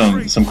he had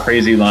some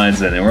crazy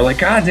lines in it. And we're like,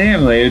 god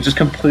damn, like, it just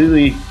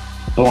completely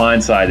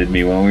blindsided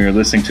me when we were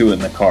listening to it in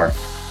the car.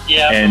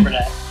 Yeah, I remember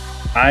that.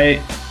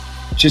 I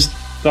just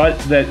thought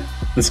that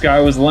the sky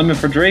was the limit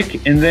for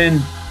Drake, and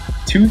then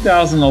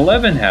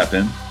 2011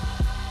 happened,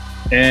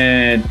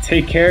 and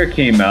Take Care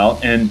came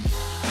out, and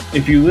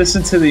if you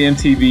listen to the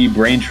MTV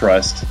Brain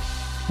Trust,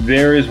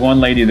 there is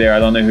one lady there, I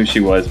don't know who she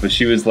was, but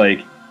she was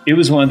like, it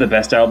was one of the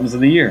best albums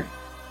of the year.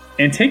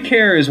 And Take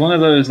Care is one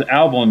of those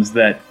albums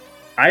that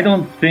I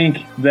don't think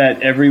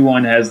that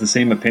everyone has the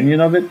same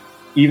opinion of it.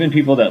 Even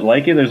people that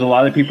like it, there's a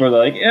lot of people that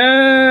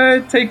are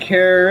like, Take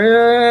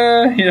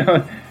Care, you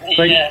know.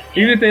 Like,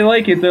 even if they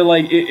like it, they're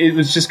like, it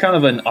was just kind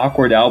of an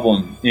awkward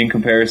album in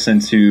comparison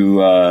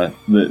to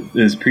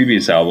his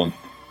previous album.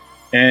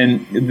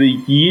 And the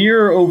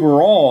year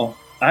overall,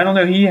 I don't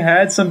know, he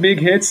had some big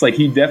hits. Like,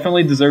 he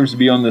definitely deserves to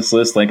be on this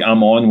list. Like,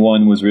 I'm On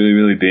One was really,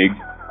 really big.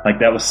 Like,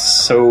 that was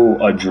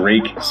so a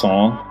Drake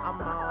song.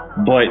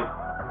 But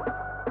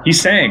he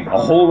sang a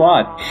whole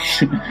lot.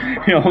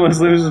 He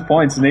almost loses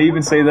points. And they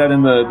even say that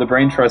in the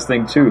Brain Trust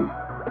thing, too.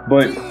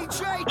 But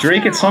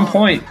Drake, at some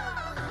point,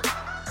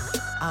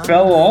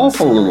 fell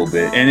off a little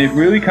bit, and it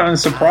really kind of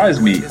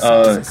surprised me.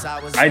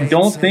 I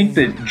don't think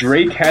that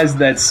Drake has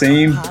that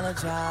same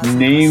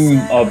name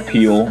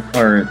appeal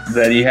or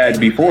that he had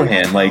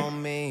beforehand. Like,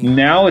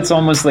 now it's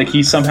almost like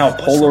he somehow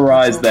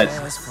polarized that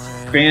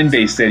fan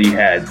base that he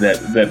had,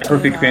 that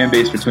perfect fan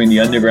base between the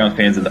underground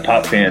fans and the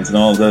pop fans and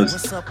all of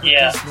those.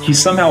 Yeah. He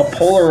somehow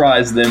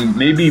polarized them,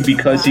 maybe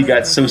because he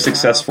got so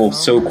successful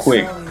so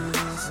quick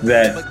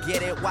that,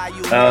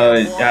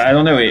 I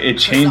don't know, it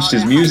changed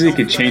his music,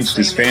 it changed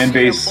his fan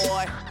base.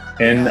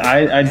 And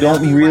I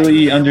don't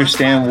really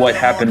understand what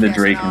happened to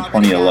Drake in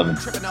 2011.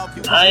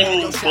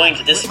 I'm going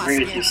to disagree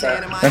with you,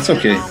 sir. That's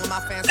okay.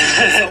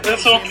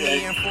 That's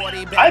okay.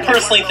 I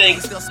personally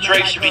think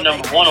Drake should be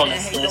number 1 on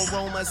this list.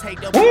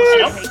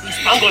 What?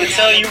 I'm going to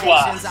tell you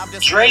why.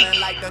 Drake,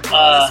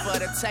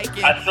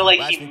 I feel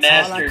like he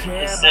mastered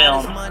his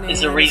sound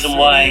is the reason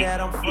why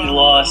he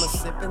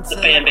lost the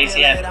fan base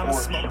he had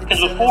before. Because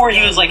before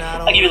he was like,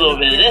 I give you a little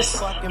bit of this,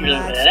 give you a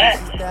little bit of that,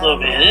 a little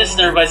bit of this,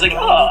 and everybody's like,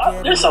 oh,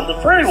 there's something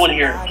for everyone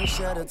here.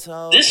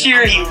 This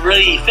year he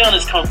really found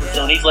his comfort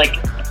zone. He's like,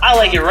 I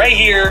like it right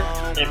here,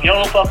 and if you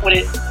don't fuck with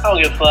it, I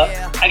don't give a fuck.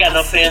 I got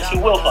enough fans who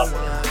will fuck with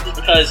it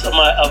just because of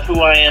who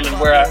I am and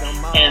where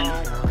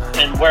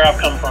I've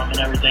come from and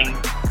everything,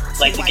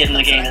 like to get in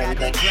the game and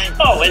everything.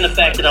 Oh, and the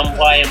fact that I'm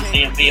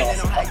YMCMB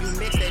also helps.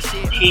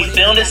 He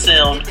found his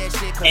sound,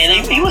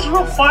 and he was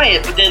real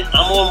quiet, but then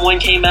I'm On One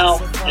came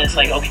out, and it's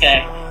like,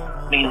 okay,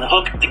 I mean the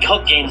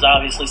hook game's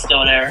obviously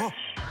still there.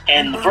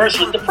 And the verse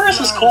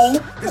was cool.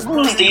 It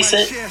was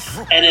decent.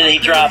 And then he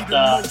dropped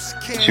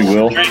She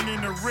Will?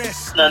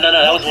 No,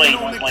 that was Wayne.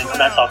 We're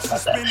not talking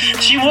about that.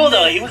 She Will,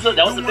 though.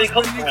 That was a big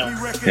hook for him.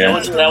 Yeah.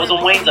 That was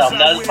on Wayne's album.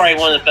 That was probably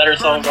one of the better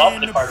songs off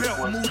of the Carter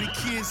Four.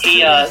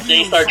 Then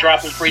he started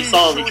dropping free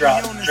songs. He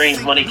dropped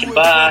Dreams Money Can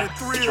Buy.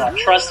 He dropped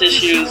Trust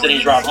Issues. Then he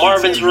dropped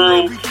Marvin's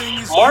Room.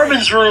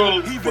 Marvin's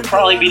Room would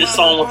probably be the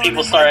song where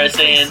people started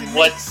saying,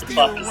 what the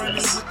fuck is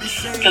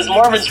this? Because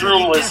Marvin's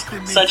Room was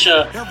such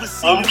a,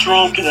 I'm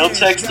drunk and I'm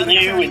texting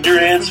you and you're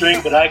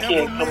answering, but I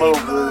can't come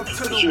over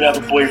because you have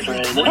a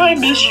boyfriend and I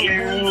miss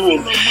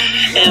you.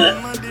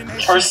 And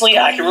personally,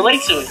 I can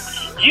relate to it.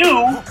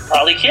 You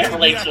probably can't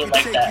relate to it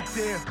like that.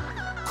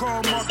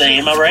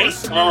 Am I right?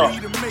 Am I wrong?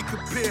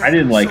 I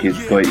didn't like it,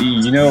 but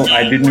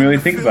I didn't really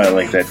think about it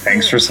like that.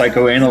 Thanks for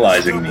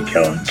psychoanalyzing me,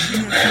 Kellen.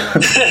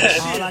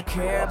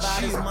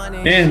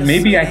 Man,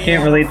 maybe I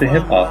can't relate to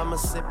hip hop.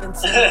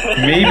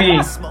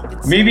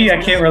 Maybe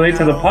I can't relate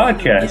to the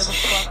podcast.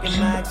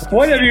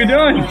 What have you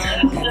done?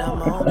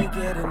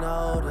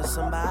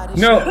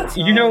 No,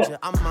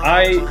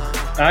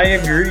 I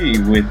agree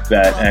with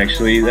that.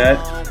 Actually,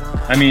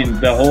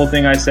 the whole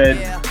thing I said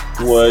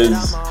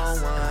was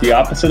the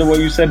opposite of what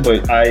you said,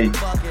 but I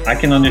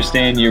can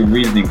understand your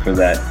reasoning for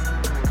that.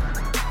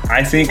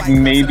 I think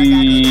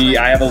maybe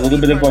I have a little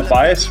bit of a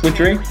bias with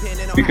Drake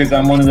because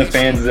I'm one of the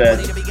fans that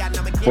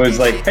was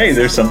like, hey,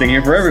 there's something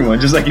here for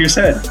everyone, just like you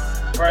said.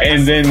 Right.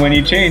 And then when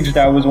he changed,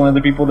 I was one of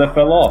the people that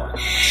fell off.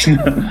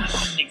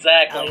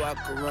 Exactly.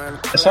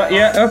 So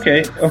yeah,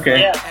 okay.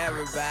 Yeah.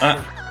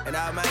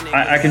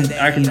 I can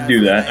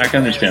do that. I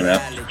can understand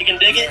that. You can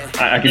dig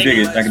it? I can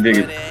dig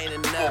it.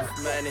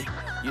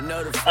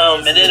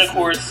 And then, of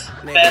course,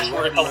 fast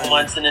forward a couple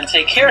months, and then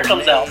Take Care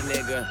comes out.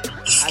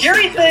 The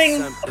scary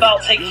thing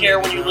about Take Care,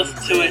 when you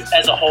listen to it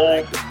as a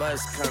whole,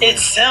 it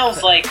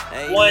sounds like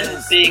one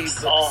big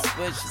song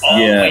all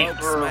the way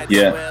through.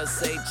 Yeah.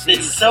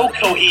 It's so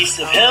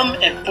cohesive. Him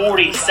and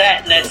 40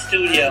 sat in that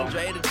studio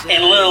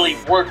and literally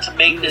worked to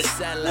make this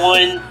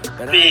one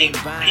big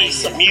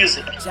piece of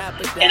music.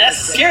 And that's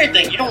the scary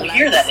thing. You don't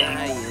hear that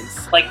anymore.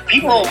 Like,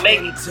 people don't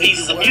make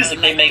pieces of music,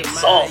 they make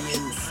songs.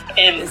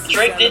 And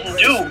Drake didn't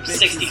do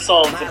 60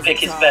 songs and pick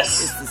his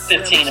best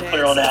 15 and put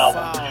it on the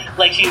album.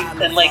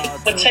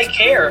 With Take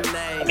Care,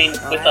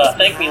 with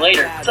Thank Me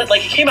Later,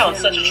 he came out in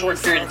such a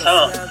short period of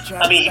time.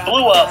 He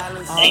blew up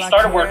and he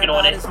started working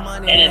on it,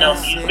 and then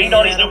he's meeting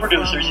all these new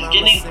producers, he's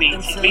getting these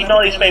beats, he's meeting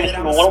all these famous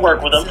people who want to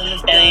work with him,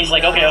 and he's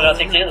like, okay, I gotta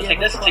take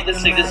this. All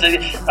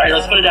right,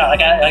 let's put it out. I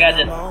got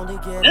it.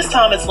 This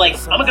time it's like,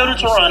 I'm gonna go to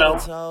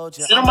Toronto,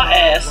 sit on my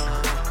ass,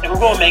 and we're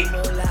gonna make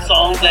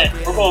songs that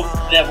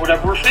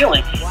whatever we're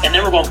feeling, and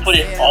then we're gonna put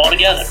it all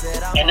together.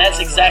 And that's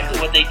exactly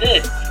what they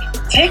did.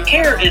 Take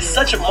Care is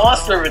such a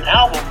monster of an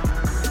album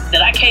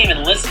that I can't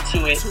even listen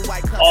to it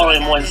all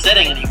in one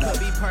sitting anymore.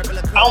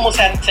 I almost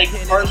had to take the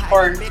first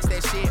part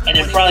and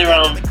then probably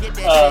around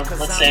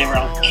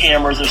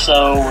Cameras or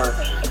so, or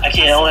I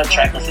don't have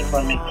track list in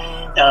front of me.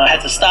 I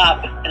had to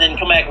stop and then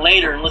come back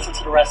later and listen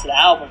to the rest of the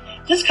album,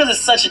 just because it's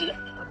such an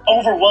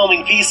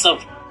overwhelming piece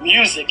of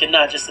music and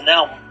not just an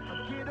album.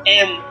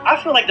 And I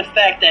feel like the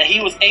fact that he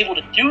was able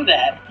to do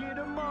that,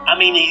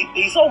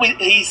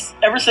 he's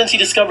ever since he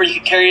discovered he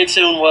could carry a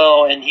tune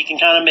well and he can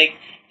kind of make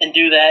and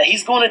do that,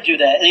 he's going to do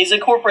that, and he's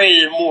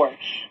incorporated it more.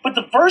 But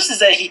the verses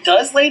that he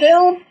does lay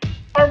down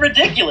are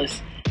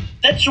ridiculous.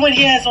 That joint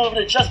he has on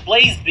the Just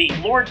Blaze beat,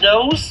 Lord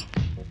Knows,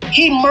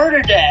 he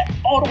murdered that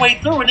all the way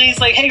through, and then he's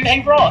like,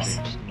 hey Ross,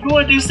 you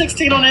want to do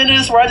 16 on the end of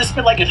this where I just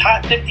spit like a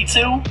hot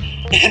 52?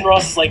 And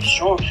Ross is like,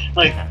 sure.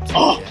 Like,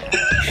 oh,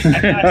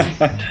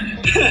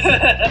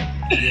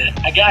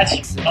 I got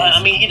you.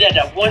 He did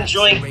that one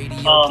joint,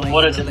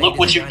 what is it? Look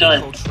What You've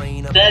Done.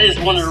 That is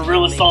one of the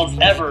realest songs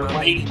ever.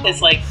 Where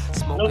it's like,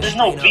 there's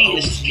no beat.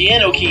 It's just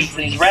piano keys,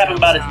 and he's rapping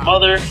about his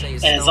mother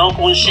and his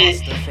uncle and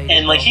shit.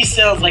 And like he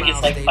sounds like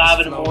it's like 5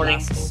 in the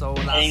morning,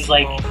 and he's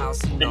like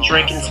been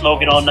drinking and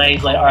smoking all night.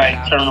 He's like, all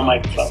right, turn on the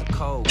microphone,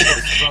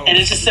 and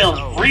it just sounds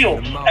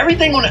real.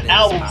 Everything on the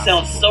album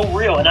sounds so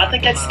real, and I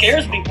think that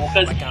scares people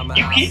because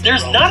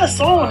there's not a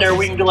song on there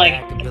where you can be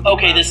like,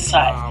 okay, this is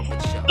hot.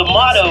 The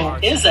Motto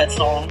is that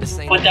song,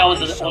 but that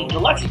was on the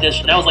deluxe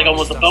edition. That was like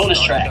almost a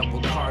bonus track,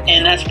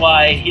 and that's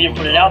why he didn't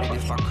put it out.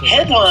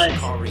 Headlines,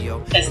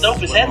 as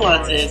dope as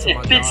Headlines is, it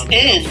fits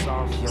in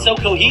so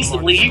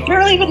cohesively, you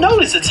barely even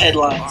notice it's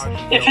Headlines.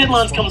 If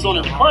Headlines comes on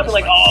in the club, you're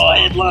like, oh,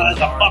 Headlines,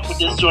 I fuck with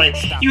this joint.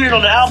 You hear it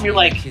on the album, you're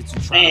like,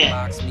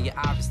 man,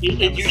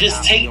 you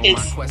just take,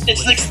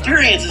 it's an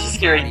experience, it's a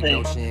scary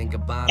thing.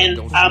 And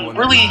I'm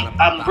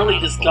really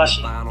just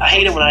gushing. I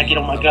hate it when I get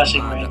on my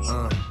gushing rants.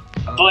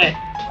 But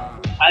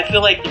I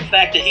feel like the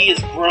fact that he has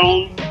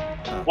grown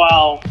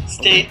while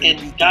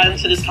and got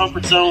into this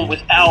comfort zone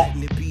without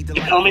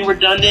becoming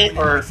redundant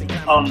or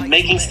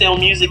making stale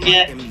music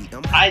yet,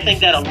 I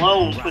think that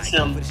alone puts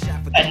him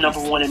at number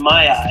 1 in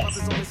my eyes.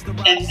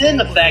 And then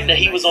the fact that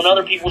he was on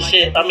other people's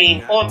shit. I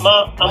mean, I'm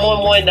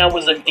on one, that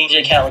was a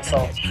DJ Khaled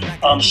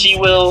song. She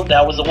Will,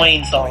 that was a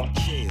Wayne song.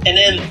 And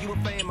then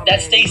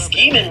that Stay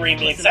Scheming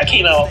remix, that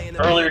came out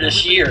earlier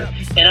this year.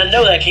 And I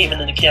know that came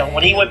into the count.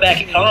 When he went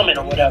back and commented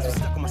or whatever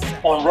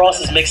on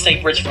Ross's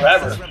mixtape Rich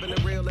Forever,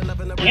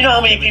 you know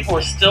how many people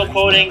are still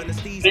quoting,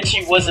 bitch,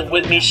 you wasn't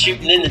with me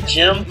shooting in the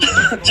gym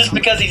just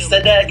because he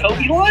said that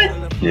Kobe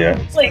line?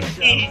 Yeah. Like,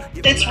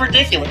 it's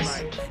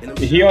ridiculous.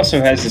 He also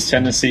has this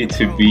tendency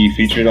to be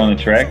featured on a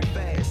track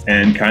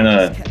and kind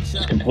of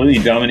just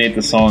completely dominate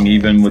the song,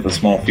 even with a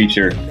small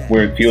feature,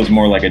 where it feels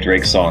more like a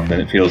Drake song than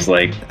it feels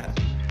like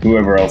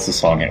whoever else's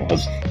song it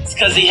was. It's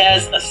because he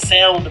has a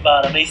sound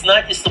about him. He's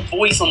not just the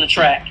voice on the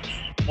track.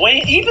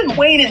 Even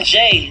Wayne and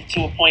Jay,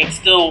 to a point,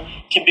 still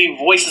can be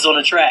voices on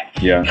the track.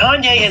 Yeah.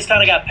 Kanye has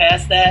kind of got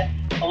past that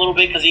a little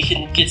bit because he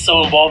can get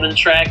so involved in the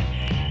track.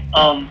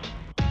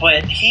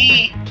 But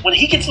when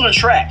he gets on the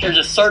track, there's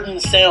a certain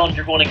sound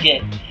you're going to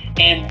get.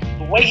 And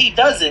the way he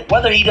does it,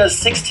 whether he does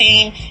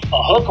 16,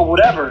 a hook, or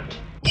whatever,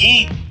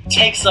 he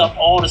takes up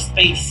all the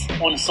space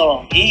on the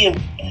song.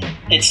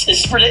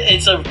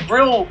 It's a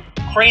real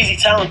crazy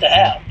talent to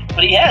have,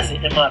 but he has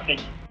it, in my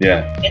opinion.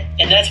 Yeah.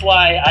 And that's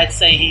why I'd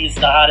say he's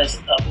the hottest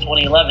of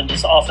 2011,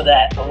 just off of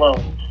that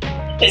alone.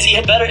 Is he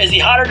better? Is he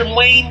hotter than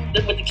Wayne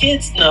with the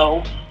kids?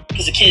 No,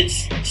 because the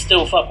kids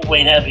still fuck with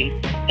Wayne heavy.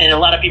 And a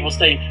lot of people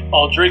say,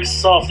 oh, Drake's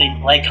softy,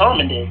 like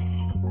Common did.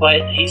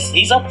 But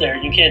he's up there,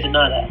 you can't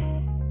deny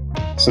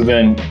that. So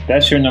then,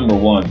 that's your number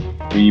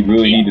 1. We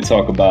really need to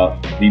talk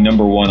about the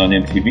number 1 on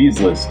MTV's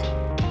list,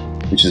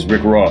 which is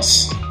Rick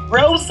Ross.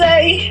 Rose!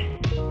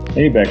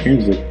 Hey, back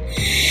music.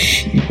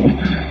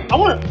 I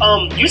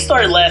want you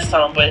started last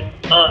time, but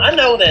I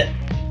know that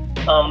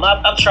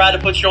I've tried to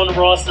put you on the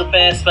Ross in the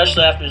past,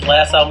 especially after his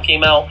last album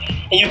came out,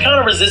 and you kind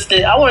of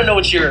resisted. I want to know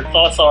what your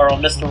thoughts are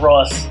on Mr.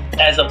 Ross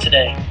as of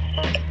today.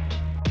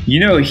 You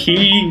know,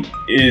 he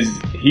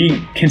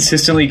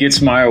consistently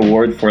gets my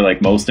award for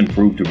like most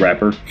improved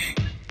rapper.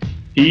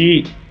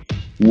 He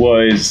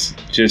was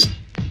just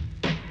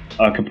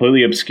a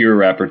completely obscure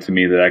rapper to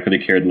me that I could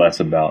have cared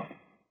less about,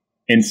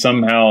 and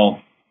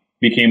somehow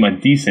became a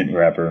decent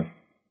rapper.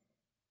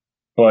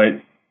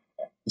 But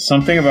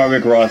something about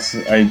Rick Ross,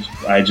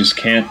 I just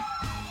can't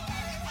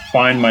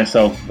find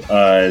myself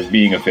as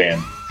being a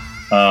fan.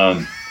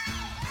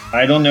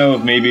 I don't know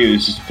if maybe it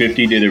was just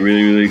 50 did a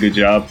really, really good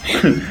job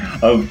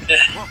of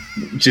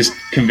just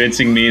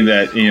convincing me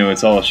that, you know,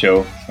 it's all a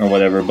show or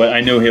whatever. But I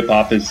know hip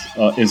hop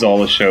is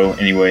all a show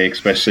anyway,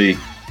 especially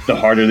the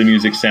harder the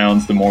music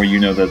sounds, the more you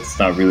know that's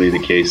not really the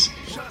case.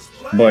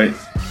 But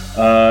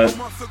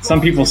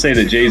some people say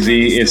that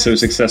Jay-Z is so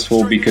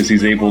successful because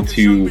he's able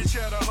to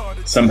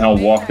somehow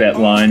walk that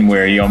line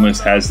where he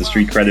almost has the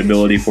street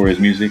credibility for his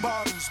music.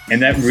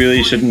 And that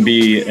really shouldn't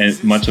be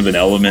much of an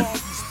element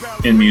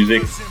in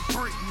music.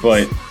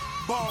 But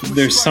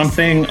there's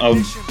something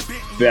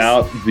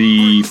about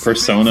the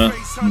persona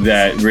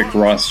that Rick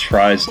Ross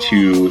tries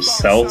to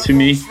sell to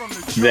me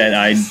that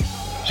I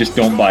just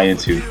don't buy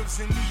into.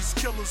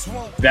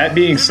 That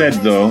being said,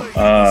 though,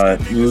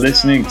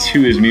 listening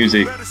to his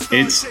music,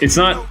 it's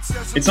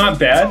not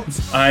bad.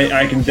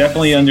 I can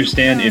definitely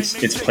understand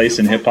its place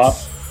in hip hop,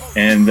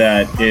 and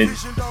that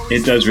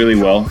it does really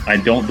well. I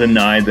don't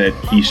deny that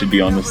he should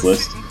be on this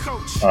list,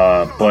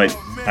 but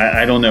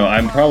I don't know.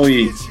 I'm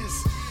probably,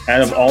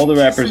 out of all the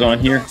rappers on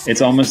here,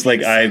 it's almost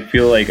like I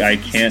feel like I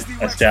can't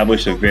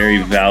establish a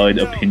very valid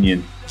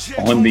opinion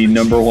on the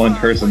number 1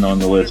 person on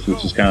the list,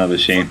 which is kind of a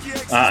shame.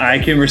 I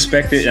can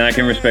respect it, and I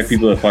can respect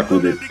people that fuck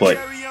with it, but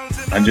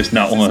I'm just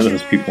not one of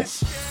those people.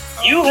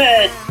 You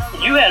had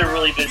a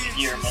really busy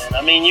year, man.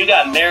 I mean, you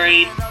got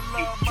married,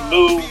 you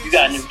moved, you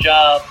got a new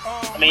job.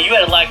 I mean, you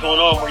had a lot going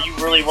on where you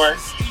really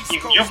weren't.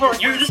 You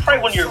were just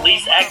probably one of your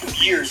least active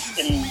years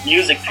in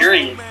music,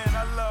 period.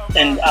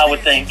 And I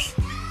would think.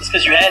 Just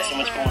because you had so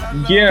much going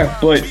on. Yeah,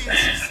 but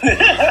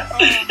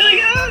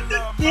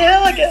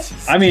yeah, I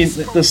guess. I mean,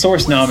 the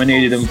Source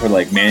nominated him for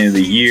like Man of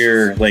the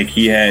Year. Like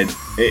he had,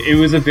 it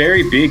was a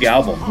very big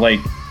album. Like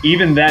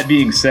even that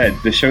being said,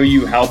 to show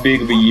you how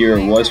big of a year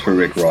it was for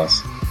Rick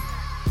Ross,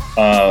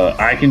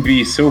 I can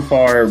be so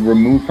far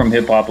removed from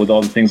hip hop with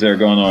all the things that are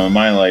going on in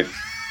my life,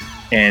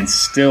 and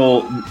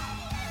still,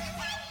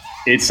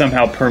 it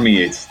somehow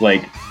permeates.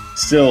 Like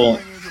still,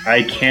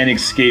 I can't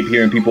escape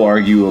hearing people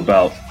argue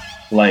about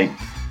like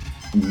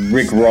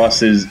Rick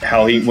Ross's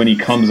how he when he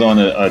comes on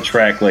a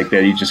track like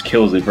that, he just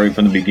kills it right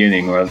from the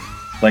beginning, or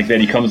like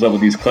that he comes up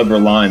with these clever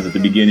lines at the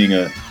beginning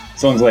of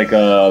songs like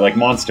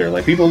Monster.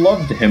 Like people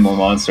loved him on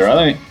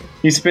Monster.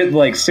 He spit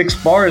like 6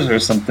 bars or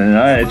something.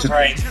 I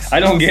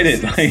don't get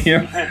it. Like, you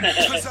know?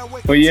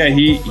 But yeah,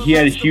 he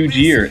had a huge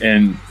year,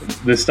 and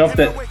the stuff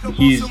that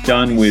he's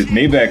done with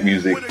Maybach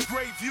Music,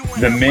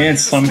 the man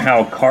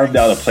somehow carved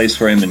out a place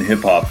for him in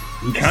hip hop.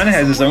 He kind of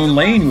has his own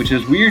lane, which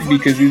is weird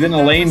because he's in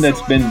a lane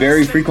that's been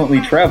very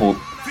frequently traveled.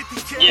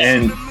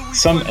 And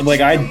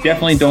I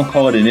definitely don't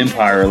call it an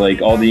empire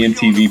like all the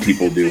MTV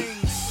people do,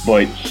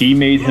 but he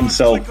made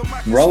himself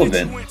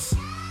relevant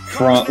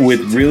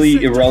with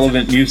really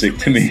irrelevant music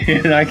to me,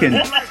 and I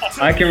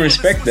can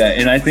respect that,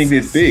 and I think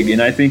it's big,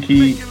 and I think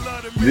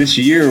this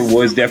year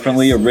was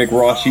definitely a Rick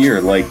Ross year.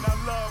 Like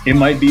it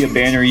might be a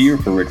banner year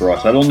for Rick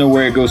Ross. I don't know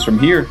where it goes from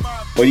here,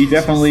 but he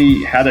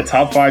definitely had a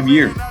top 5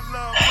 year.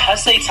 I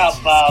say top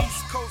 5.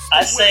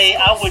 I say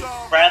I would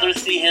rather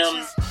see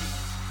him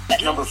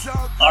at number 4.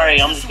 All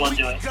right, I'm just going to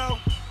do it. 5,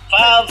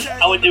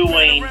 I would do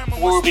Wayne.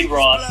 4 would be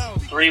Ross.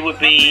 3 would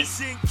be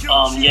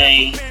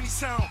Ye.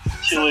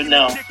 3 would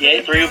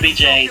be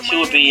Jay. 2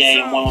 would be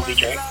Ye, and 1 would be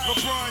Drake.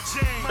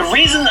 The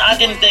reason I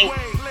didn't think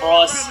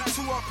Ross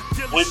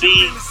would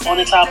be on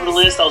the top of the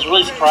list, I was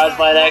really surprised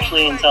by it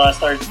actually until I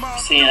started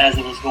seeing as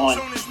it was going,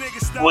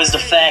 was the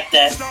fact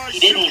that he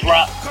didn't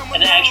drop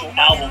an actual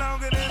album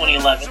in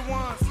 2011.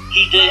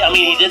 He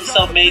did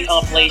self-made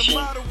compilation.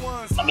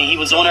 I mean, he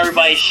was on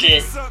everybody's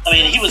shit. I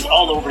mean, he was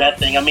all over that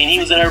thing. I mean, he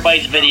was in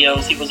everybody's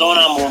videos. He was on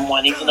I'm On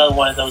One. He was another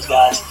one of those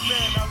guys.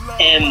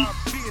 And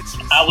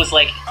I was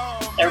like,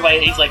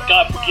 he's like,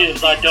 God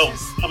Forgives, I Don't,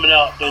 coming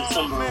out in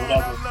December or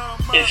whatever.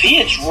 If he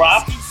had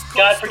dropped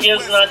God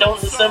Forgives and I Don't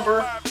in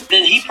December,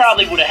 then he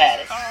probably would have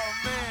had it.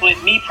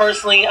 But me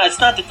personally, it's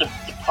not that the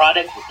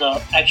product,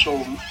 the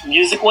actual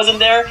music wasn't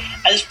there.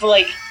 I just feel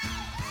like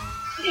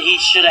he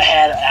should have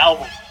had an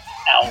album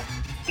out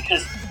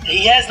because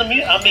he has the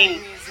music. I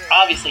mean,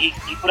 obviously,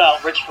 he put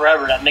out Rich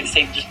Forever, that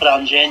mixtape he just put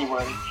out in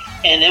January,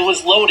 and it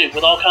was loaded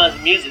with all kinds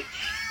of music.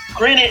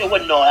 Granted, it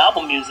wasn't no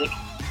album music,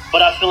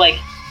 but I feel like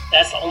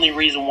that's the only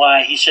reason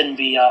why he shouldn't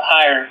be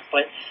higher,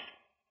 but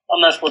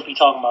I'm not supposed to be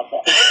talking about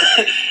that.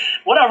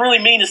 What I really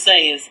mean to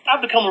say is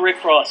I've become a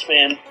Rick Ross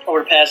fan over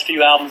the past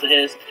few albums of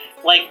his.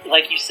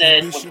 Like you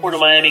said, when Port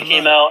of Miami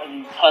came out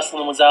and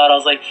Hustlin' was out, I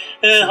was like,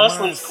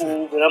 Hustlin's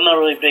cool, but I'm not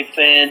really a big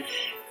fan.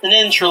 And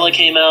then Trilla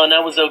came out, and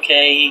that was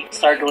okay. He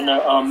started doing the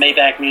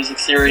Maybach Music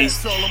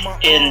series.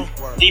 And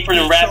Deeper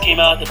Than Rap came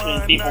out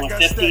between People and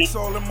 50.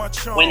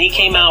 When he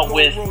came out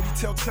with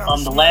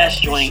the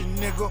last joint,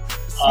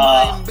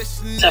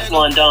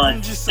 Teflon Don,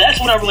 that's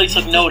when I really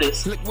took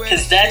notice,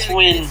 because that's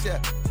when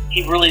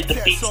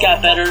the beats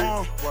got better.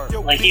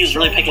 Like, he was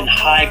really picking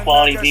high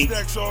quality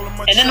beats,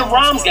 and then the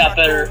rhymes got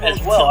better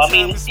as well. I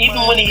mean,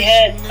 even when he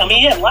had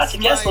lots of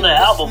guests on that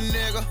album.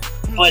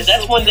 But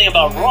that's one thing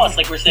about Ross,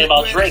 like we're saying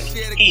about Drake.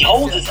 He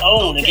holds his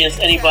own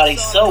against anybody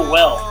so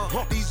well.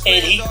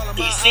 And he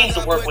seems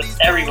to work with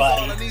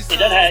everybody. He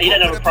doesn't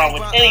have a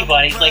problem with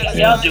anybody. He's like,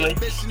 yeah, I'll do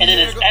it. And then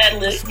his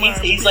ad-lib,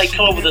 he's like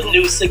come up with a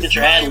new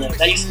signature ad-lib.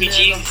 That used to be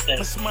Jesus'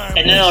 thing.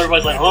 And now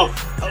everybody's like, oh.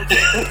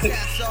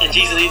 And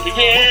Jesus, he's like,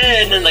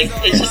 yeah. And then like,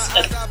 it's just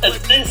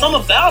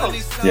something about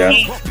him. Yeah.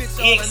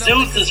 He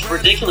exudes this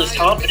ridiculous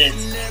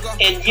confidence.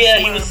 And yeah,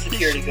 he was a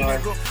security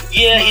guard.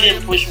 Yeah, he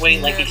didn't push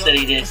weight like he said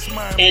he did.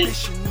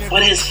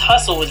 But his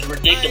hustle was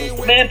ridiculous.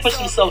 The man pushed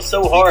himself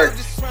so hard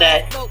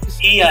that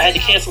he had to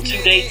cancel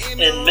 2 dates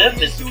in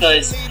Memphis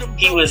because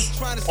he was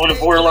on a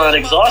borderline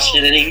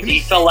exhaustion, and he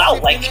fell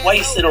out like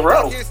twice in a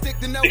row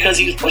because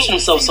he was pushing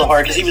himself so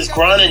hard because he was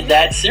grinding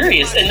that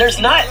serious. And there's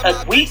not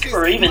a week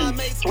or even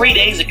 3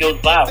 days that goes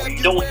by where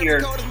you don't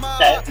hear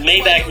that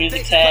Maybach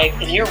Music tag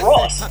and hear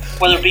Ross,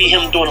 whether it be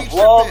him doing a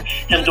vlog,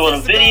 him doing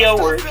a video,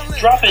 or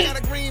dropping a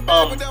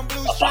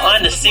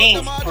behind the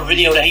scenes for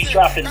video that he's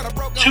dropping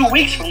 2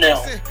 weeks from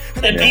now,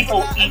 and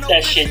people eat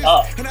that shit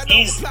up.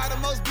 He's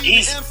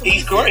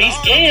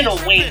gaining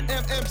on weight,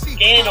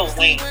 and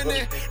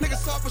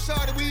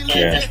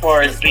as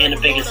far as being the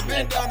biggest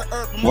man.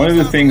 One of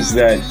the things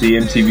that the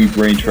MTV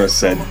Brain Trust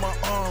said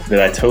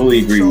that I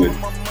totally agree with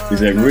is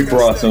that Rick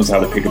Ross knows how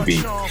to pick a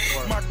beat.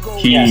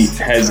 He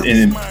has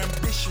an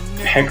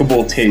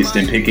impeccable taste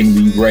in picking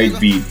the right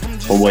beat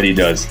for what he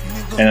does.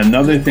 And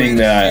another thing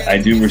that I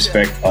do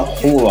respect a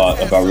whole lot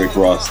about Rick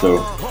Ross,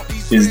 though,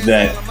 is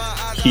that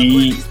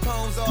it's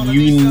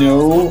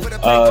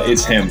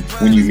him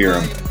when you hear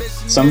him.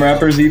 Some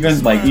rappers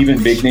even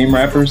big name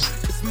rappers,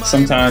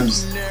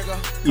 sometimes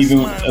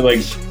even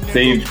like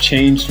they've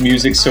changed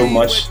music so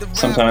much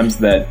sometimes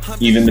that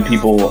even the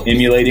people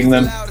emulating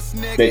them,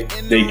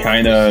 they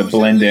kind of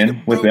blend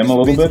in with them a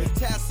little bit.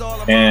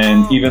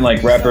 And even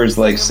like rappers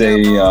like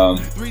say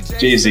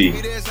Jay-Z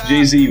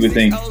would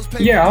think,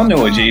 yeah, I'll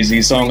know a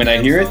Jay-Z song when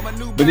I hear it.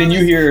 But then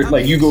you hear,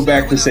 like, you go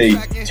back to say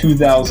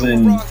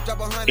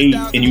 2008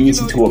 and you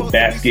listen to a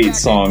Bathgate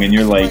song and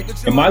you're like,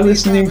 am I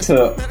listening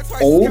to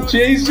old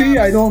Jay-Z?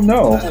 I don't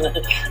know.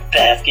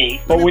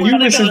 Bathgate. But when you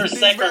listen,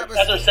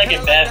 that's our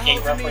second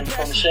Bathgate reference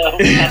on the show.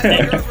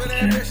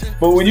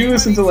 But when you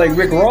listen to like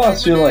Rick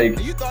Ross, you're like,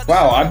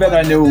 wow, I bet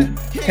I know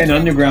 10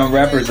 underground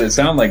rappers that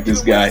sound like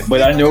this guy.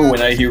 But I know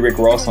when I hear Rick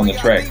Ross on the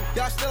track,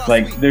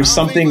 like there's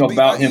something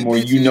about him where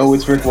you know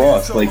it's Rick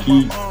Ross. Like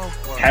he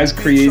has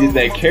created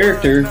that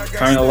character,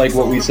 kind of like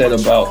what we said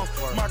about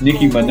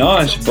Nicki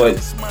Minaj, but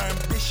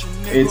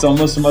it's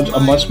almost a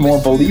much more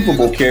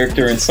believable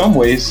character in some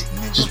ways,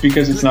 just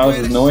because it's not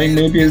as annoying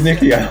maybe as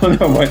Nicki. I don't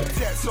know, but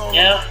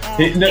yeah,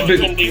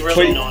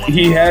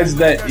 he has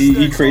that.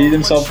 He created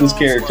himself this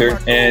character,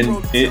 and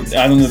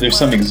I don't know. There's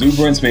some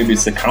exuberance. Maybe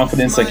it's the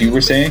confidence, like you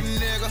were saying.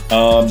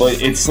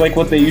 But it's like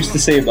what they used to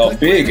say about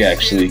Big.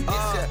 Actually,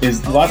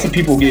 is lots of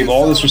people gave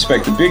all this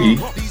respect to Biggie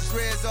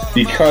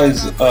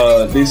because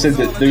they said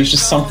that there's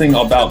just something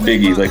about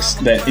Biggie, like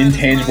that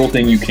intangible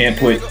thing you can't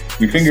put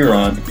your finger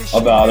on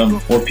about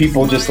him, where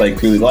people just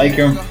like really like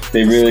him.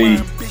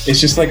 It's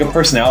just like a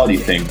personality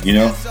thing, you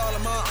know?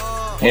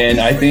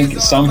 And I think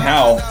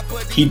somehow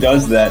he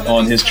does that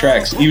on his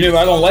tracks. Even if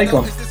I don't like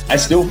him, I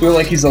still feel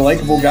like he's a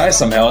likable guy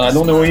somehow, and I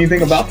don't know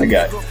anything about the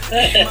guy.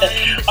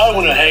 I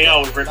want to hang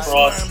out with Rick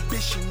Ross.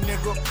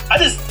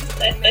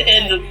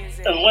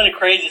 And one of the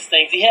craziest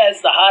things, he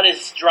has the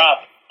hottest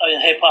drop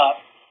in hip-hop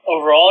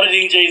over all the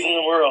DJs in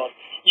the world.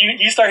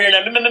 You start hearing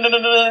that,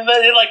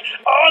 you're like,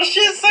 oh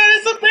shit, son,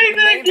 it's a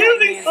Maybach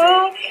Music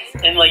song.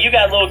 And like, you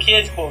got little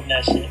kids quoting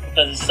that shit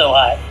because it's so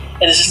hot.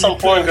 And it's just some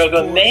foreign girl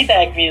going,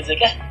 Maybach Music.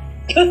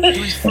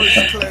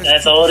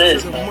 That's all it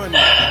is, man.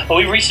 But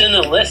we reached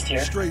into the list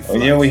here. Oh,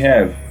 yeah, we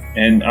have.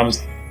 And I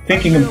was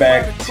thinking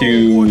back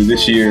to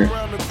this year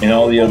and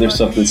all the other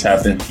stuff that's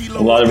happened.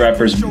 A lot of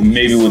rappers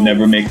maybe would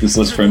never make this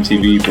list for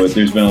MTV, but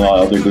there's been a lot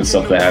of other good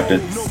stuff that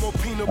happened.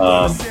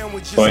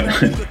 But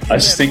I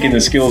was just thinking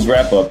the Skills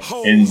wrap up,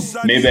 and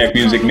Maybach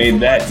Music made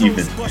that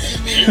even.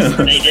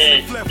 They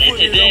did.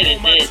 It did.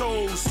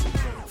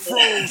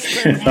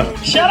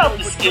 Shout out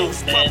to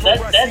Skills, man.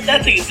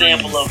 That's an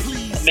example of a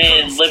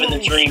man living the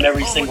dream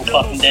every single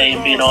fucking day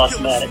and being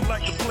awesome at it.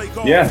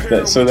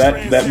 Yeah, so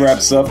that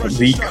wraps up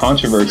the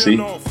controversy.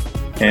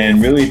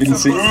 And really,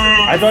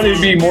 I thought it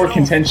would be more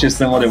contentious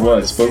than what it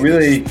was, but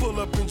really,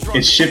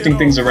 it's shifting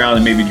things around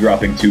and maybe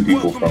dropping two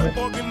people from it.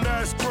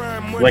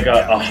 Like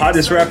a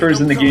hottest rappers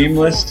in the game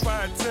list,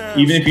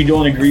 even if you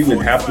don't agree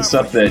with half the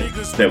stuff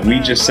that we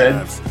just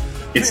said,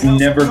 it's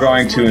never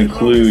going to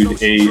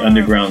include a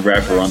underground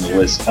rapper on the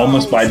list,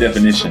 almost by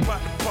definition.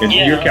 If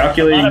you're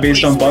calculating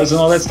based on buzz and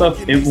all that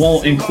stuff, it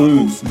won't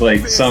include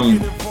like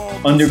some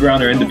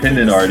underground or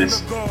independent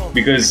artist,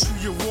 because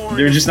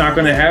they're just not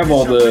going to have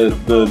all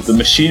the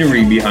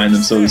machinery behind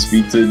them, so to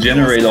speak, to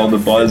generate all the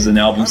buzz and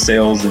album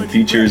sales and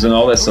features and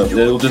all that stuff.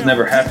 It'll just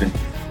never happen.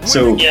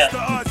 So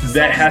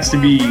that has to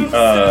be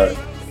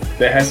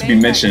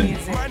mentioned.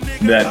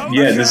 That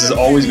this is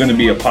always going to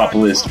be a pop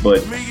list,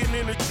 but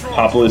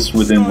pop list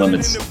within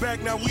limits.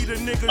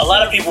 A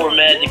lot of people were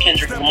mad that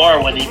Kendrick Lamar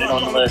wasn't even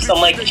on the list.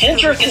 I'm like,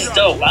 Kendrick is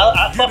dope.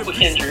 I fuck with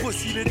Kendrick.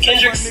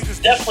 Kendrick's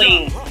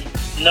definitely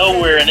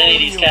nowhere in any of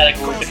these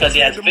categories because he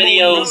has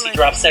videos. He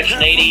dropped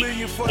Section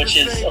 80, which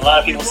is a lot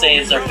of people say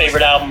is their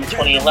favorite album of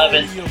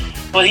 2011.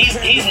 But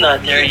he's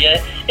not there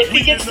yet. If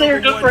he gets there,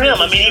 good for him.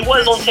 I mean, he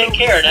was on Take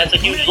Care, and that's a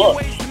huge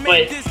look.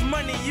 But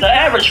the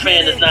average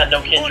fan does not know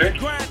Kendrick.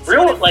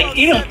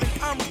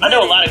 I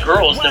know a lot of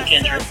girls know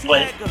Kendrick,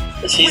 but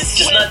he's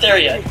just not there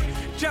yet.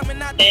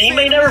 And he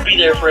may never be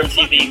there for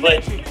MTV,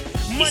 but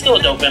he's still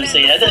a dope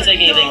MC. That doesn't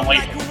take anything away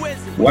from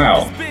him.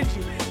 Wow.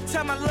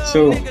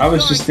 So I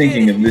was just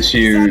thinking of this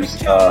year's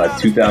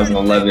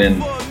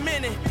 2011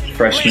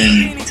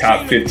 freshman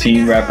top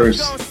 15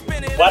 rappers.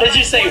 Why did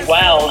you say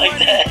wow like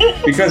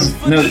that? Because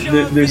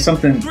there's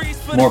something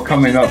more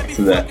coming up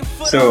to that.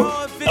 So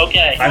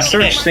I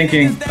searched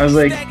thinking, I was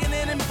like,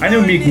 I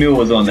knew Meek Mill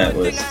was on that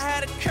list.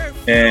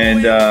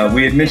 And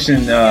we had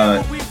mentioned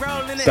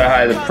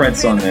Sahai the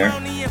Prince on there.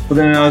 But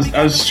then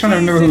I was just trying to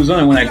remember who was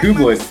on it. When I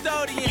Google it,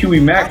 Huey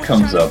Mack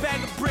comes up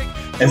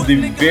as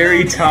the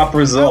very top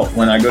result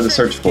when I go to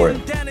search for it.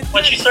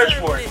 What'd you search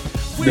for?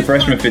 The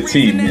Freshman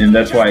 15, and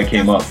that's why it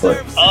came up.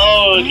 But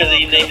because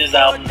he named his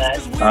album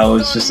that. I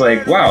was just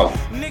like, wow,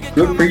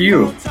 good for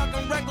you.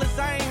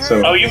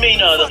 So. Oh, you mean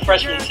the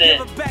Freshman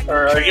 10?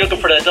 Or are you looking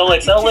for the Double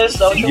XL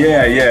list?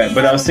 Yeah,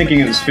 but I was thinking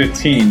it was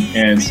 15,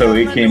 and so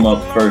it came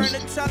up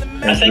first.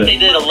 I think they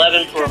did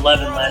 11 for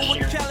 11 last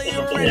year.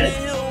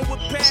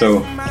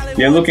 So,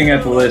 looking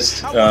at the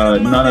list,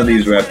 none of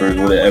these rappers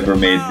would have ever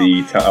made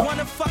the top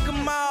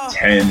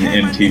 10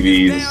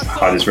 MTV's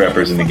hottest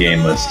rappers in the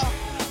game list.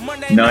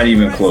 Not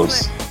even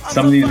close.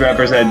 Some of these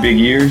rappers had big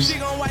years,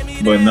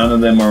 but none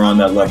of them are on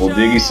that level.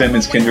 Diggy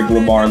Simmons, Kendrick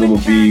Lamar, Lil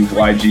B,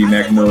 YG,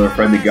 Mac Miller,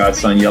 Fred the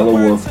Godson, Yellow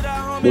Wolf,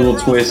 Little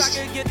Twist,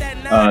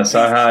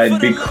 Sci-Hi,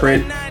 Big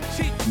Crit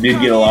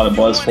did get a lot of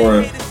buzz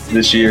for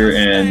this year,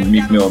 and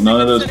Meek Mill. None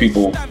of those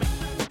people,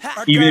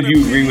 even if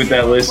you agree with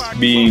that list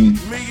being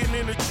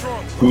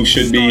who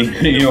should be,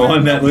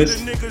 on that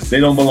list, they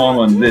don't belong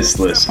on this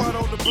list.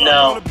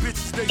 No.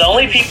 The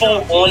only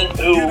people on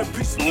who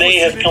may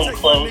have come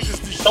close,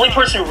 the only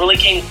person who really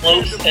came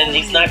close, and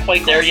he's not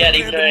quite there yet,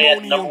 even though he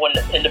had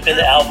 #1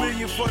 independent album.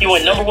 He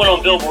went #1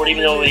 on Billboard,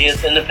 even though he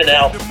has an independent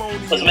album,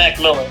 was Mac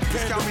Miller.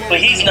 But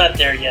he's not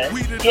there yet.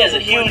 He has a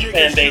huge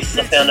fan base, as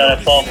I found out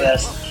at Fall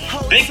Fest.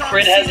 Big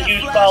Crit has a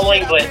huge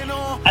following, but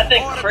I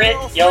think Crit,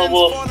 Yellow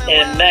Wolf,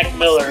 and Mac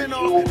Miller,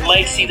 you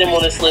might see them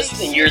on this list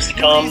in years to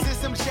come,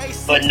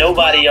 but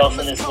nobody else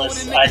on this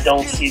list, I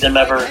don't see them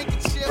ever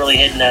really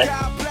hitting that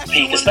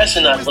peak,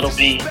 especially not Little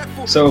B.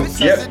 So,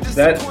 yep,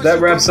 that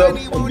wraps up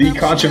the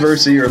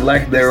controversy or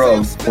lack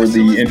thereof for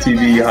the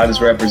MTV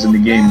Hottest Rappers in the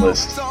Game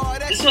list.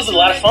 This was a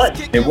lot of fun.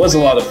 It was a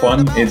lot of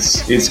fun.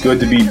 It's good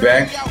to be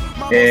back.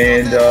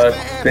 And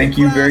thank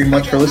you very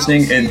much for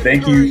listening, and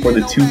thank you for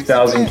the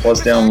 2,000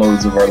 plus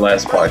downloads of our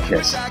last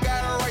podcast.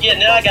 Yeah,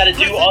 now I got to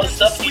do all the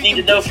stuff you need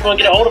to know if you want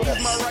to get a hold of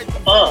us.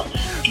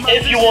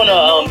 If you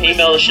want to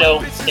email the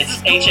show,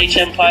 it's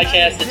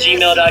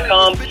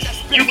hhmpodcast@gmail.com.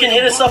 You can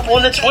hit us up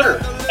on the Twitter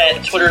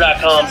at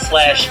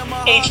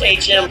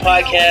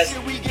twitter.com/hhmpodcast.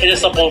 Hit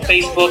us up on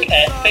Facebook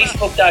at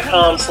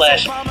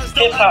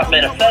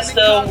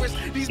facebook.com/hiphopmanifesto.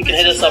 You can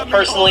hit us up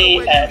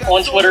personally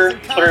on Twitter,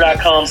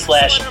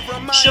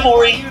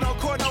 twitter.com/chivalry,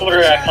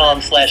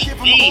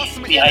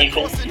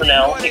 twitter.com/b-hyphen for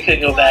now. It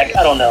could go back,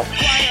 I don't know.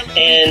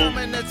 And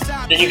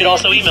then you can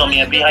also email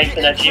me at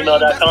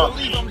b-hyphen@gmail.com.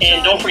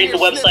 And don't forget the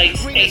websites,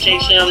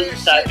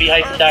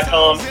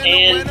 hhm.b-hyphen.com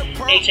and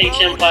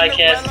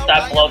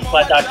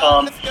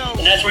hhmpodcast.blogspot.com.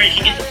 And that's where you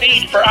can get the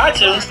feed for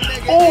iTunes,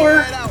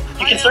 or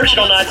you can search it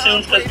on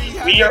iTunes, because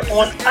we are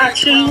on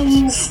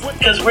iTunes,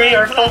 because we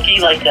are funky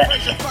like that.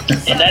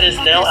 And that is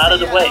now out of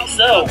the way.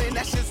 So,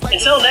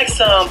 until next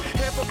time,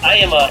 I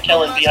am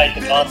Kellen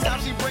B-Hyphen Johnson.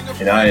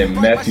 And I am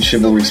Matthew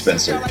Chivalry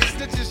Spencer.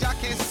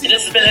 And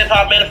this has been Hip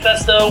Hop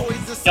Manifesto.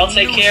 Y'all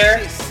take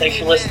care. Thanks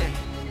for listening.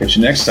 Catch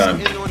you next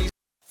time.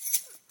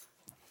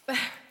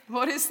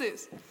 What is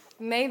this?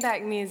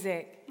 Maybach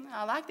music.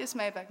 I like this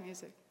Maybach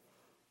music.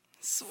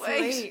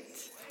 Sweet.